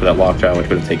the key for that lockjaw, which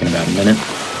would have taken about a minute.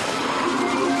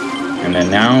 And then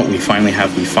now we finally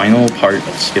have the final part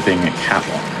of skipping a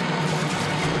catwalk.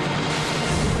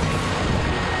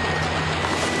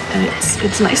 and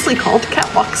it's nicely called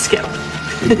Catwalk Skip.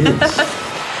 It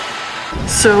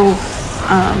is. So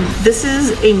this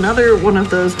is another one of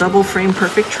those double frame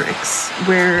perfect tricks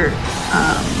where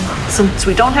since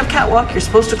we don't have catwalk, you're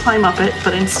supposed to climb up it,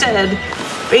 but instead,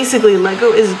 basically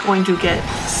Lego is going to get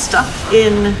stuck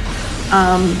in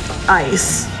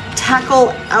ice, tackle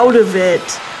out of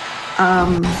it,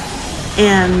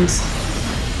 and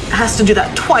has to do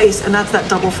that twice, and that's that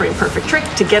double frame perfect trick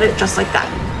to get it just like that.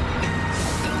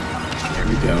 There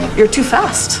we go. You're too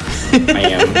fast. I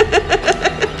am.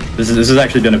 This has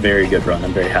actually been a very good run.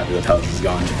 I'm very happy with how this has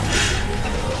gone.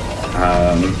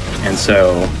 And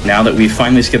so now that we've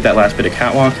finally skipped that last bit of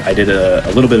catwalk, I did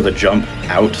a little bit of a jump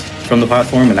out from the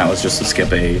platform, and that was just to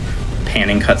skip a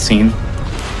panning cutscene.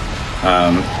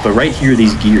 But right here,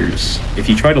 these gears, if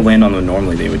you try to land on them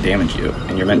normally, they would damage you,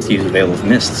 and you're meant to use a Veil of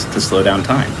Mists to slow down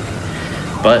time.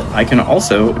 But I can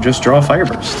also just draw a Fire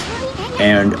Burst.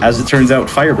 And as it turns out,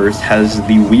 Fire Burst has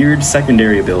the weird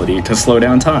secondary ability to slow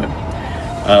down time.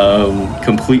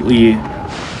 Completely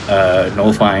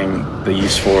nullifying the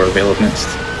use for Veil of Mist.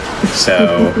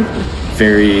 So,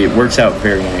 works out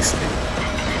very nicely.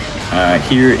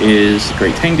 Here is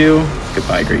Great Tengu.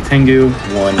 Goodbye, Great Tengu.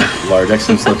 One large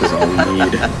Exum Slip is all we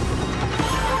need.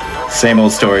 Same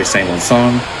old story, same old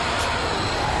song.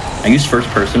 I used first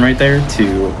person right there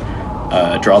to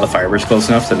draw the Fire Burst close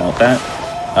enough to melt that.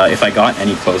 If I got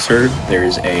any closer,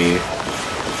 there's a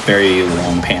very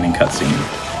long panning cutscene.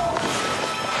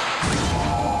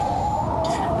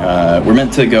 We're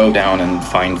meant to go down and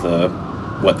find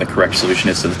what the correct solution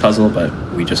is to the puzzle, but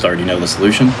we just already know the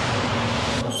solution.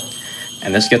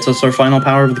 And this gets us our final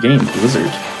power of the game,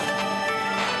 Blizzard.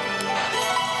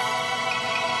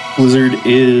 Blizzard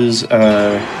is,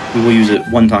 we will use it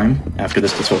one time after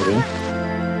this tutorial.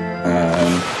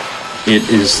 It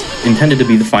is intended to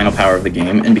be the final power of the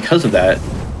game, and because of that,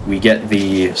 we get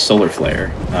the Solar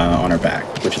Flare on our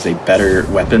back, which is a better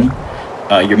weapon.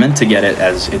 You're meant to get it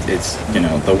as it's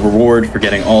the reward for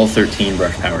getting all 13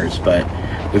 brush powers, but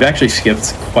we've actually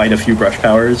skipped quite a few brush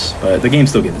powers, but the game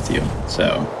still gives it to you,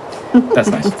 so that's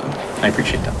nice of them. I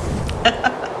appreciate that.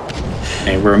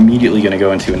 And we're immediately going to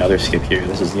go into another skip here.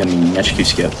 This is the Nechku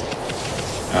skip.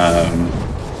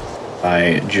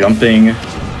 By jumping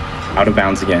out of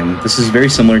bounds again. This is very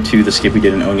similar to the skip we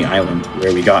did in Oni Island,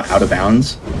 where we got out of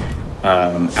bounds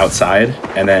outside,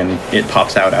 and then it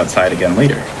pops out outside again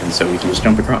later, and so we can just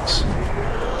jump across.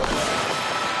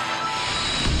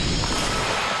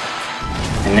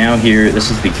 And now here, this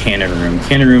is the cannon room.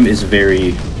 Cannon room is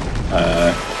very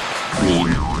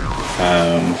mean.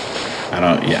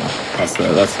 That's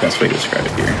the best way to describe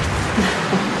it here.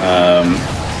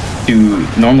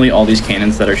 Normally all these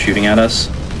cannons that are shooting at us,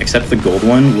 except the gold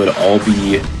one, would all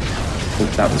be... Oh,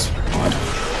 that was odd.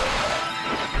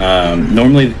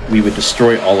 Normally we would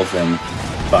destroy all of them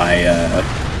by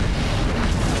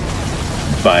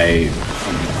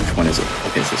which one is it?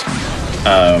 Okay, it's this one.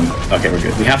 Okay, we're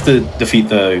good. We have to defeat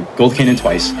the gold cannon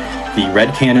twice. The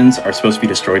red cannons are supposed to be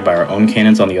destroyed by our own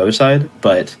cannons on the other side,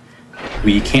 but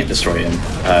we can't destroy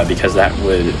them because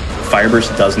Fire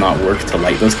Burst does not work to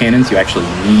light those cannons. You actually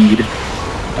need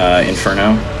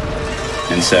Inferno,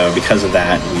 and so because of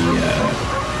that,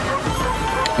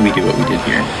 we do what we did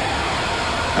here,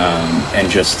 and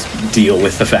just deal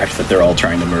with the fact that they're all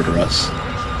trying to murder us.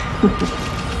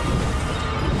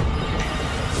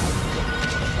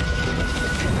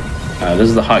 This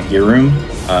is the hot gear room,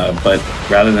 but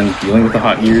rather than dealing with the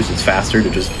hot gears, it's faster to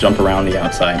just jump around the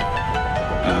outside.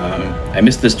 I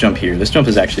missed this jump here. This jump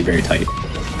is actually very tight,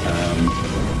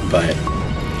 but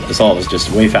this all is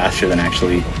just way faster than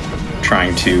actually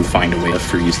trying to find a way to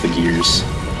freeze the gears,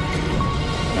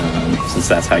 since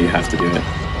that's how you have to do it.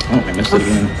 Oh, I missed it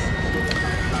again.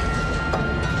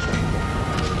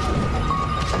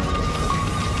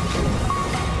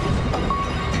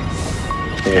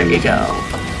 There you go.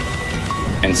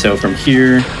 And so from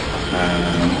here,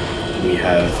 we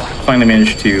have finally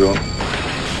managed to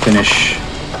finish,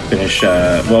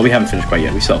 well, we haven't finished quite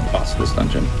yet. We still have the boss of this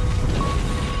dungeon.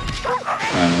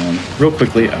 Real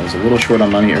quickly, I was a little short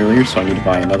on money earlier, so I need to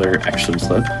buy another Exum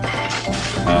Slip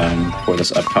for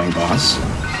this upcoming boss.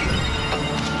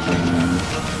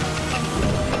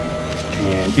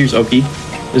 And here's Oki.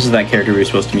 This is that character we were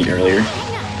supposed to meet earlier.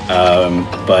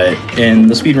 But in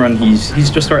the speedrun,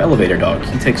 he's just our elevator dog.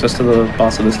 He takes us to the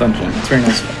boss of this dungeon. It's very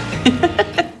nice.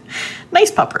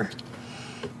 Nice pupper.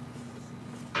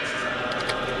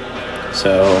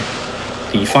 So,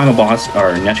 the final boss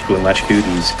are Nechku and Lechku,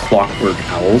 these clockwork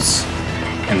owls,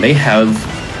 and they have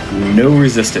no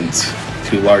resistance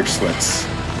to large slips.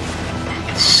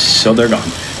 So they're gone.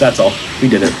 That's all. We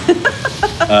did it.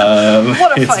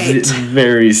 What a fight. It's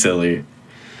very silly.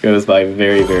 Goes by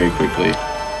very, very quickly.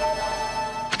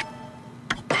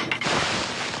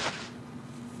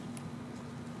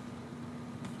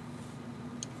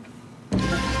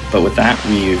 But with that,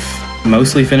 we've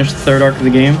mostly finished the third arc of the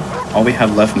game. All we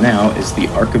have left now is the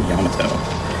Arc of Yamato.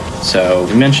 So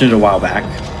we mentioned it a while back,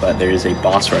 but there is a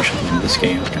boss rush at the end of this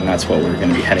game, and that's what we're going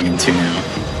to be heading into now.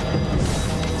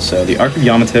 So the Arc of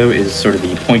Yamato is sort of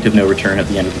the point of no return at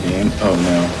the end of the game. Oh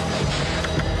no.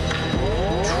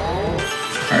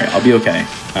 Alright, I'll be okay.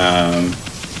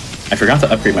 I forgot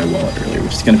to upgrade my wallet earlier,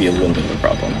 which is going to be a little bit of a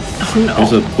problem. Oh no.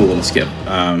 There's a cool little skip.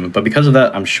 But because of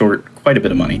that, I'm short quite a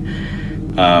bit of money.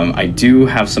 I do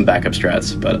have some backup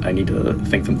strats, but I need to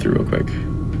think them through real quick.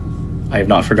 I have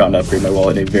not forgotten to upgrade my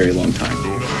wallet in a very long time.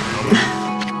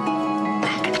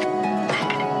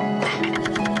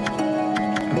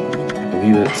 I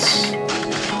believe it's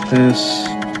this.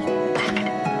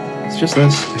 It's just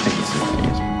this. I think it's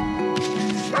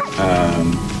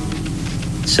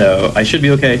this. So I should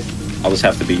be okay. I'll just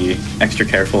have to be extra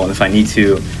careful, and if I need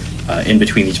to, in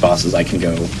between each bosses, I can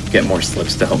go get more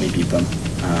slips to help me beat them.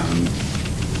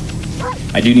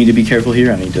 I do need to be careful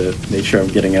here. I need to make sure I'm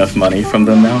getting enough money from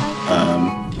them now.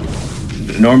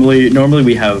 Normally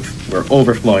we're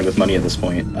overflowing with money at this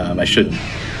point. I should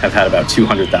have had about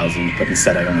 200,000, but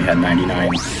instead I only had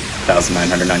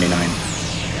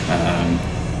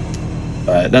 99,999.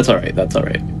 But that's all right. That's all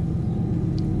right.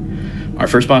 Our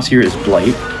first boss here is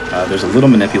Blight. There's a little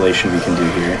manipulation we can do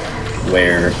here,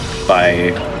 where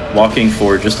by walking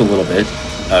forward just a little bit,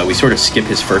 we sort of skip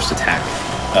his first attack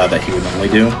that he would normally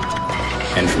do.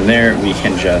 And from there, we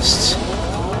can just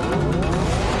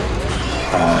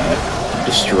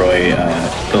destroy,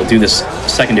 he'll do this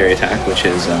secondary attack, which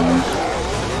is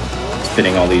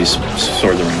spinning all these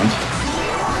swords around.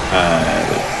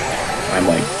 I'm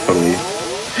like totally...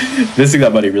 Missing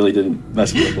that money really didn't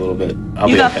mess me up a little bit. I'll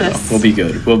be okay though. We'll be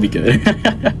good. We'll be good.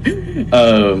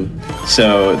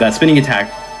 So that spinning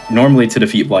attack, normally to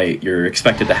defeat Blight, you're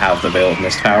expected to have the Veil of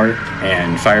Mist power,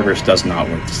 and Fireburst does not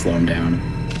work to slow him down.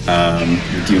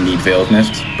 You do need Veil of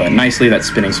Mist, but nicely that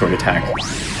spinning sword attack,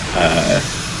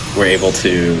 we're able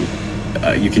to,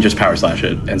 you can just power slash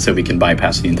it, and so we can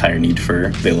bypass the entire need for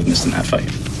Veil of Mist in that fight.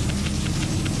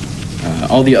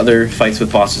 All the other fights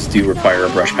with bosses do require a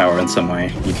brush power in some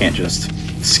way. You can't just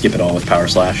skip it all with power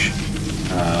slash,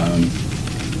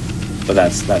 but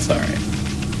that's alright.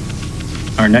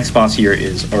 Our next boss here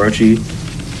is Orochi,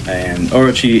 and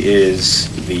Orochi is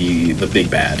the big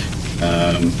bad.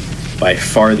 By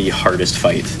far the hardest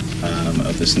fight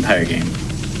of this entire game.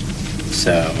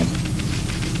 So,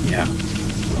 yeah.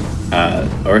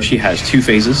 Orochi has two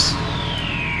phases,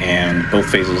 and both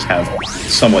phases have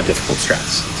somewhat difficult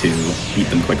strats to beat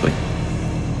them quickly.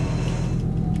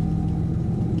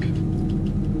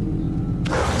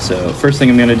 So, first thing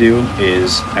I'm going to do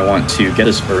is I want to get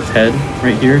his Earth Head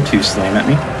right here to slam at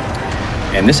me.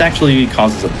 And this actually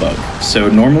causes a bug. So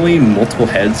normally multiple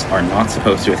heads are not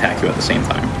supposed to attack you at the same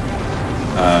time.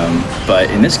 But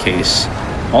in this case,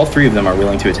 all three of them are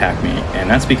willing to attack me, and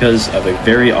that's because of a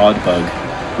very odd bug.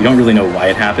 We don't really know why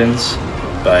it happens,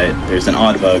 but there's an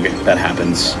odd bug that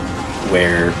happens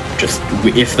where just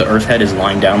if the Earth Head is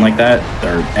lying down like that,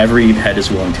 every head is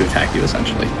willing to attack you,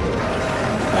 essentially.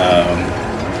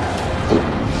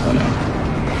 Oh no.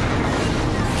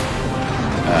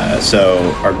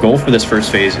 So our goal for this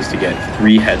first phase is to get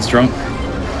 3 heads drunk.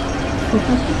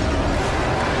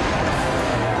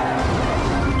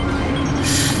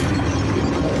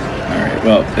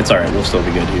 Well, it's alright, we'll still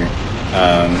be good here.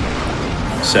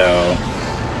 So,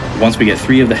 once we get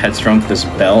 3 of the heads drunk, this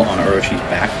bell on Orochi's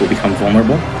back will become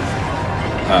vulnerable.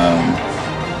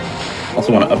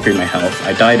 Also want to upgrade my health.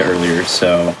 I died earlier,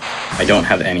 so I don't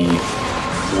have any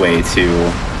way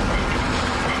to...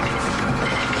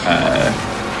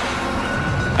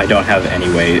 I don't have any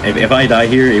way... If I die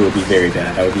here, it would be very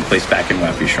bad. I would be placed back in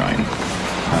Wapu Shrine.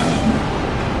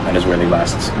 That is where the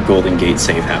last Golden Gate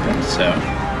save happened, so...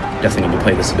 Definitely need to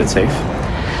play this a bit safe.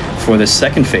 For this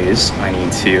second phase, I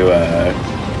need to,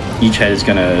 each head is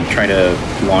gonna try to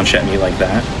launch at me like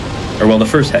that. Or well, the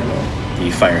first head will,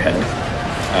 the fire head.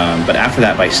 But after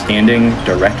that, by standing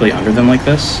directly under them like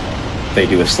this, they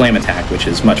do a slam attack, which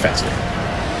is much faster.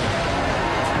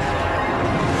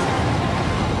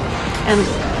 And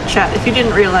chat, if you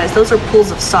didn't realize, those are pools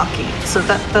of sake, so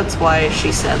that's why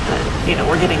she said that, you know,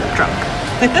 we're getting them drunk.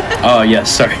 Oh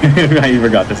yes, sorry, I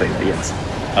forgot to say that, yes.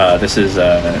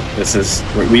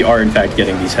 We are in fact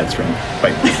getting these heads drunk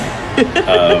quite quickly.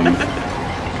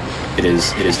 It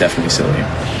is definitely silly.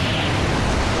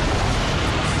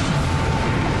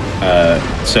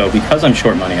 So because I'm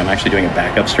short money, I'm actually doing a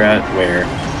backup strat where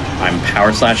I'm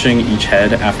power slashing each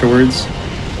head afterwards.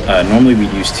 Normally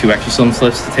we'd use 2 extra slim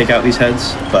slips to take out these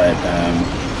heads, but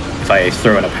if I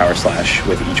throw in a power slash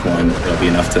with each one, it'll be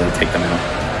enough to take them out.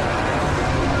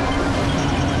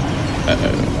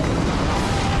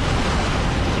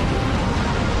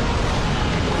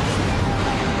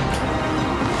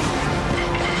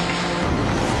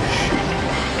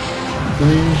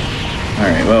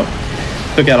 Alright, well,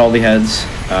 took out all the heads.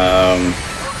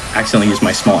 Accidentally used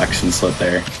my small action slip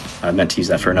there. I meant to use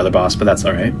that for another boss, but that's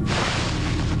alright.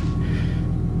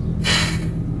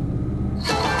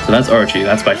 So that's Archie.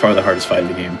 That's by far the hardest fight of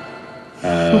the game.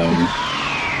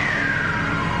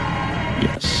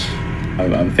 Yes.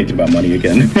 I'm thinking about money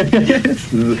again.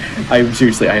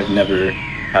 Seriously, I have never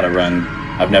had a run.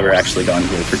 I've never actually gone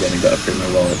here forgetting to upgrade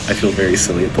my wallet. I feel very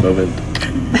silly at the moment.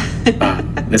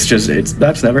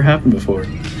 That's never happened before.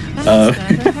 That's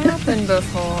never happened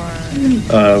before.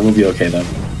 We'll be okay though.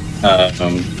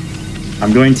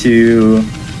 I'm going to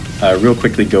real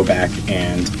quickly go back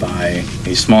and buy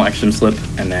a small action slip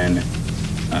and then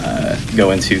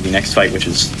go into the next fight, which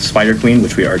is Spider Queen,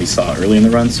 which we already saw early in the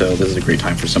run, so this is a great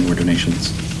time for some more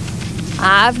donations.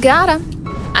 I've got 'em.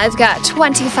 I've got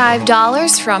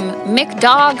 $25 from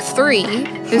McDog3,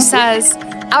 who says,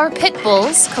 our pit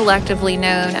bulls, collectively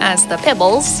known as the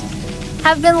Pibbles,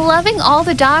 have been loving all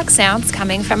the dog sounds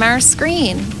coming from our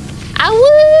screen.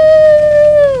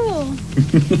 Awoo!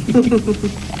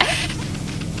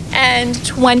 And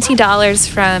 $20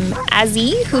 from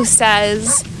Azzy, who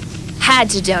says, had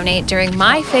to donate during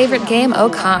my favorite game,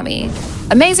 Okami.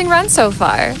 Amazing run so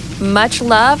far. Much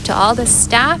love to all the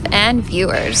staff and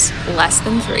viewers. Less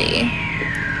than 3.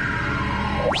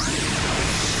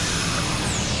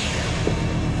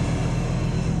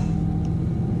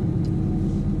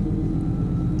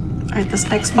 All right, this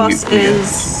next boss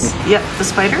is, yep, the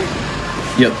spider.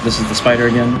 Yep, this is the spider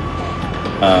again.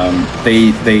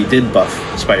 They did buff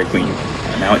Spider Queen.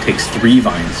 Now it takes 3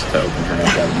 vines to open her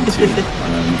up rather than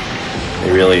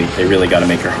 2. They really got to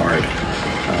make her hard.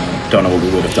 Don't know what we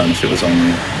would have done if it was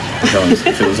only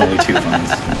 2 vines.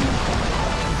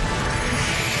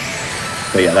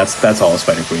 But yeah, that's all of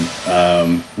Spider Queen.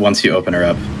 Once you open her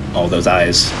up, all those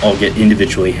eyes all get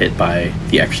individually hit by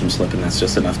the action slip, and that's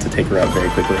just enough to take her out very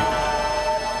quickly.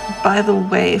 By the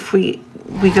way, if we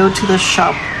go to the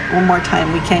shop one more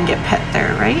time, we can get pet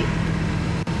there, right?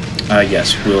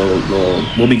 Yes,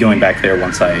 we'll be going back there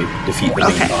once I defeat the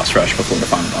main boss rush before the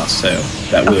final boss, so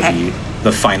that will be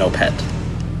the final pet.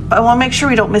 But I want to make sure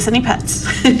we don't miss any pets.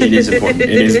 It is important. It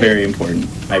is very important.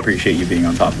 I appreciate you being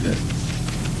on top of it.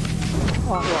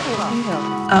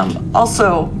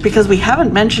 Also, because we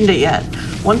haven't mentioned it yet,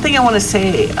 one thing I want to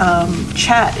say,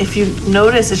 chat, if you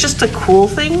notice, it's just a cool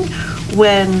thing.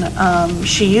 When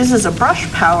she uses a brush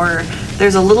power,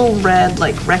 there's a little red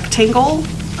rectangle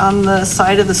on the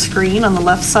side of the screen on the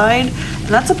left side, and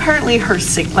that's apparently her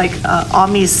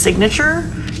Ami's signature,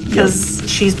 because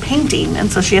she's painting,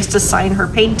 and so she has to sign her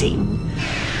painting.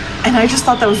 And I just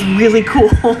thought that was really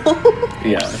cool.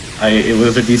 Yeah, it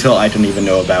was a detail I didn't even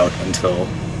know about until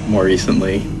more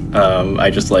recently. I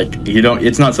just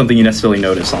it's not something you necessarily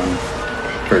notice on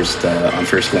first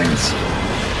glance.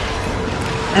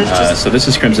 So this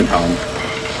is Crimson Helm.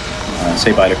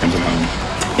 Say bye to Crimson Helm.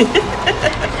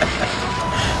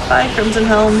 Bye, Crimson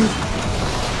Helm.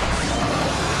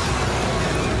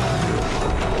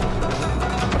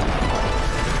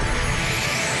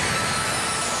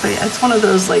 But yeah, it's one of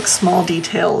those small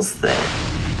details that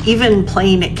even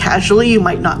playing it casually, you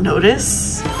might not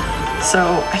notice.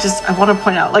 So I want to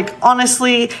point out,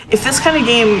 honestly, if this kind of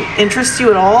game interests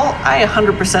you at all, I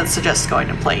 100% suggest going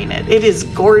and playing it. It is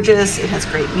gorgeous. It has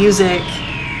great music.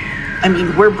 I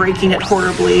mean, we're breaking it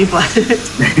horribly, but...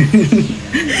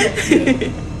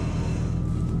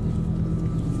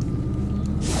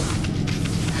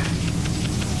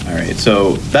 All right,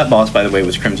 so that boss, by the way,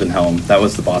 was Crimson Helm. That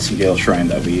was the boss in Gale Shrine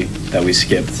that we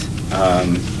skipped.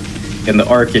 In the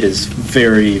arc, it is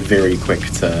very, very quick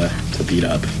to beat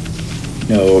up.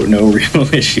 No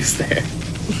real issues there.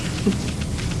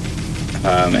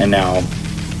 And now,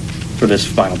 for this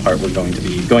final part, we're going to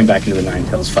be going back into the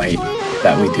Ninetales fight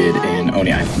that we did in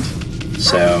Oni Island.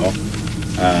 So,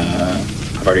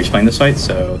 I've already explained this fight,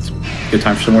 so it's a good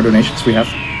time for some more donations we have.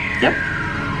 Yep.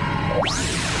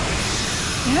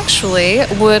 I actually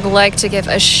would like to give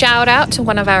a shout out to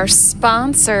one of our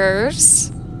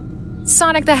sponsors.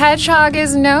 Sonic the Hedgehog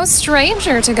is no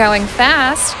stranger to going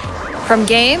fast. From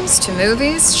games to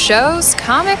movies, shows,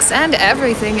 comics, and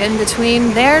everything in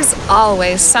between, there's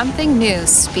always something new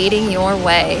speeding your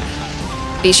way.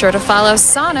 Be sure to follow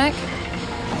Sonic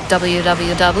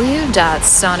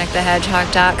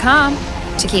www.sonicthehedgehog.com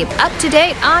to keep up to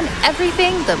date on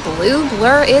everything the Blue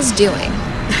Blur is doing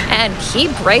and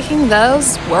keep breaking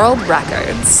those world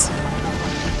records.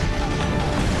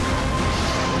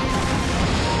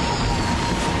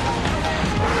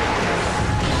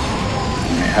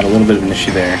 I had a little bit of an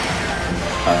issue there.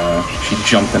 She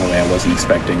jumped in a way I wasn't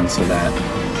expecting, so that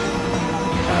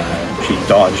she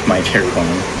dodged my cherry bomb.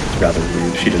 It's rather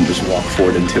rude. She didn't just walk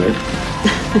forward into it.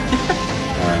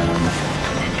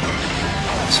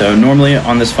 So normally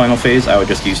on this final phase, I would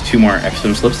just use 2 more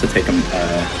Extreme Slips to take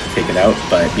it out,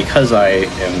 but because I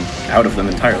am out of them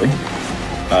entirely,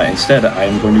 instead I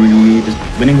am going to be just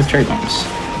winning with cherry bombs.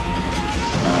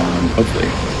 Hopefully.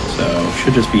 So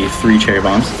should just be 3 cherry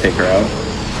bombs to take her out.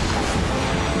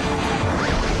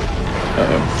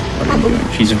 Uh-oh, what are you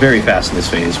doing? She's very fast in this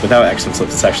phase. Without Extreme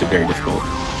Slips, it's actually very difficult.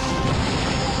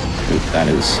 Oop, that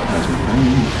is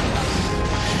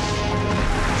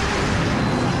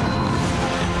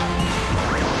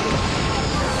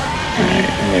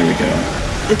there we go.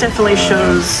 It definitely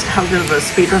shows how good of a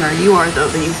speedrunner you are, though,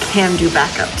 that you can do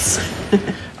backups.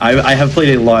 I have played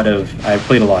a lot of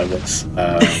this.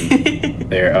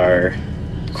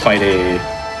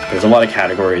 There's a lot of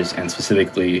categories, and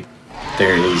specifically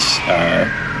there is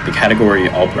the category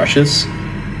all brushes.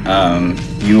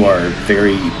 You are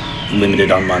very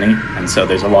limited on money, and so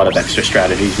there's a lot of extra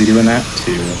strategies we do in that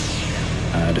to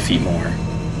defeat more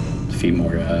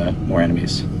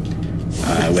enemies.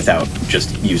 Without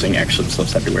just using Extreme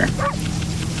Slips everywhere.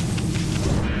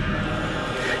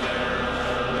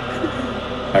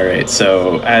 All right,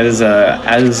 so as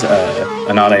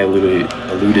Anade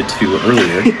alluded to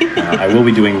earlier, I will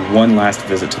be doing one last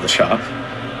visit to the shop.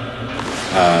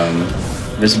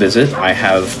 This visit, I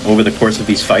have, over the course of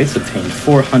these fights, obtained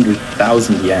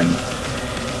 400,000 yen,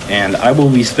 and I will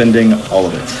be spending all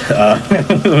of it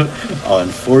on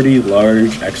 40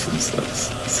 large Extreme Slips.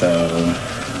 So.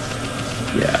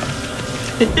 Yeah.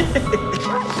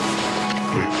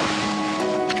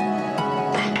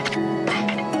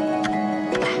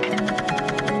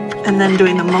 And then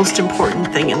doing the most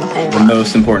important thing in the whole run. The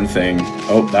most important thing.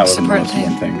 Oh, that was the most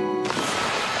important thing.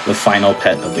 The final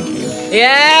pet of the game.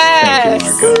 Yes! Thank you,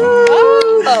 Marco.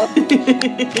 Oh.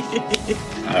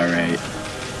 All right.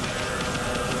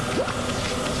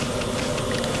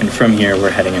 And from here, we're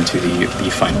heading into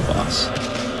the final boss.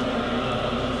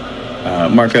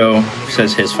 Marco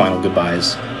says his final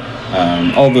goodbyes.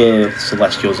 All the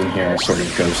Celestials in here are sort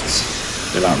of ghosts.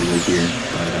 They're not really here,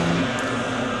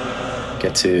 but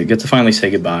get to finally say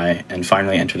goodbye and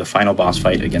finally enter the final boss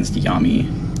fight against Yami,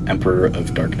 Emperor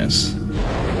of Darkness.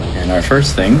 And our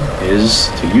first thing is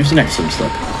to use an Extreme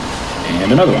Slip,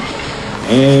 and another one,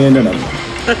 and another one,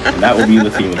 and that will be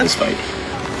the theme of this fight.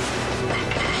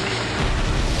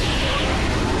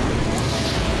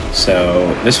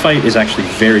 So this fight is actually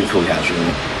very cool casual.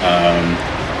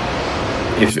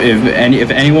 If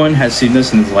anyone has seen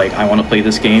this and is like, I want to play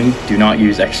this game, do not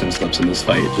use Extreme Slips in this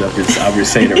fight. I'm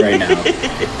just saying it right now.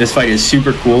 This fight is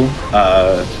super cool.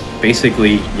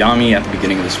 Basically, Yami at the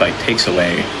beginning of this fight takes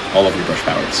away all of your brush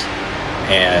powers,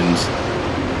 and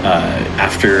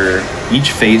after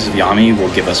each phase of Yami will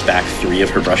give us back 3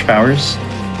 of her brush powers.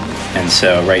 And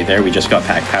so right there, we just got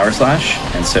back Power Slash,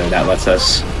 and so that lets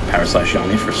us Power Slash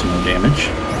Yami for some more damage.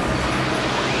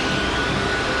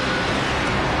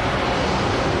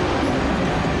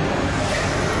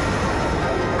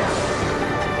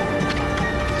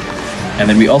 And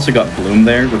then we also got Bloom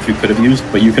there, which we could have used,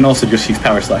 but you can also just use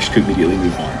Power Slash to immediately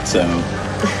move on, so...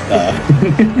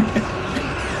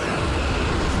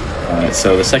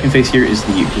 so the second phase here is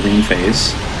the green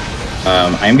phase.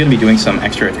 I am going to be doing some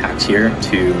extra attacks here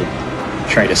to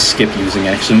try to skip using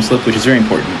an Extreme Slip, which is very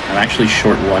important. I'm actually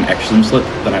short 1 Extreme Slip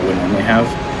than I would normally have.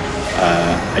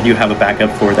 I do have a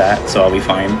backup for that, so I'll be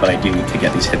fine, but I do need to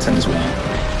get these hits in as well.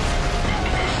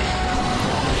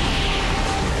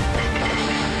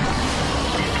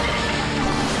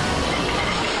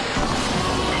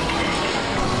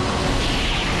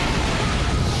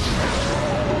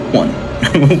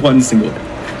 One single hit.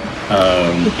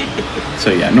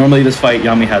 So yeah, normally this fight,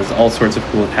 Yami has all sorts of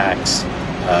cool attacks,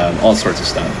 all sorts of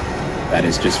stuff. That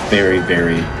is just very,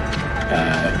 very,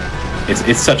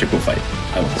 it's such a cool fight.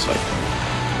 I love this fight.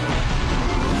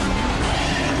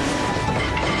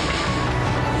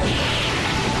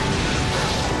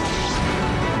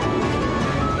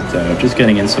 So just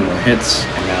getting in some more hits,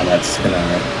 and now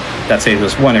that saves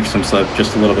us 1 Extreme Slip,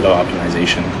 just a little bit of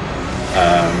optimization.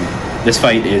 This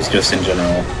fight is just in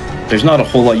general, there's not a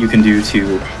whole lot you can do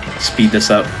to speed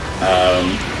this up.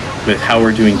 With how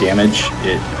we're doing damage,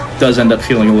 it does end up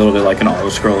feeling a little bit like an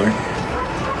auto-scroller.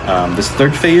 This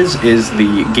third phase is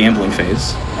the gambling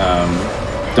phase.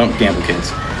 Don't gamble,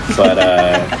 kids. But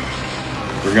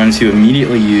we're going to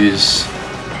immediately use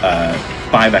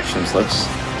 5 extra slips.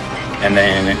 And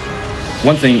then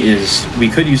one thing is we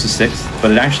could use the 6th,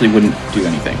 but it actually wouldn't do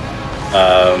anything.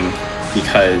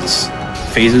 Because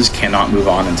phases cannot move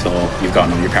on until you've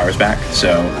gotten all your powers back.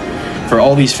 So for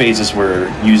all these phases, we're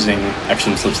using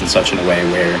extra slips in such in a way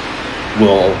where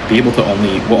we'll be able to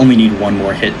we'll only need one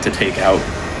more hit to take out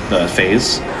the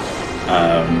phase,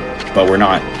 but we're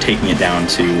not taking it down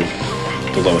to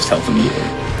the lowest health immediately.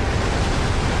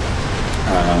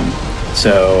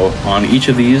 So on each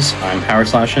of these, I'm power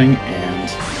slashing, and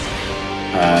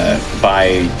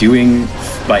by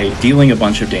dealing a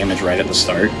bunch of damage right at the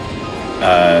start,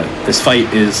 this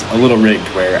fight is a little rigged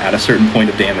where at a certain point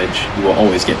of damage, you will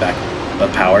always get back a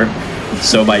power.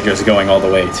 So by just going all the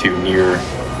way to near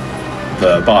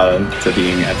the bottom to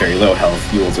being at very low health,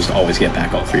 you will just always get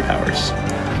back all 3 powers.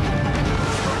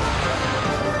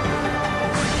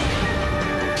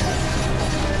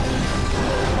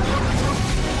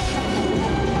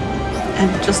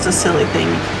 And just a silly thing,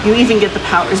 you even get the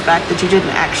powers back that you didn't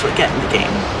actually get in the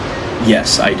game.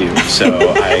 Yes, I do.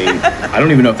 So I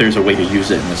don't even know if there's a way to use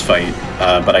it in this fight,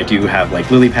 but I do have like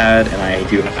Lily Pad, and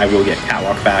I will get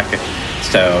Catwalk back.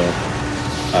 So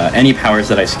any powers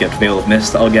that I skipped, Veil of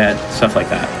Mist, I'll get stuff like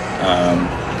that.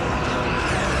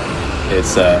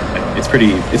 It's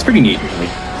pretty neat, really.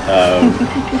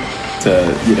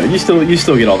 You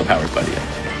still get all the powers by the end.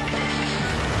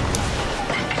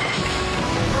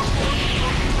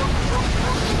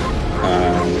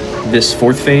 This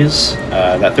 4th phase,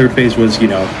 that 3rd phase was,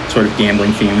 sort of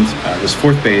gambling themed. This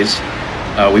 4th phase,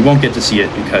 we won't get to see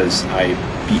it because I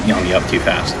beat Yami up too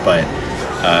fast, but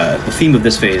the theme of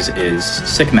this phase is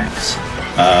Sick Max.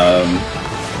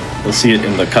 You'll see it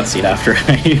in the cutscene after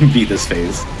I beat this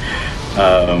phase.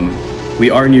 We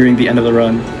are nearing the end of the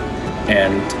run,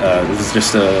 and this is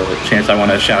just a chance I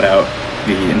want to shout out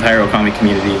the entire Okami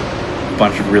community, a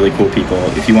bunch of really cool people.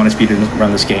 If you want to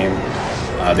speedrun this game,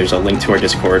 there's a link to our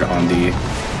Discord on the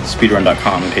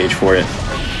speedrun.com page for it.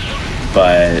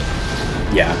 But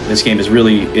yeah, this game is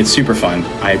it's super fun.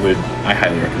 I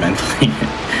highly recommend playing it.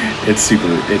 It's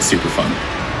super fun.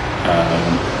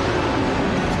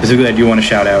 Specifically, I do want to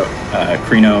shout out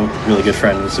Krino, really good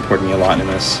friend, who's supported me a lot in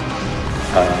this.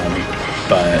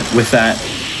 But with that,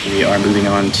 we are moving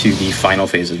on to the final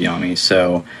phase of Yami.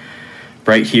 So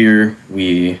right here,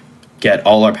 we get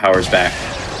all our powers back.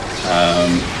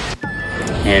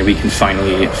 And we can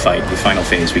finally fight the final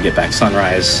phase. We get back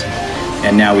Sunrise,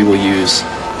 and now we will use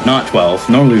not 12.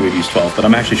 Normally we would use 12, but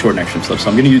I'm actually short an extra slip, so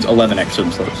I'm going to use 11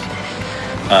 extra slips.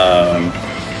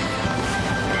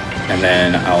 And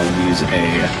then I'll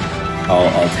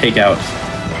take out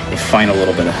the final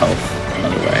little bit of health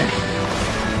another way.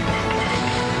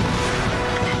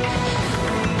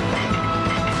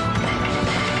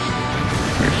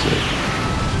 Where is it?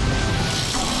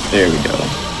 There we go.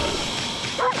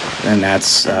 And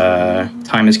that's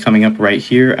time is coming up right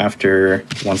here after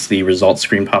once the results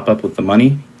screen pop up with the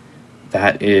money.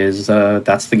 That's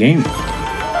the game.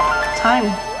 Time.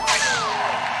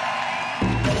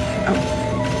 Oh,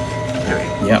 there we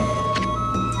go. Yep.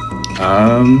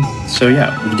 So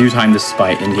yeah, we do time this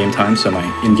by in-game time. So my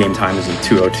in-game time is a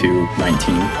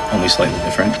 2:02:19, only slightly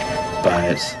different.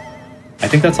 But I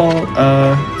think that's all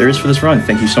there is for this run.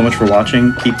 Thank you so much for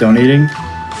watching. Keep donating.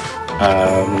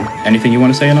 Anything you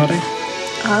want to say, Anade?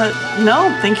 No,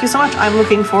 thank you so much. I'm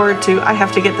looking forward to. I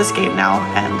have to get this game now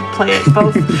and play it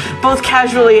both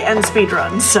casually and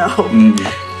speedrun. So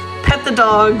pet the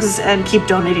dogs and keep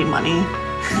donating money.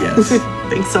 Yes.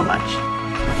 Thanks so much.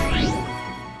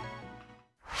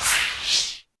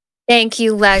 Thank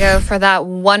you, Lego, for that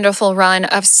wonderful run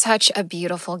of such a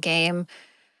beautiful game.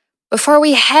 Before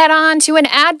we head on to an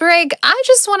ad break, I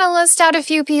just want to list out a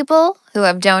few people who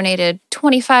have donated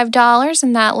 $25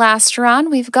 in that last run.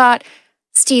 We've got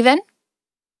Steven,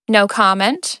 no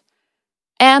comment.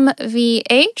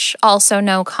 MVH, also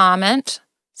no comment.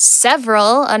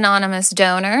 Several anonymous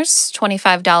donors,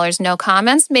 $25, no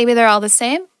comments. Maybe they're all the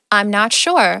same. I'm not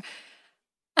sure.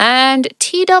 And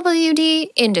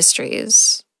TWD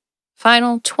Industries,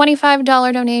 final $25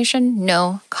 donation,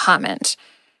 no comment.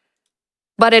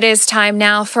 But it is time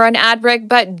now for an ad break,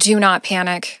 but do not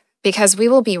panic, because we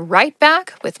will be right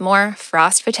back with more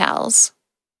Frost Fatales.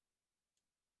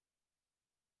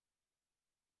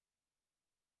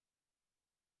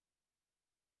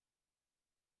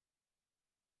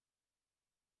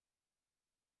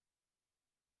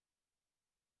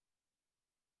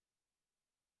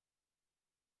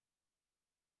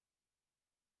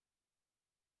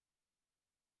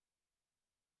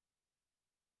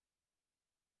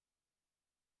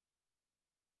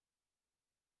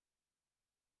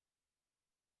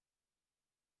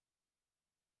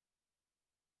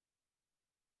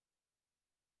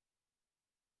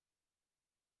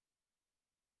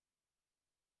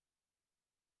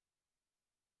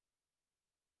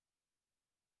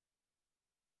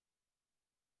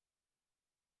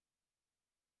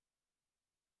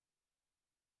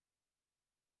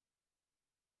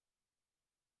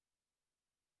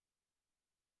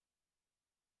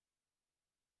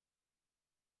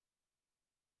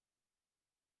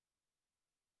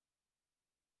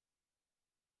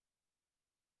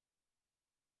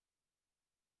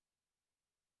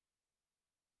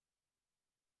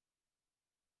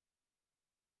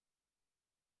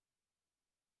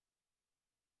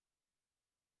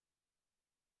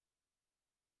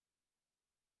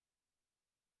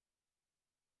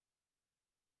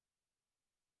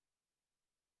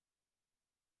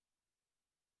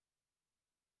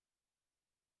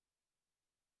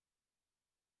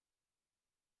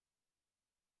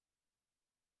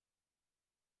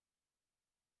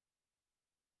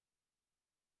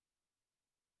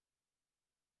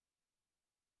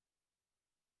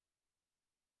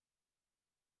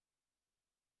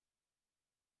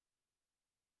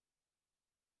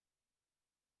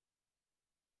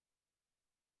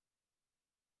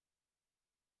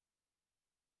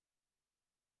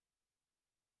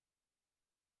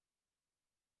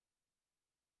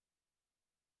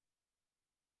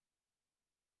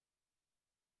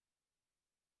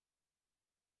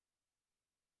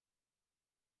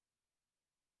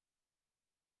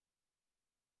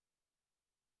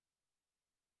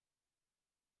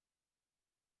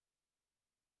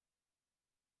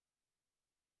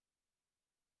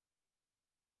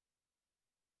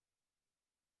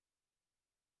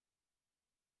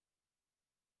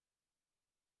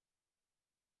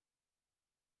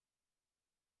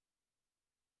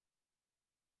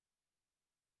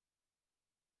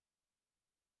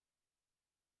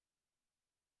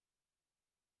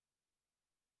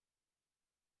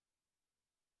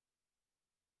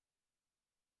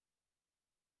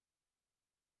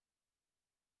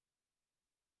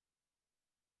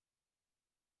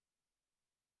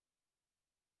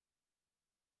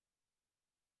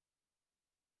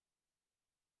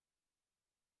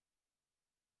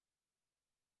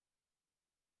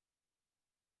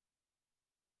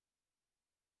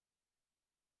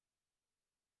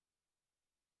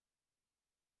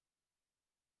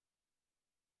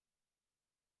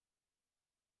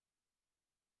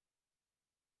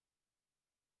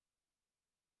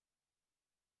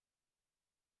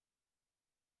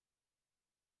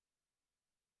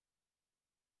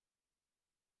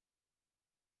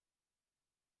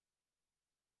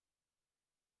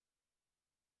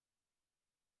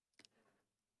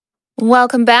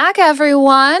 Welcome back,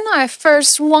 everyone. I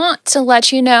first want to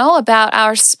let you know about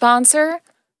our sponsor,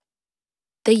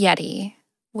 the Yeti.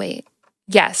 Wait,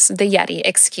 yes, the Yeti,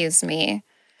 excuse me.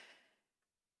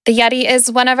 The Yeti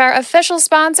is one of our official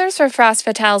sponsors for Frost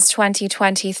Fatales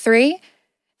 2023.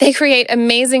 They create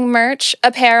amazing merch,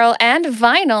 apparel, and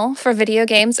vinyl for video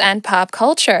games and pop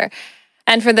culture.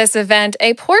 And for this event,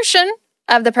 a portion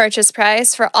of the purchase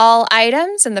price for all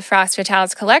items in the Frost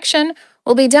Fatales collection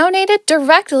will be donated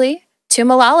directly to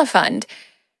Malala Fund.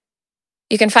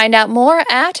 You can find out more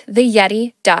at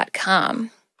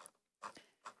theyeti.com.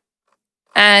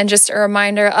 And just a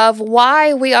reminder of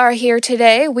why we are here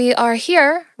today. We are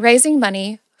here raising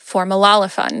money for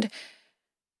Malala Fund.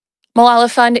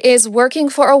 Malala Fund is working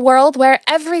for a world where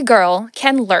every girl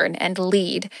can learn and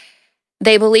lead.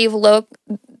 They believe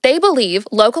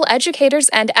local educators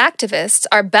and activists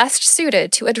are best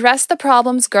suited to address the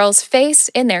problems girls face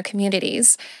in their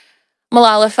communities.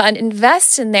 Malala Fund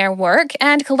invests in their work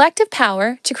and collective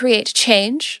power to create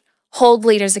change, hold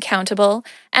leaders accountable,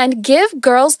 and give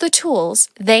girls the tools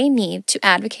they need to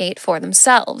advocate for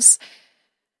themselves.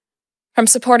 From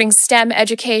supporting STEM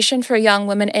education for young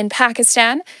women in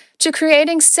Pakistan to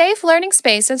creating safe learning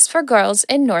spaces for girls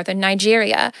in northern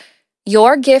Nigeria,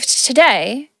 your gift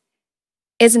today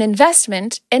is an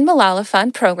investment in Malala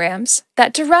Fund programs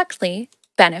that directly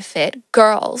benefit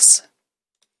girls.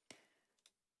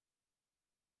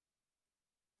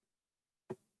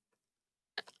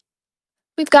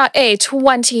 We've got a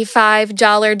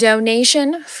 $25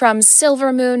 donation from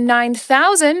Silver Moon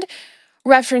 9000,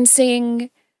 referencing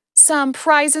some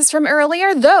prizes from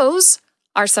earlier. Those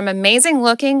are some amazing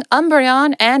looking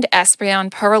Umbreon and Espeon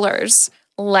Pearlers,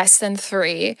 less than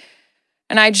 3.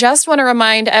 And I just want to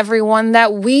remind everyone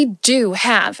that we do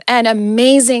have an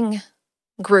amazing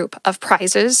group of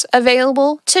prizes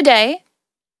available today.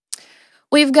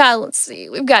 We've got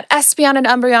Espeon and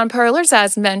Umbreon Pearlers,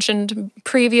 as mentioned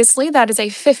previously. That is a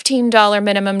 $15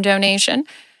 minimum donation.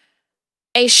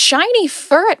 A shiny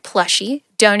Furret plushie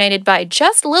donated by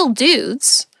Just Lil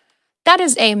Dudes. That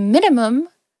is a minimum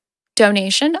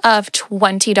donation of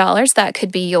 $20. That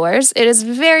could be yours. It is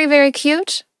very, very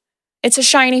cute. It's a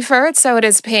shiny Furret, so it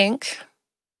is pink.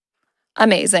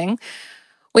 Amazing.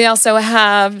 We also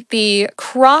have the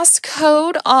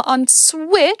crosscode on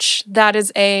Switch. That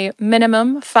is a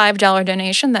minimum $5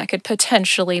 donation that could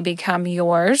potentially become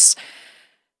yours.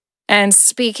 And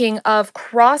speaking of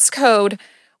crosscode,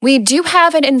 we do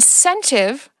have an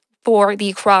incentive for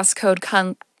the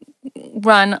crosscode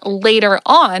run later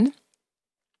on.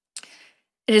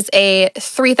 It is a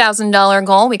 $3,000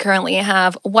 goal. We currently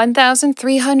have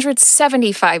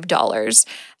 $1,375.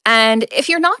 And if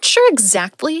you're not sure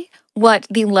exactly what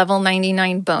the level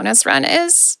 99 bonus run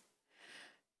is,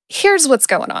 here's what's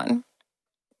going on.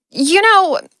 You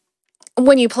know,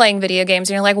 when you're playing video games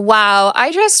and you're like, wow,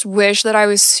 I just wish that I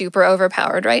was super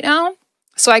overpowered right now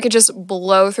so I could just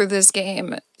blow through this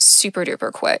game super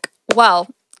duper quick. Well,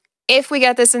 if we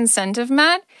get this incentive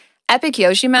met, Epic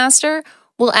Yoshi Master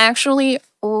will actually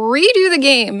redo the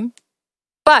game,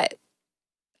 but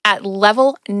at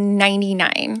level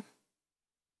 99.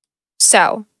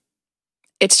 So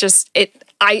it's just,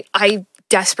 I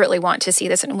desperately want to see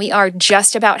this, and we are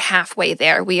just about halfway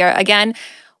there. We are, again,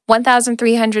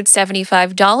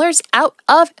 $1,375 out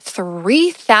of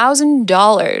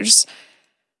 $3,000.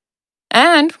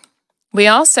 And we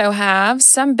also have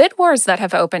some Bid Wars that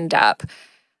have opened up.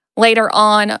 Later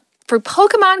on, for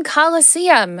Pokemon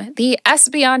Coliseum, the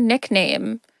Espeon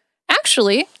nickname,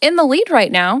 actually, in the lead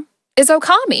right now is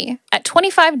Okami at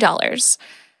 $25.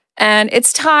 And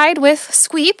it's tied with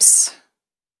SweetPeebs,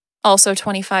 also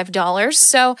 $25.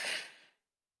 So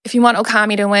if you want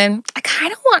Okami to win, I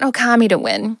kind of want Okami to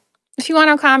win. If you want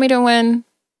Okami to win,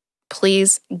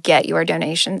 please get your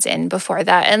donations in before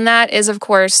that. And that is, of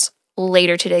course,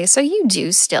 later today. So you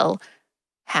do still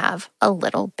have a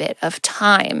little bit of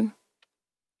time.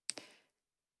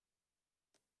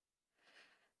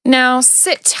 Now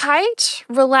sit tight,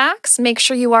 relax, make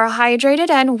sure you are hydrated,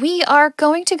 and we are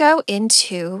going to go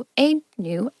into a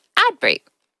new ad break.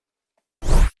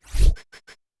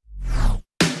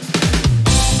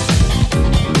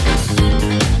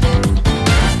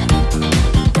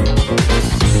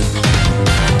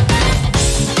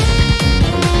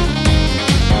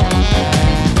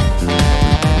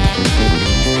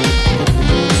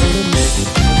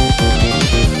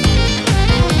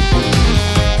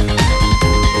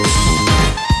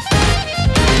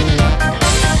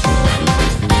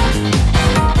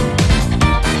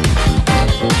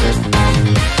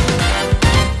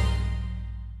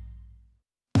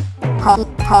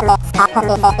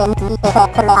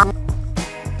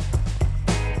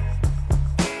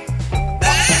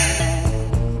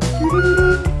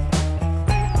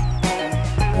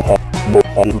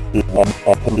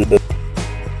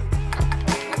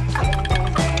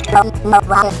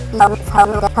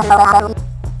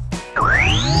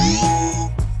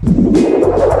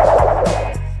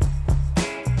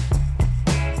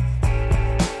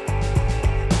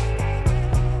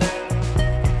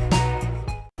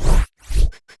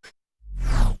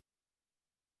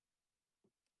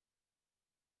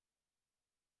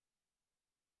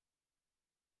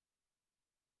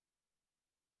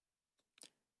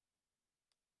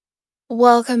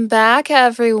 Welcome back,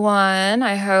 everyone.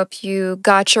 I hope you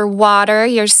got your water,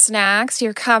 your snacks,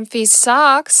 your comfy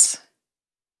socks.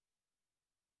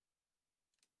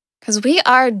 Because we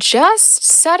are just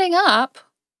setting up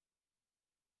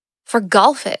for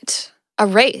Golf It, a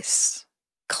race.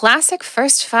 Classic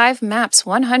first 5 maps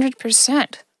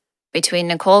 100% between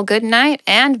Nicole Goodnight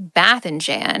and Bath and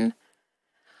Jan.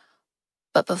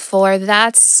 But before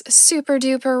that's super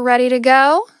duper ready to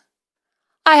go,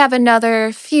 I have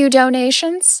another few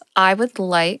donations I would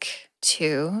like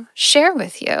to share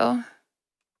with you.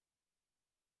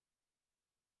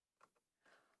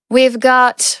 We've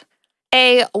got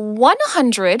a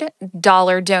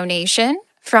 $100 donation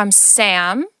from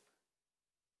Sam,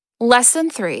 Lesson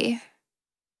 3.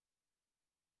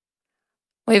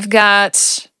 We've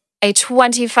got a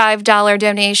 $25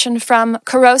 donation from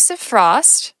Corrosive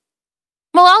Frost,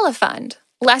 Malala Fund,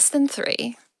 Less Than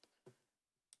 3.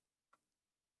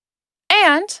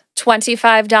 And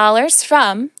 $25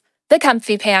 from the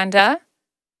Comfy Panda.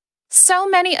 So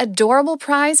many adorable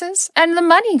prizes, and the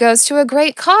money goes to a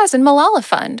great cause in Malala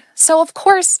Fund. So of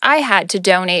course I had to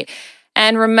donate.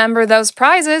 And remember, those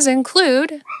prizes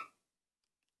include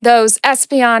those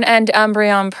Espeon and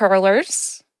Umbreon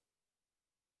Perlers,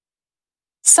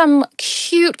 some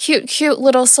cute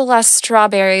little Celeste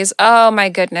strawberries. Oh my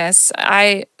goodness,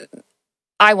 I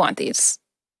want these.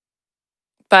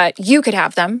 But you could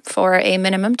have them for a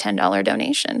minimum $10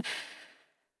 donation.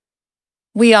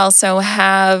 We also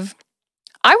have,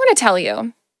 I want to tell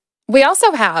you, we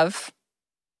also have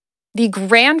the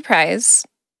grand prize,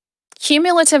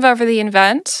 cumulative over the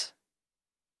event,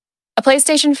 a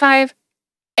PlayStation 5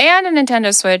 and a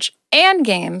Nintendo Switch and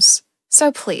games.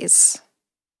 So please,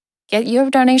 get your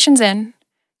donations in.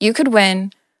 You could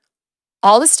win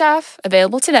all the stuff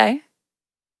available today.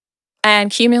 And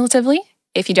cumulatively,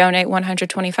 if you donate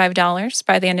 $125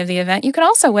 by the end of the event, you could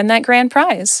also win that grand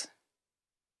prize.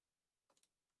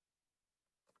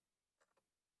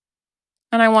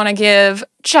 And I want to give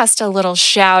just a little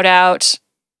shout out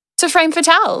to Frame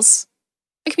Fatales,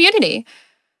 the community.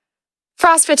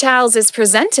 Frost Fatales is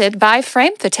presented by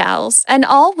Frame Fatales, an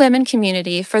all-women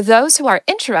community for those who are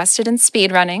interested in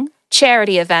speedrunning,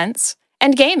 charity events,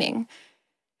 and gaming.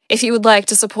 If you would like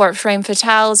to support Frame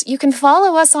Fatales, you can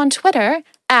follow us on Twitter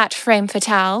 @Frame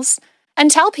Fatales and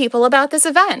tell people about this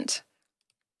event.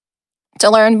 To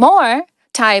learn more,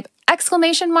 type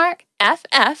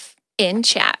 !FF in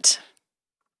chat.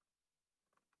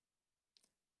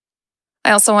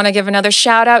 I also want to give another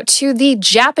shout out to the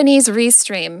Japanese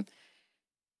Restream.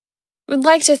 We'd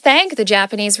like to thank the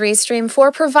Japanese Restream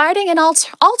for providing an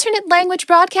alternate language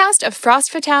broadcast of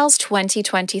Frost Fatales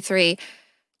 2023.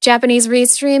 Japanese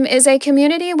Restream is a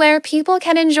community where people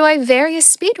can enjoy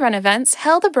various speedrun events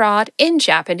held abroad in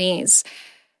Japanese.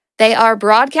 They are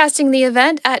broadcasting the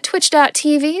event at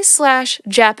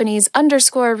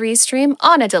twitch.tv/Japanese_Restream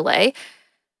on a delay.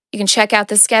 You can check out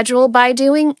the schedule by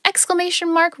doing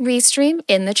 !Restream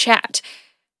in the chat.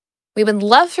 We would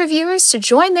love for viewers to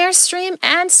join their stream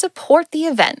and support the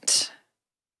event.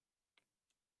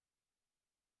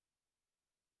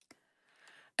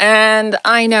 And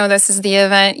I know this is the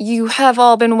event you have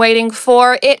all been waiting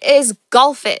for. It is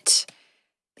Golf It,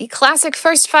 the classic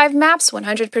first 5 maps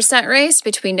 100% race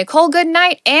between Nicole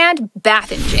Goodnight and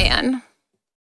Bath and Jan.